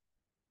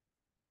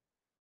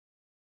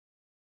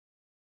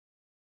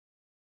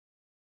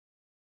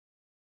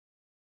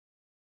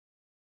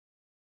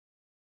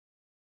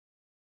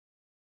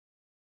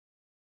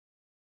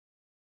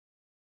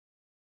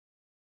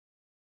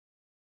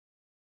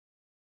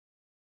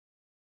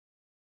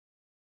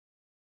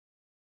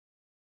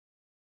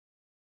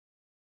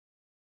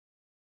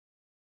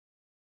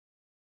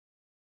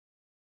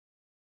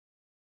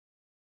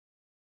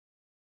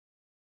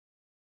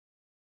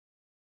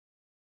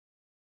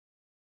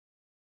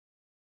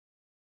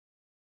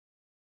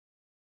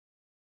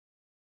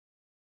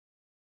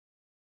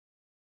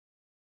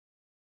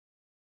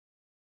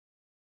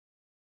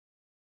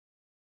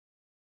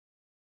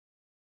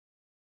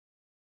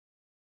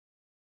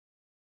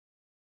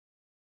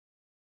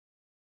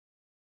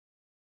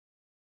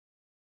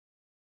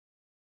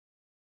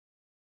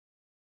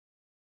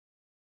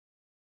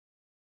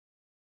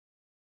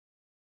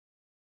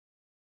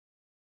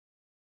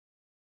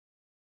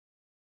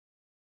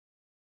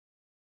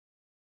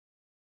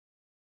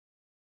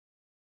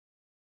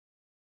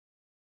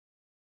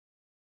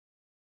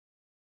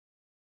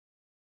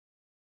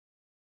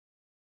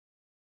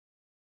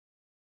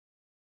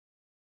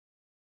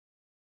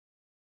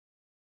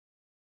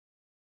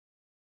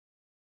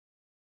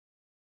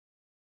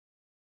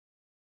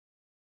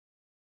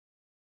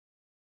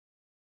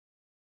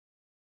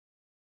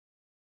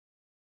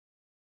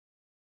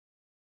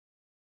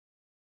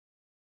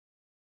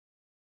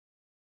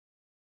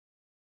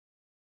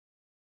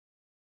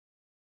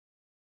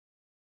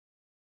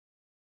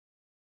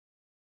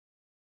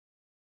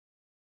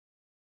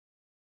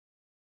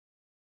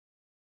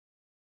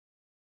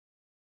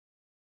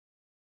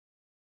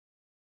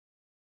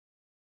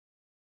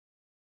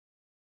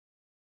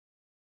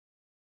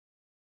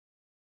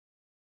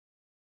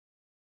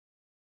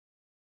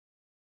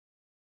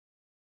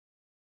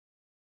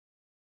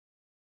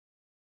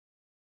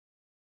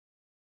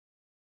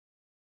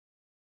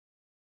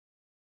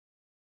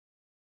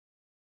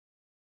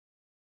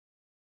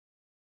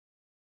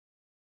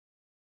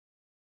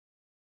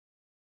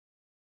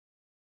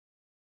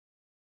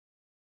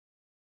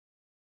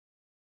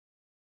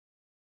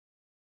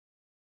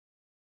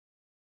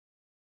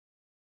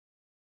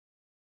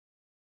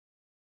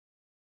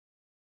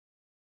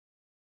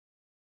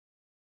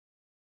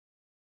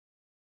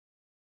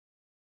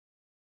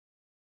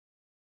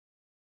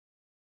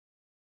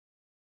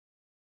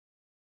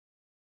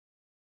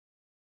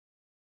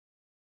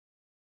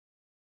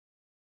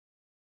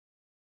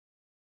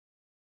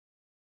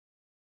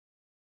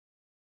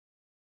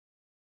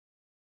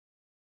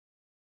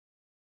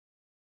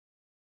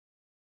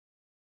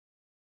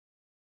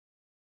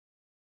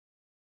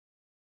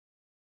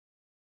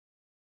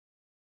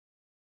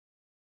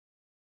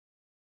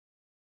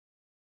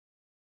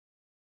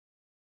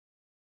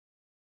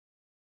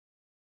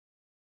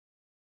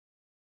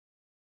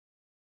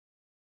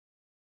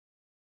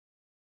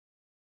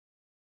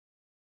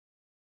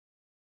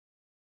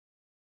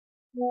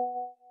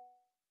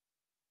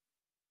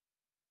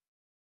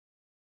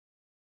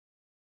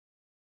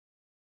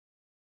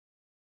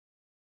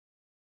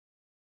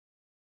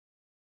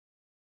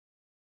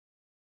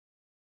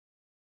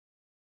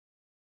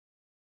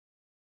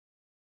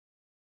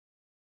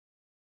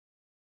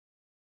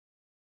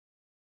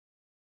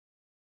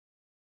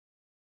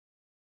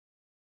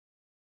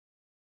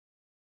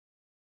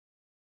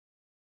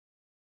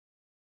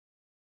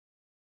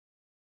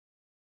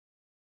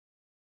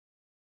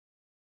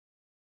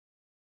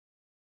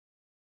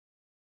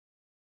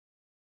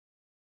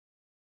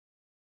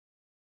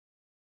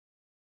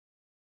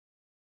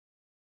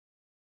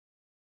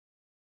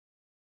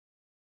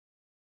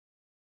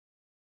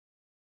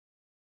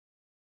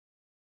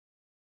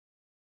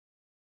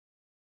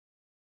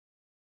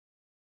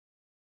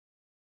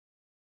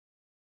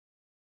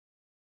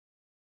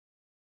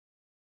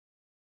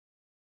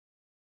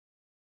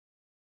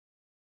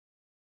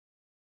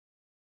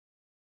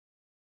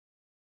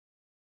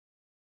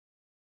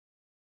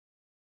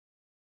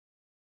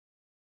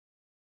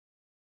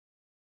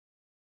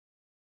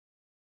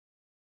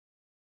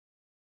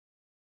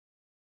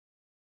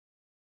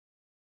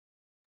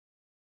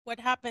 What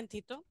happened,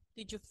 Tito?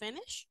 Did you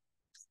finish?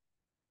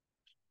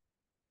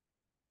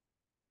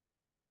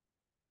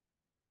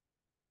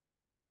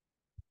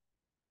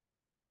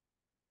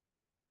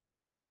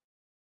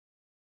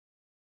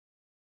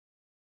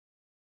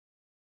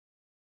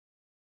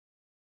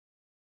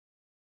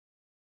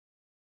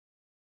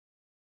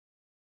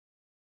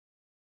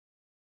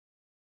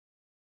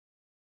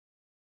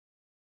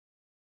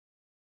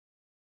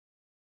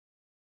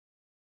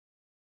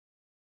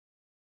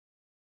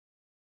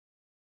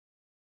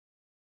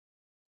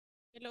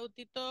 Hello,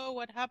 Tito,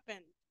 what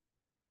happened?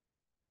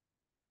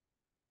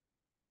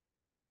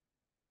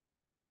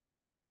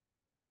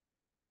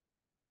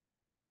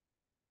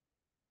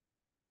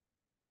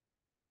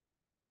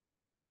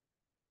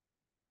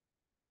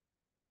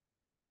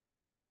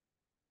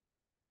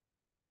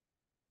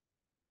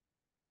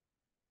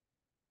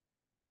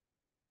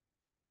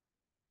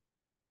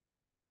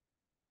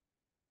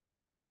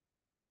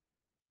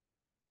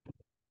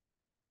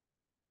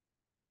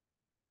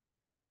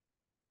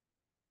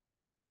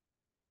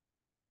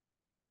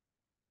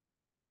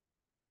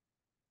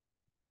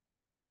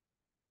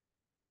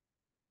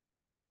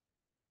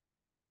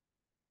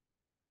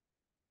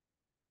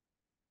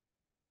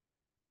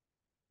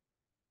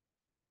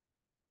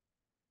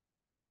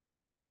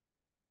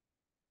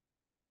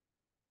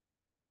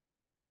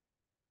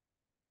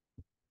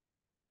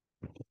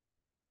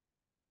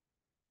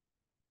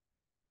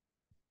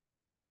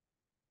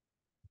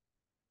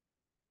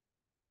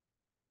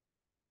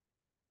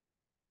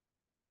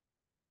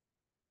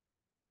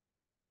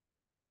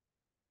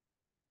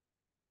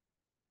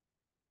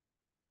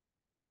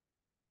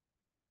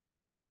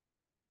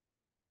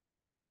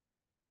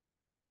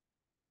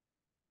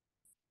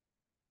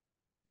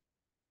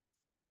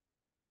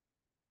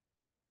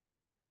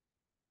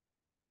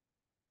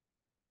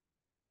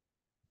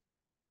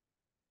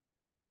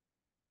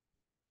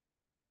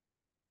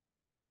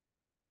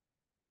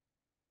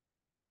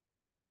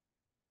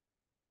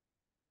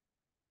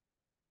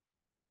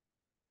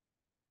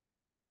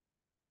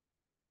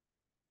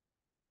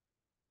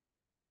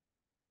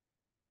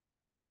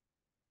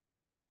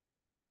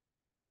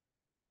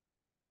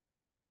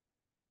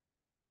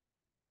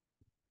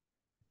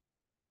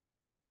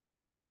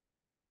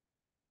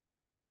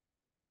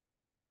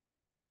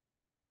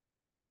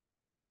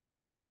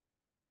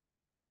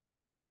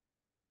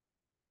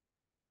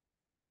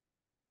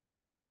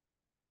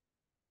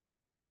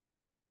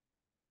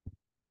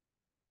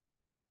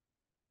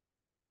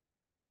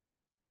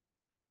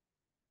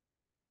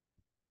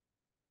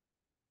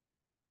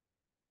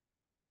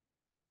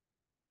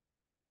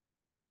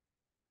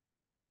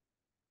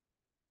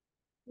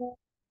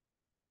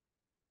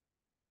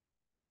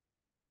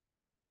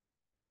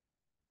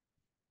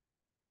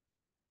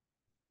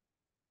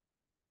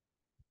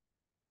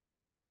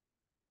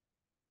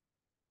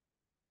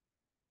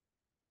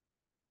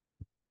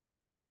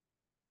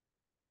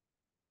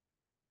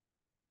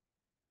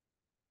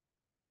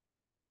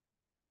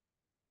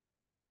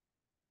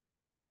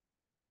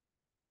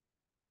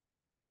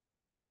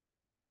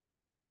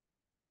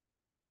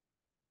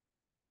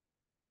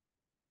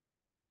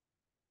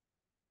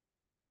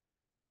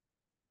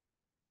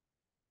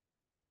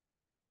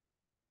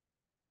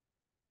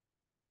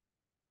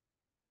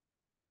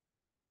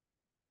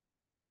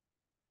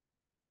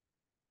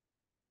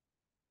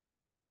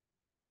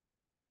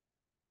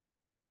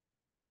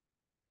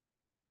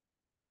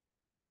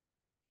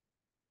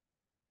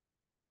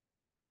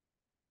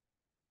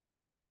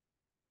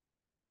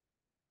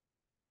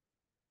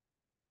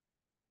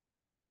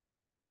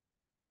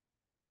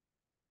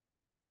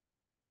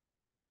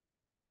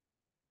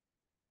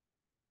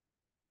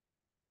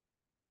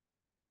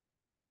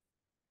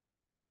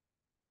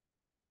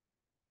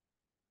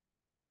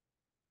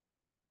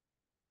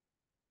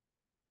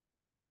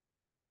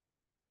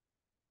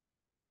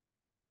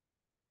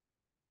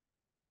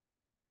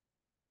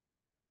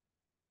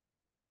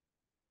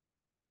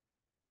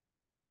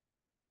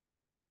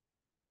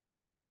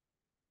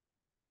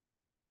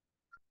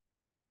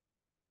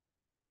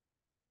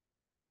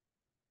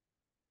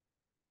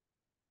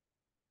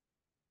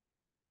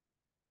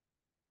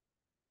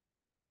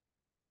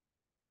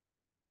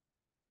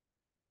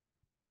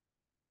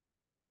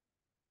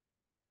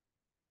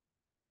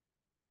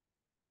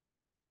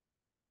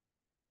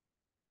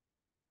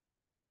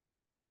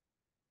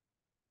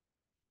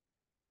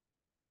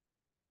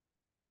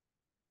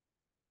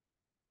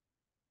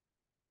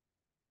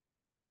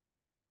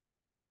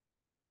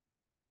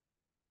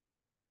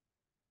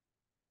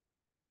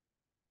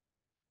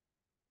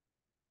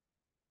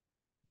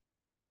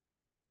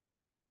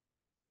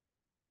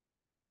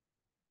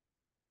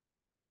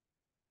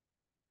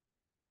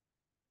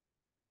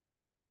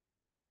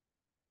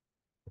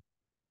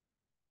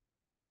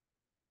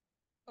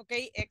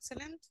 Okay,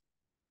 excellent.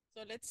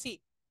 So let's see.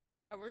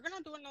 We're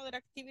gonna do another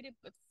activity,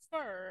 but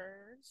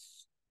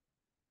first,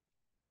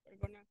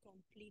 we're gonna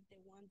complete the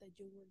one that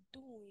you were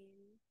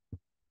doing.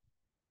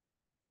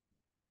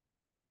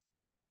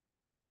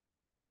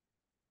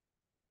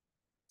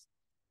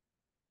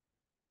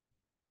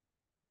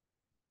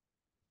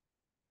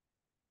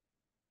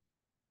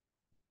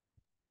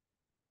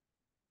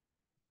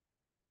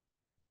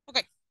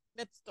 Okay,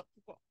 let's go.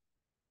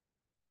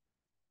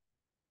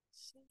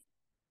 See,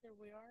 here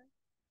we are.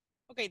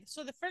 Okay,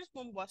 so the first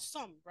one was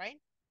some, right?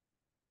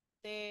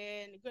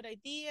 Then good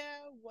idea.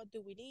 What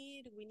do we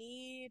need? We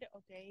need,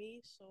 okay,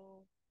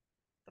 so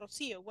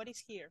Rocio, what is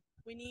here?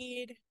 We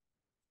need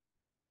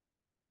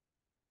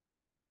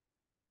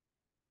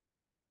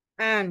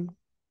And.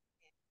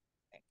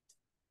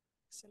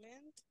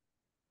 excellent.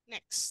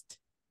 Next.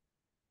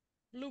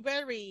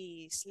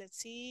 Blueberries. Let's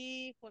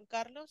see, Juan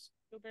Carlos,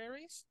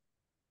 blueberries.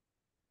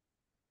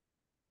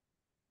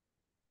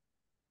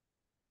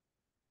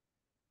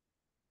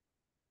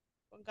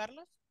 Juan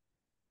Carlos?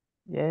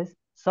 Yes,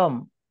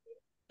 some.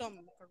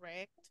 Some,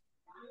 correct.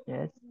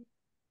 Yes.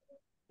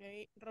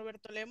 Okay,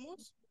 Roberto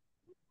Lemus.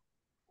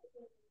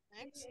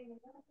 Next.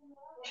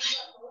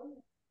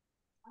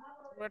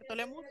 Roberto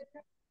Lemus.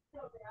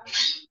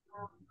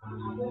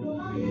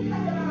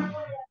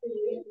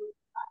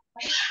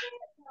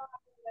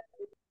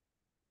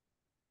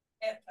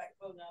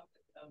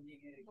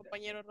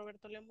 Compañero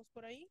Roberto Lemus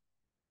por ahí.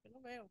 Yo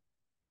no veo.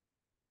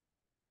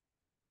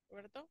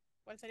 Roberto,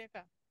 ¿cuál sería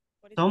acá?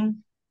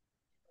 Some.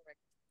 Correct.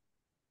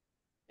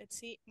 Let's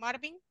see.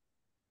 Marvin,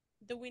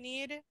 do we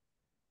need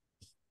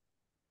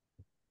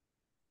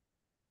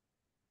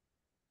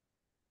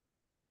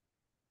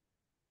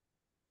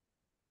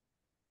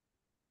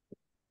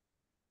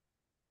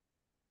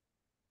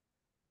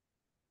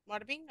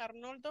Marvin,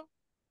 Arnoldo?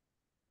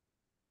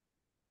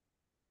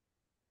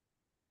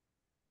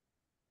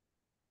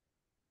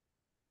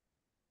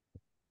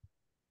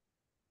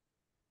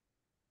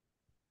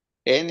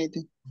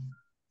 Anything.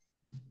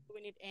 Do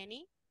we need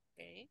any?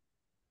 Okay.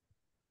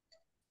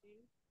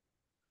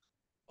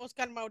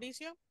 Oscar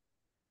Mauricio?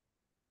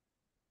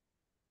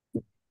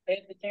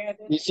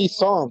 We see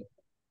some.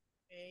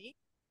 Okay,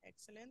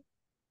 excellent.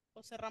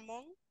 José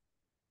Ramón?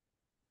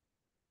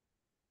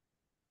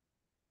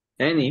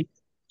 Any.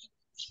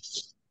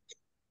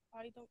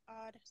 I don't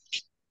add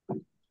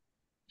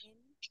any.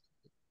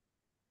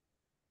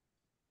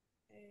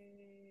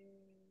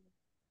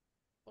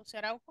 José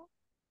Araujo?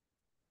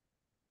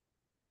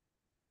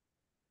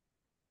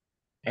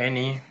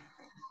 Any.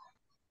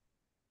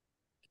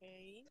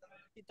 Okay.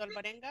 Tito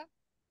Alvarenga?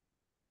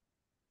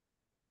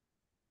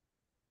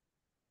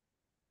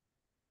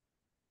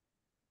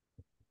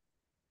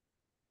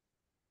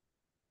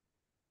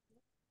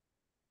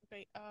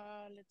 Okay,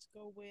 let's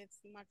go with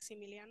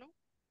Maximiliano.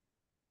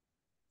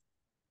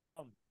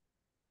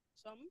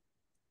 Some.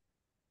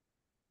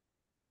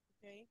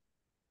 Okay.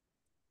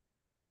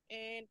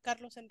 And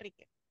Carlos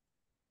Enrique.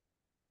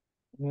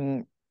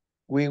 Mm,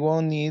 we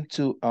won't need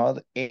to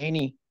add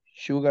any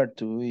sugar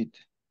to it.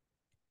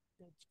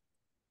 Good.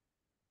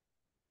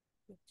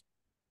 Good.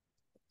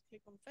 Let's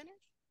click on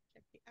finish.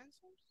 Check the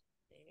answers.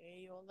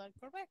 They all are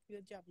correct.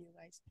 Good job, you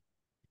guys.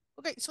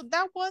 Okay, so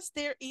that was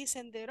there is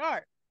and there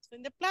are. So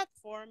in the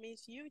platform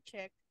is you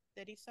check,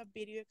 there is a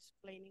video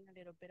explaining a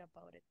little bit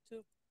about it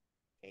too.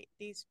 Okay,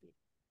 this video.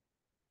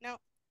 Now,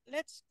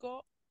 let's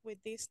go with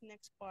this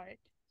next part.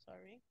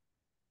 Sorry.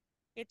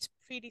 It's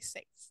pretty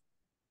safe.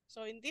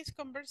 So in this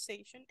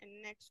conversation,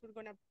 and next we're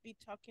gonna be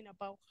talking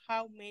about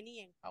how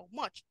many and how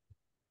much.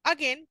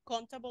 Again,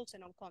 contables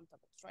and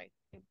uncontables, right?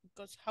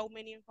 Because how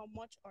many and how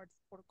much are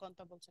for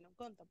contables and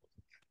uncontables.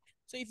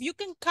 So if you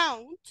can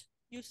count,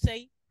 you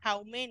say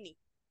how many,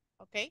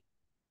 okay?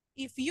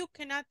 If you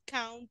cannot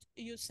count,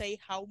 you say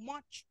how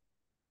much.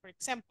 For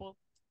example,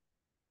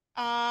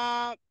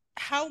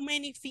 how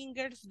many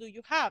fingers do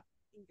you have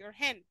in your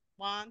hand?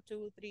 1,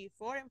 2, 3,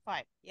 4, and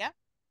 5, yeah?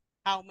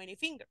 How many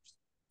fingers?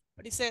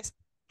 But it says,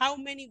 how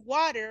many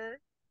water?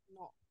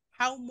 No.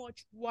 How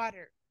much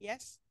water?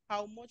 Yes.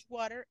 How much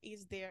water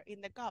is there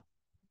in the cup?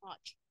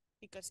 Much,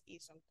 because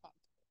it's uncountable.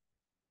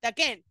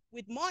 Again,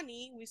 with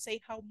money, we say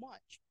how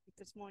much,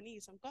 because money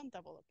is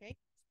uncountable, okay?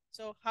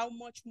 So how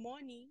much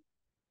money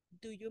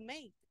do you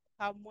make?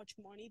 How much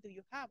money do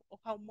you have? Or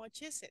how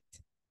much is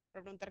it?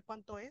 Para preguntar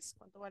cuánto es,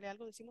 cuánto vale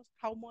algo, decimos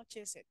how much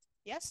is it?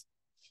 Yes?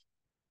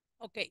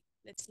 Okay,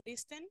 let's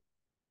listen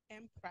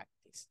and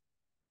practice.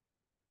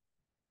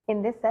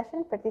 In this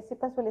session,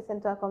 participants will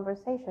listen to a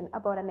conversation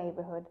about a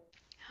neighborhood.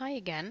 Hi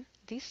again.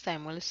 This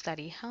time we'll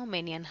study how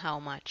many and how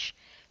much.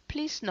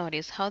 Please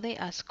notice how they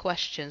ask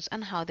questions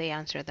and how they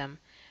answer them.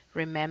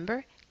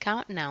 Remember,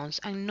 count nouns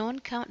and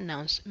non-count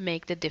nouns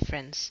make the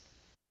difference.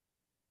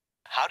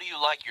 How do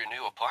you like your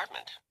new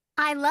apartment?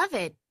 I love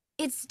it.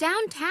 It's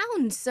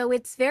downtown, so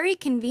it's very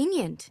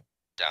convenient.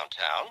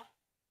 Downtown?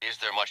 Is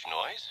there much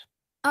noise?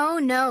 Oh,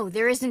 no,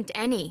 there isn't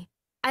any.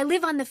 I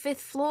live on the 5th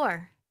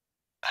floor.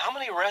 How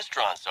many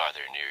restaurants are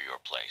there near your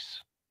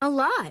place? A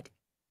lot.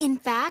 In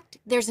fact,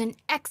 there's an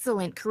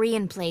excellent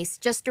Korean place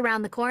just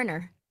around the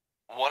corner.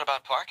 What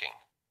about parking?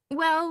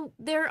 Well,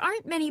 there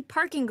aren't many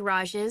parking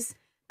garages,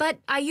 but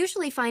I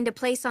usually find a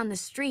place on the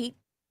street.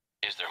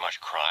 Is there much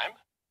crime?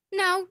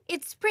 No,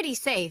 it's pretty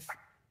safe.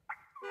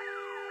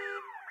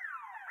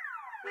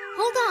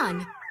 Hold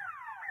on.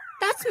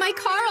 That's my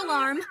car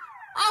alarm.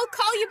 I'll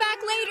call you back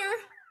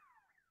later.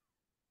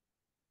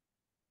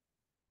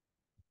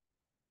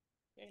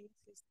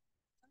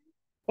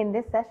 In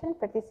this session,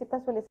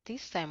 participants will listen.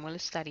 This time we'll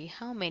study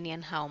how many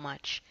and how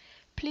much.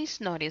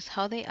 Please notice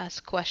how they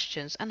ask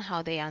questions and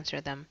how they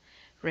answer them.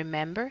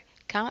 Remember,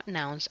 count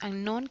nouns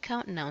and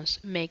non-count nouns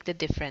make the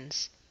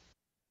difference.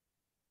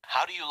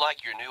 How do you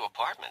like your new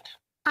apartment?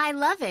 I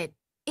love it.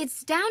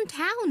 It's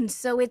downtown,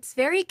 so it's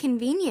very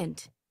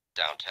convenient.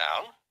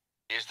 Downtown?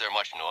 Is there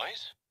much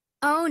noise?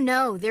 Oh,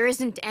 no, there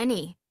isn't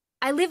any.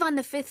 I live on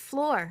the 5th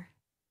floor.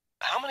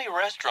 How many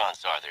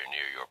restaurants are there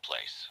near your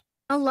place?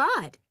 A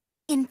lot.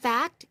 In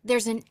fact,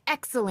 there's an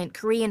excellent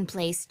Korean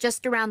place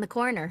just around the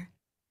corner.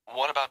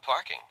 What about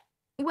parking?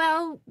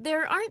 Well,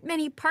 there aren't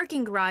many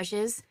parking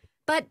garages,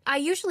 but I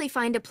usually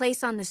find a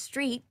place on the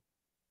street.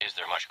 Is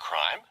there much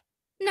crime?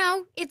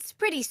 No, it's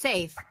pretty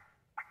safe.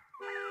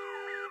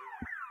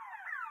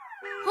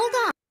 Hold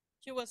on.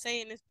 She was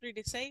saying it's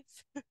pretty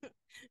safe.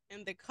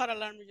 And the car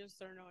alarm just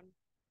turned on.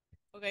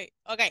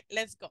 Okay,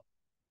 let's go.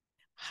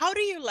 How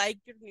do you like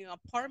your new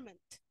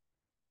apartment?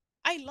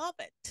 I love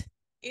it.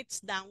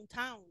 It's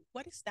downtown.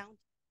 What is downtown?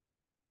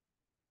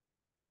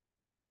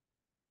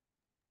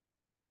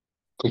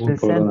 Como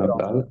puedo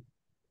natal?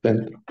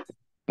 Centro.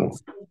 No.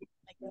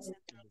 Like the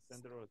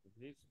center of the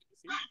city?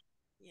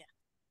 Yeah.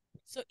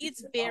 So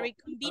it's very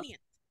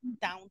convenient.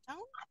 Downtown,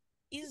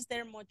 is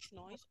there much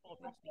noise?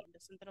 Obviously, in the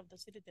center of the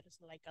city, there is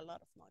like a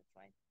lot of noise,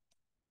 right?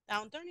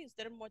 Downtown, is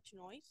there much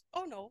noise?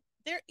 Oh, no,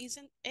 there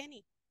isn't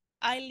any.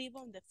 I live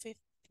on the 5th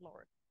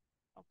floor.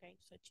 Okay,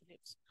 so she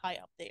lives high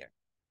up there.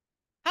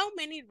 How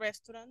many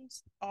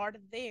restaurants are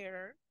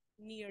there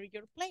near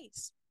your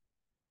place?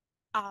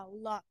 A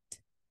lot.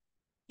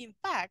 In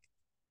fact,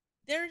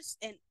 there's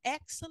an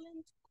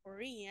excellent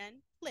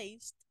Korean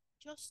place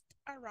just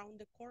around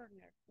the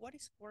corner. What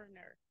is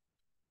corner?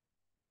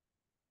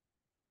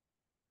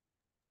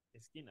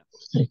 Esquina.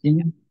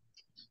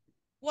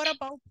 What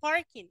about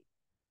parking?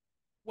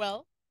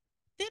 Well,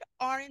 there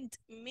aren't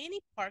many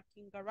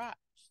parking garage,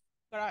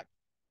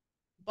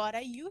 but I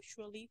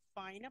usually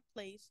find a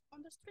place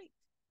on the street.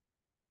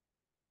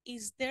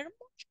 Is there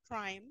much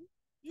crime?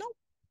 No,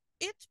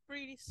 it's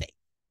pretty safe.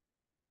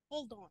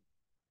 Hold on,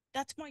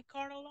 that's my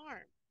car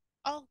alarm.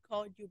 I'll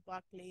call you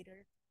back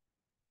later.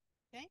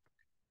 Okay,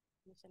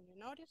 I'm send you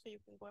an audio so you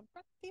can go and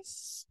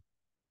practice.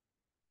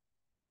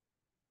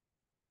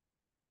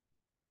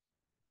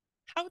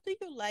 How do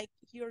you like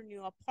your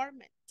new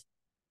apartment?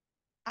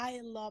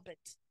 I love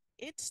it.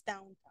 It's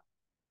downtown,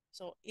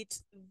 so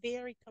it's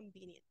very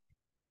convenient.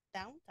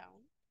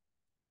 Downtown,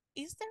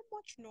 is there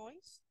much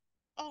noise?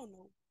 Oh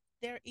no,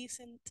 there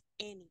isn't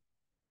any.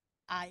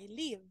 I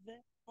live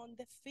on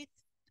the 5th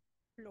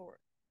explore.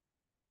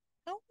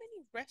 How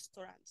many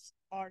restaurants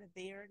are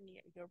there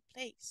near your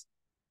place?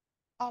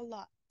 A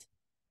lot.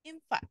 In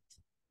fact,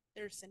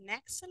 there's an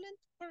excellent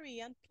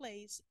Korean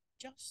place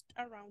just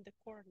around the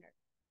corner.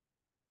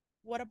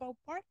 What about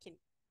parking?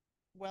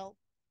 Well,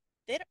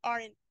 there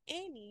aren't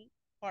any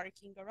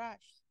parking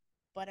garages,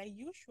 but I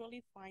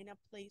usually find a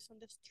place on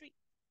the street.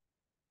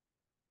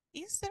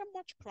 Is there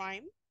much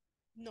crime?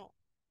 No,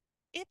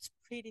 it's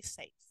pretty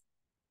safe.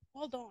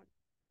 Hold on,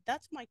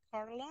 that's my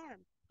car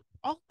alarm.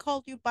 I'll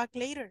call you back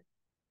later.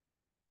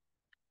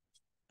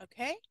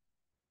 Okay?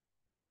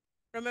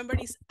 Remember,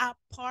 it's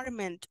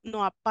apartment,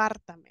 no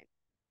apartment.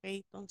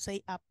 Okay, don't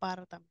say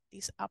apartment,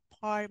 it's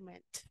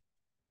apartment.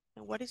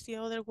 And what is the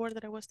other word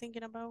that I was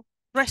thinking about?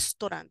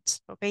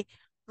 Restaurants, okay?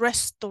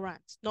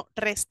 Restaurants, not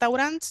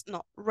restaurants,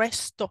 no,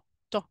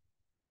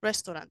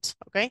 restaurants,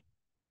 okay?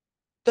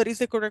 That is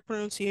the correct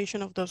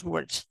pronunciation of those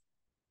words.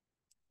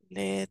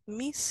 Let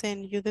me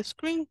send you the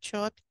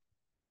screenshot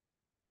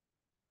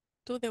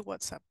to the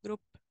WhatsApp group.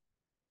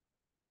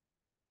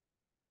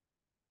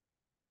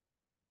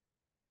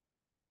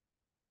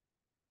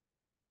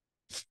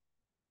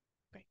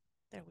 Okay,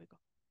 there we go.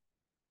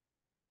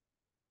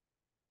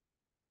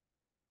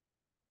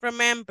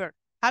 Remember,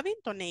 have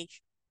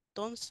intonation.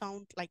 Don't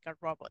sound like a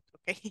robot,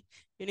 okay?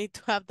 You need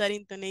to have that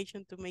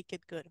intonation to make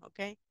it good,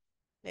 okay?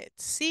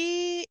 Let's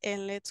see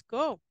and let's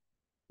go.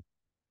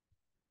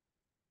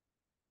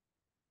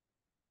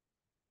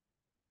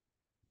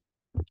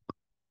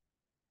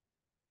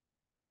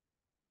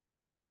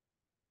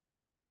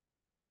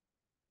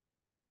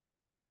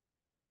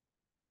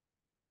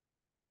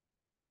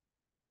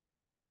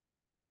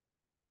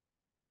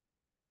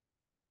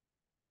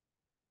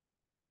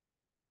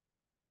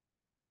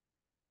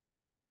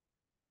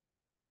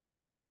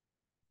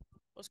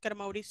 Oscar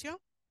Mauricio.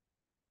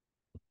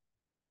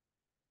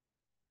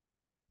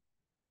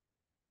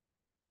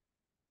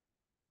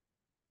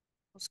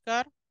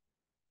 Oscar.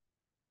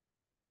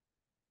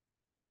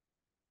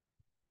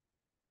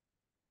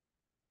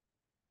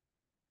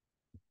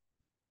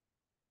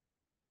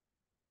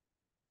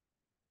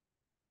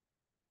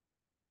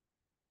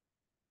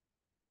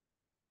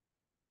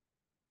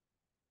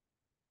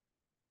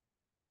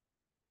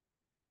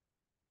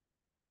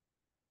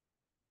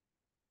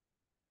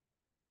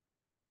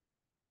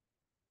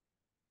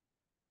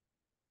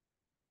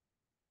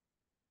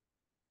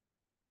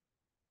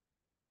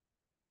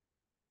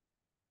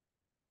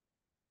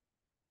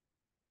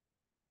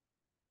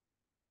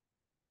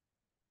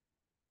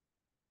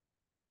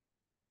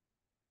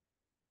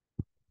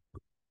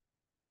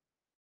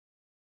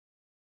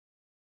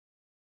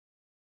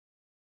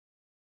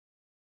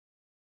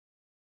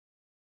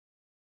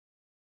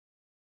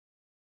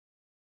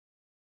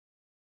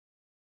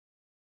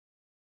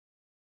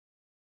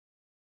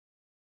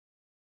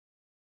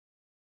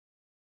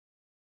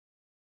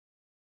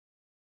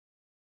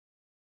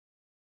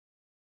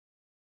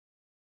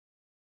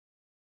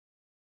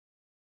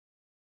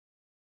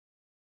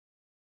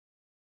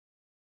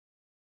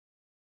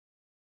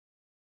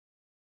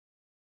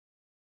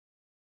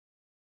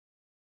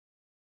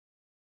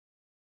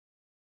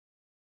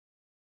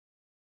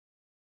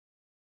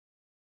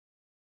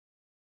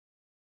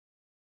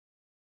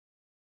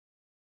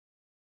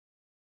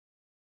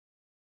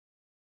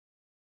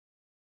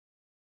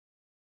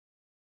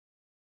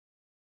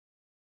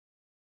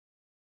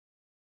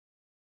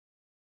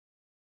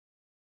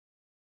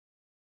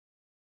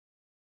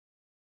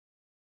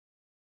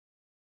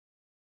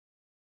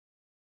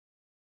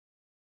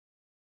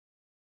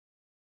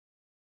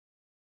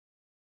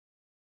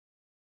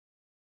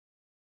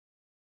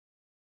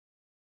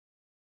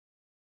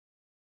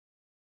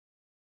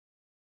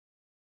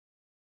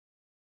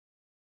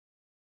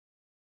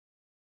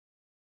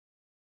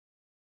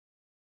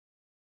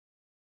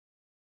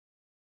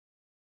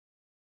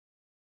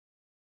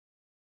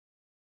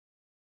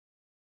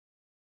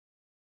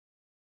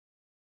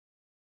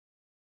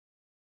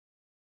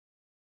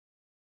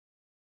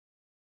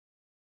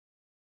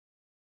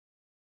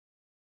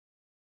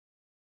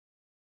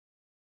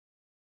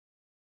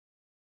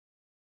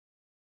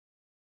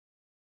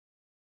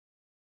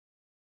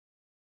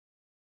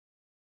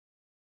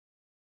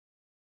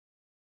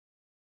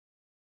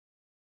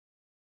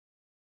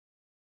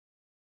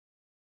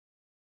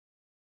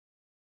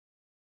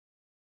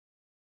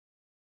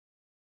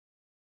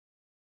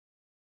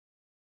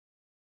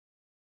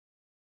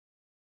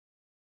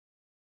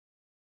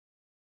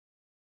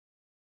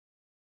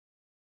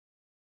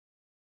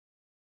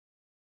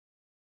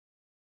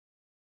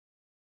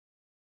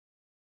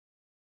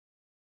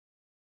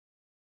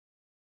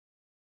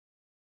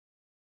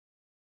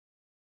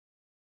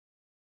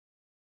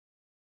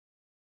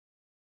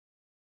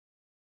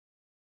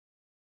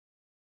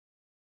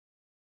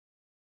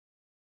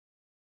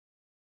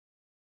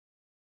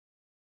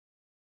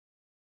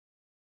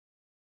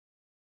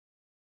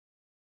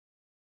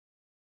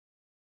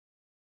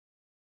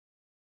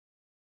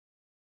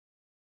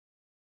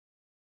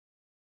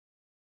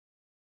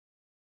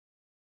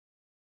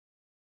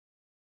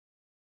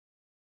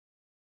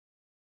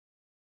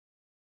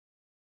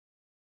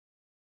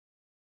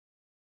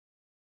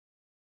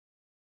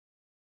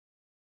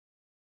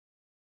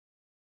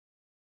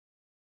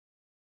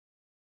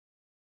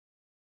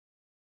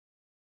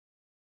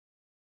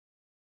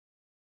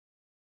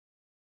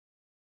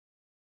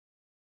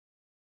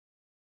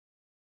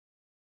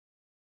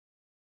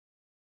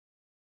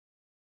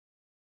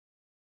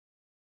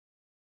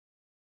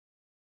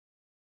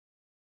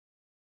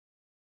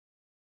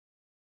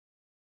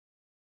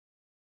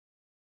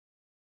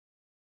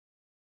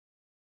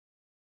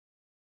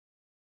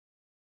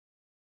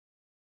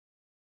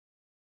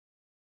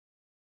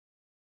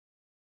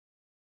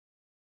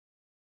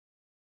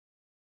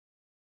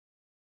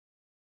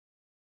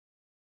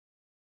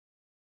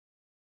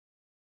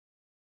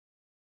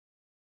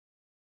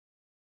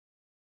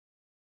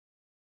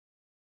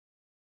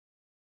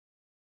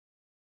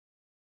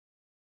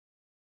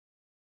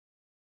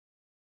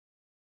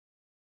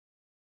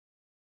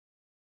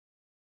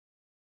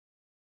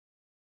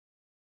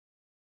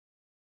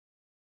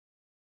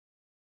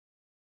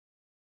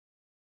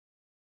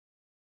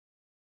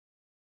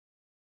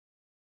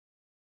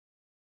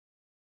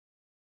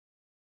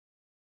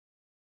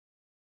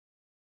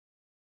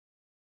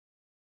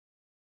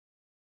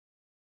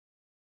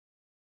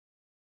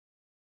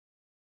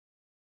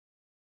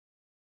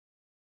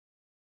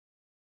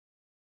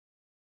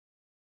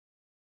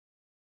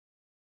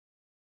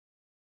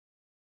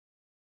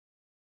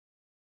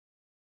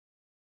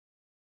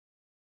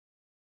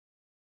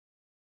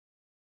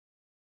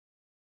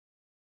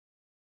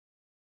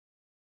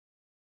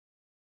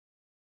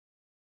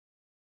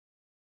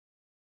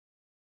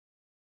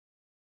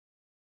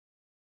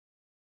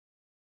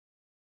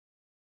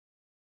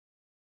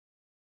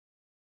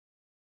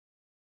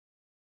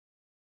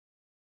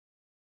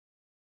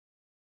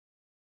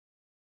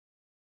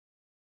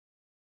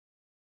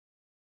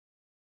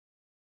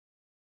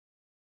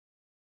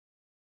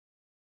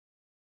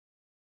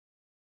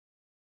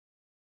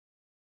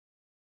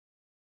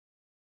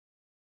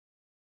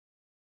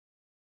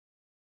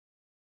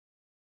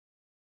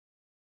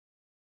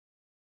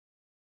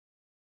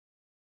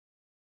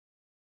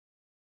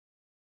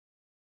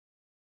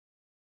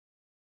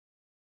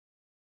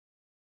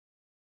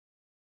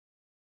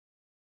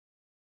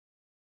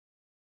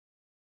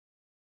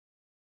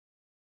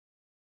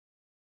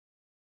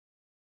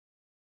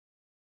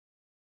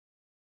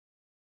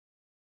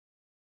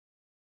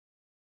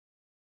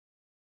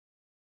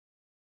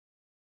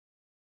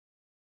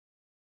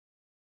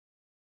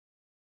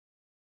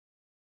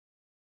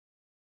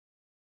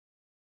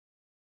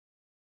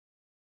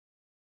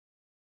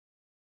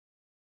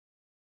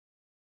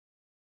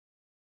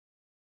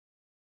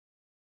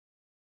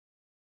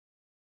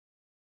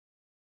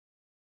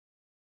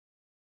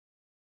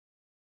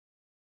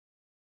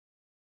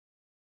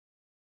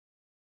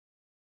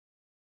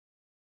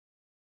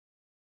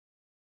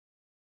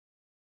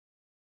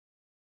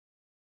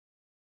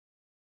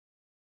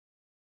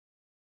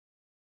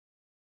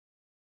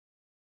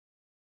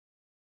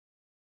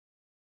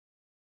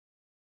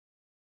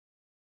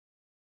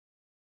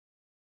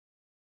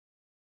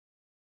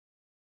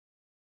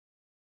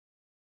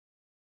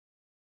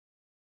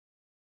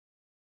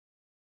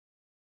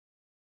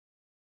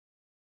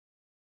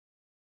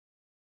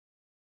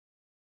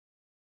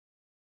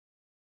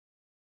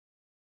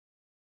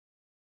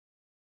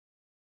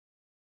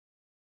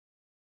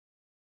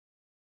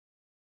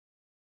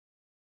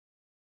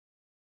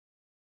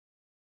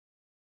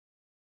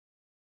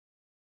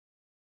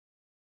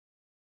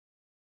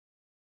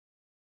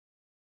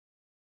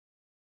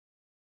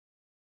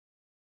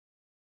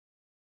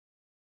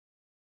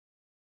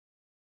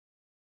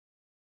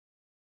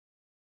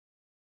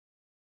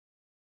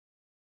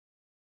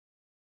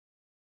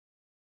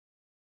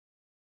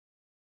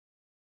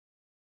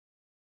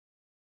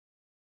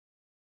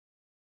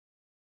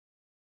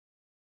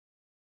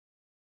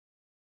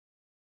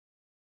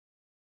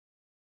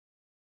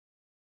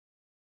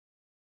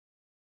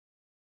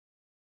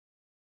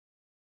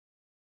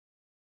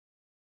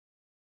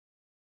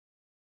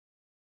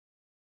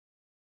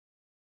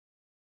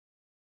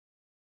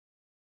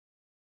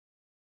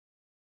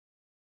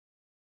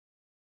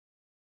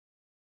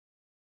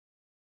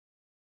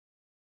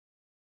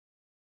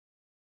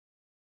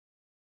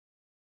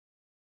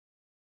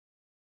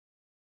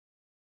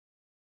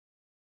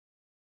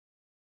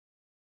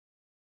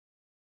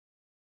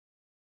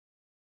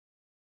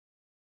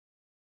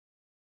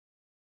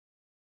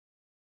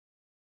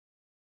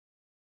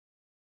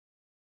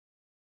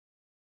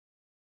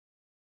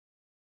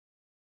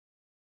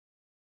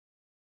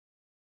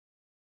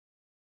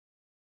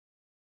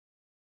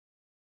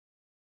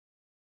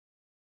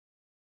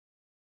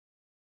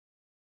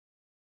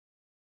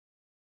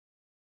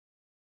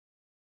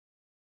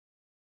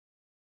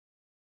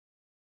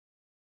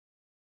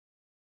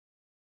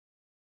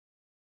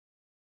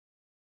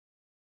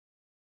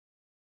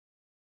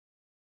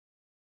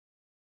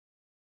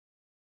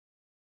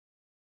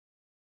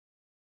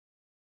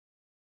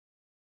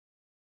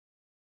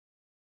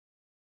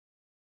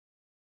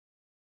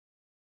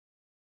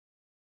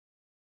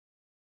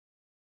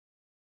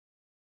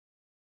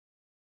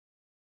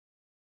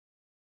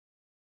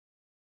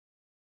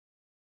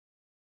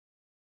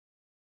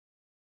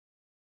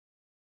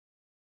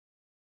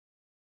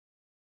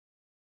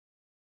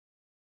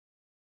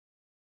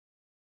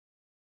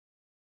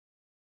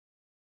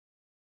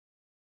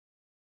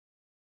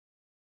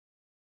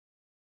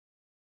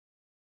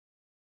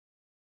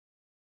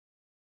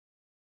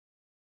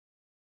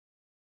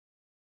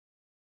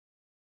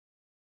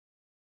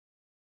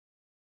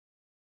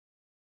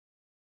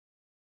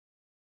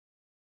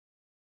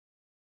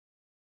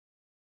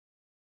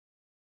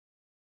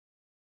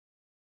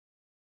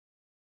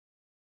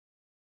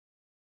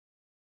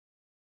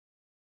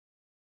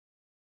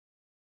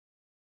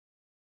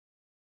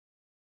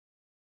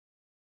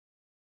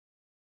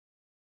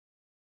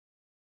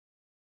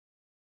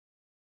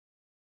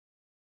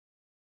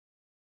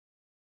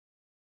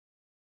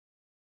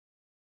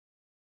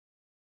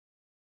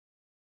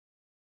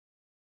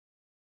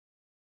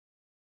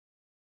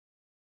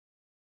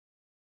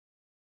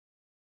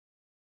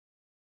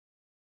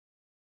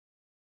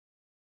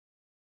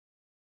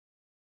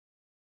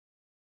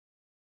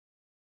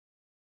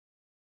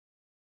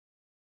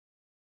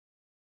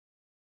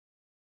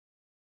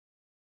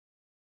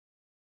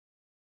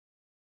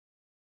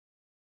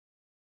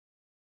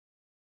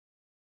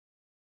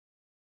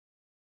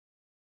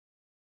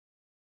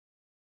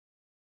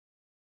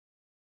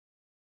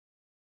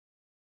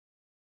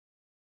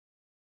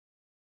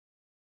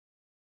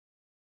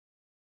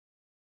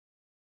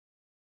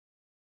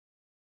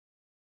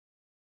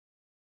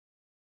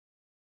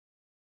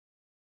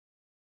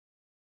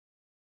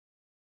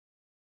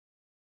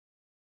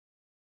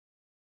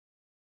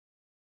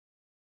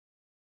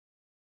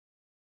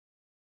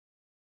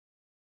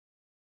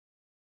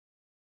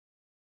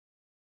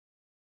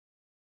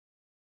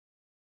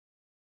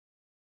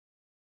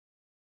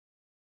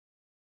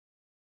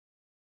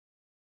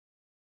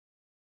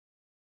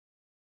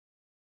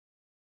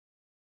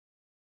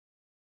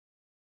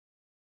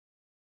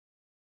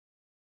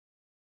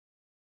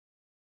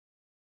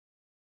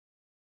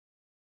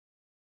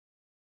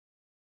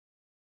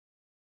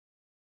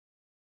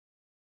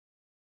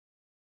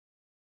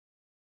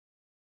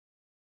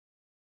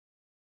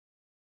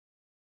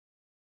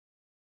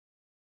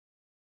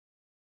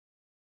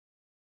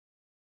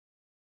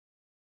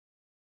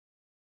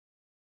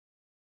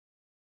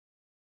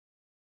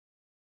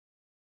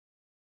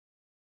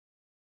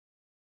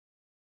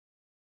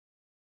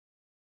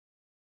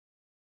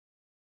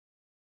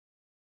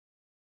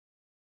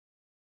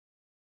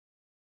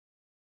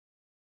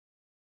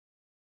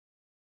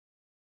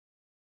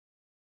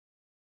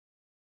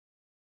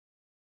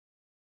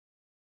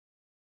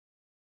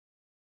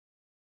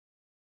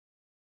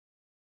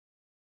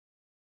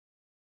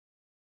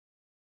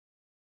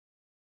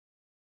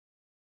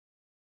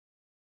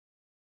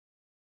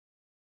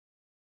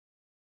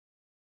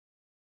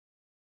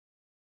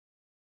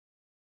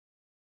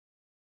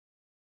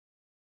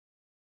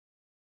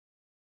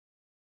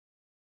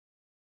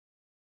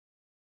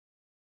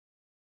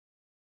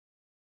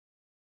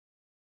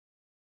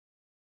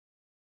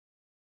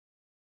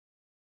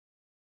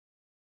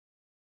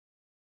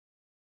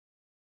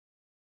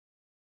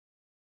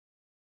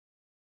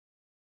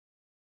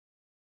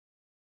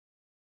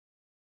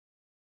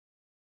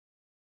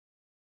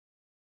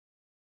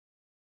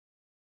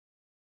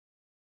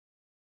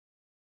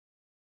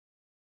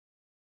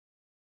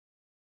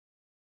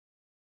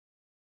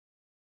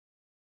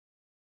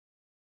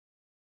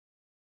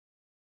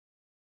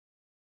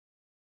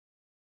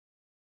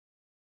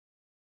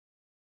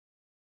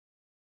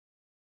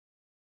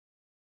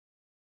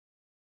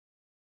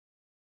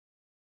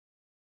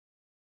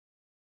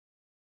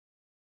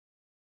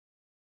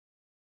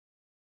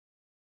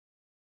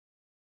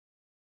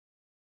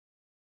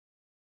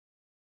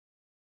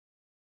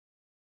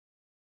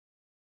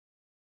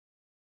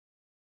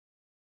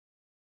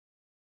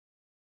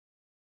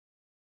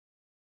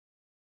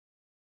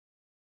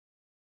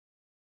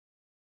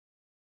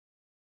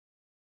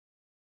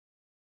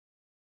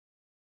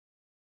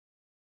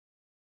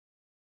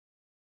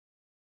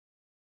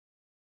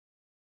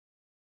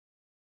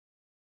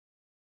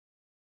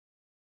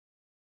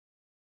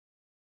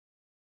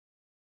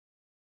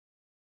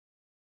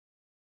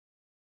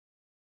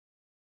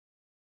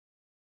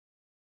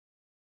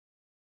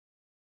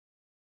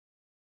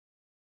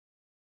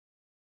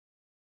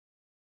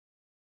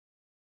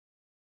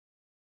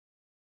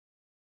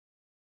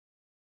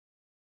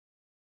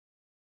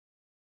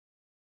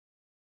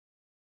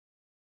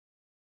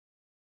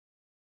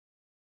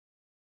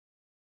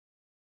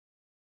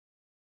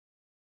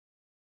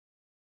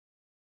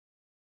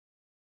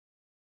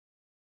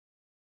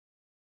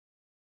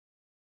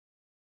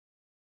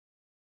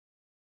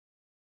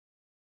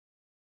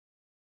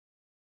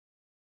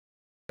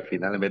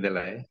 final en vez de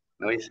la E.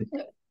 ¿No dice?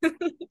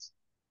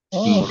 Como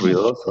Oh,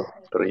 ruidoso,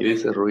 pero ahí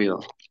dice ruido.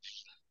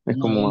 Es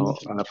no, como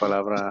a la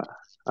palabra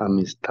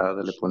amistad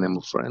le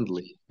ponemos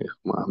friendly, es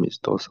como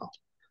amistoso.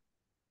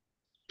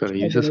 Pero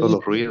ahí dice pero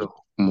solo ruido,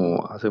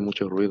 como hace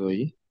mucho ruido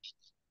ahí.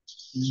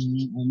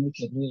 hay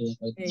mucho ruido.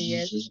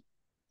 Yes.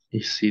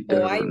 Is it O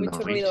there hay mucho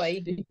ruido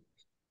ahí. noisy?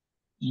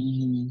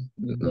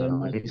 Is there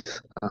much? Noise.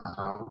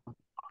 Ajá.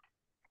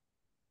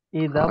 Y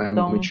Hay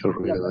downtown mucho se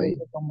ruido ahí.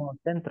 traduce como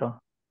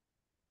centro.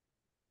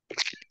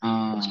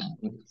 Ah,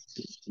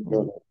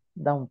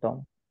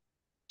 Downtown.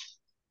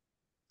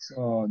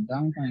 so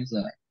downtown is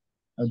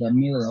at the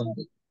middle of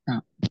the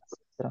town.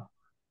 So,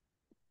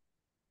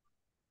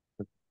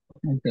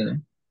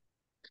 Okay.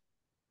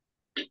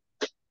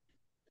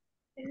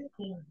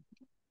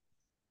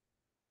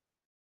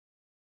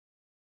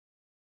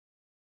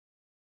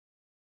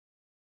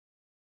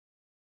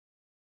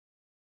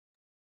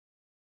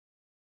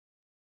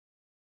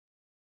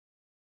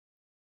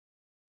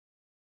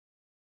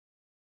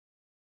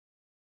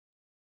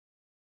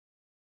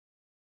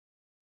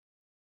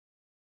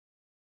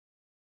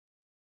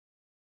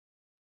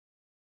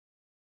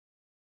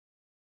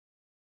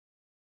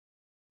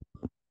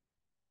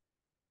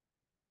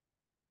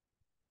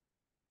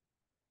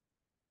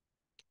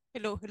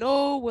 Hello,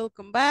 hello,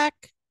 welcome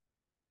back.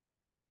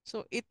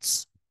 So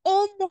it's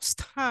almost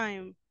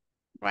time,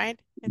 right?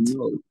 It's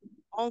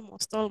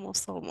almost.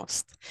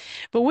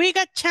 But we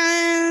got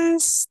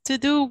chance to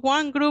do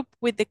one group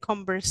with the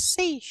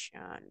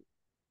conversation.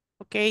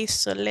 Okay,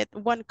 so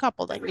one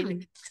couple, I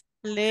mean,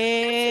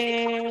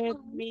 let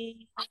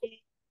me.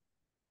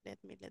 I'm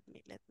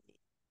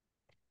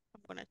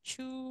gonna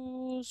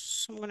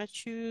choose.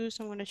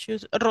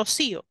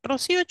 Rocío.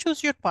 Rocío,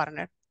 choose your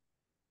partner.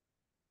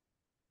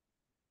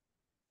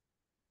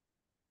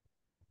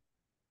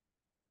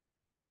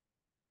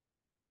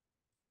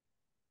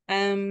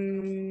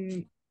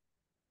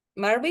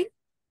 Marvin?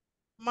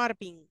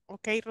 Marvin.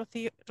 Okay,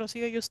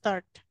 Rocío, you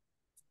start.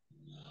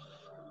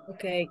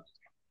 Okay.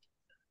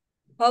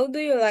 How do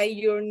you like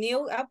your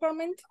new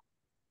apartment?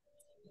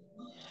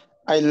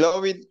 I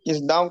love it.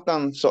 It's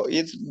downtown, so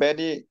it's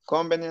very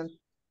convenient.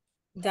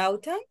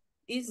 Downtown?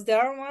 Is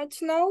there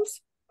much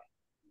noise?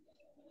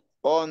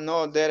 Oh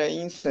no, there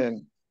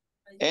isn't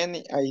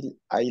any.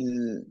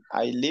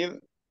 I live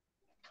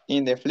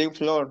in the flip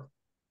floor.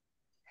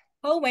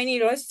 How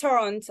many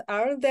restaurants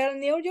are there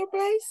near your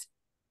place?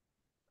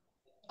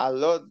 A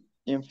lot.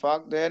 In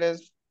fact, there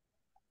is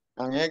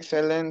an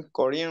excellent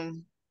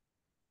Korean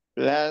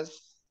place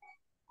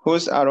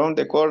who's around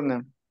the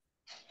corner.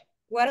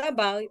 What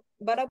about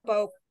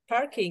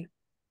parking?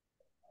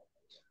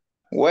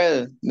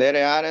 Well,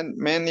 there aren't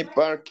many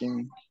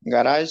parking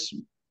garages,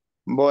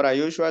 but I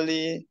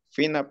usually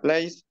find a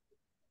place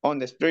on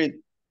the street.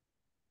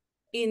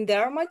 Is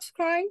there much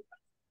crime?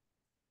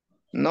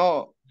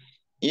 No,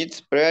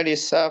 it's pretty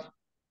safe.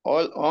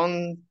 All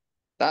on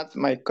that's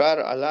my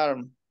car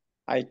alarm.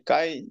 I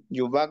call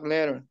you back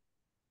later.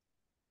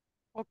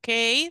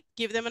 Okay,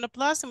 give them an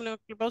applause. I'm going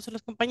to aplausos a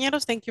los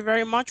compañeros. Thank you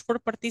very much for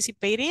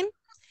participating.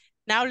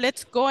 Now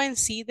let's go and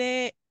see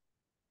the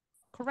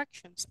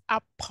corrections.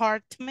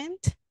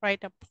 Apartment,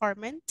 right?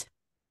 Apartment.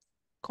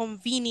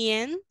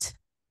 Convenient.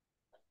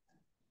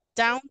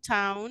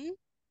 Downtown.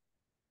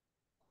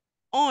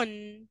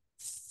 On.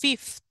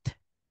 Fifth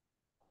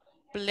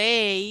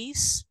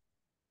place.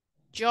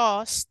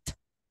 Just.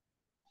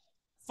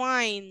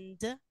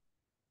 Find.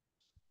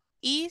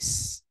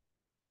 Is.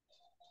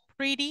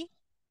 Pretty.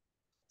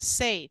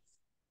 Safe.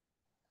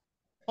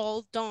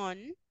 Hold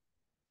on.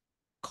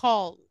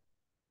 Call.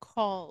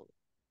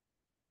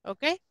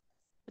 Okay?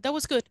 But that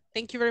was good.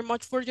 Thank you very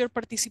much for your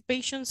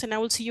participations, and I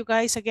will see you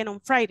guys again on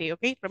Friday,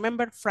 okay?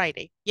 Remember,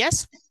 Friday.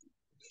 Yes?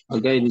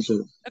 Okay, teacher.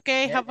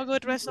 Okay, have a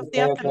good rest of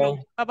the okay, afternoon.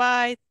 okay.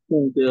 Bye-bye.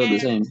 Thank you, the Care.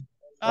 same.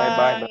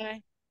 Bye.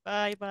 Bye.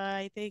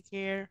 Bye-bye. Take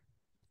care.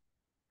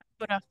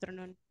 Good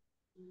afternoon.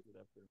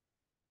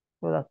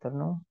 Good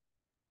afternoon.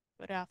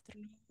 Good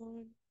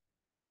afternoon.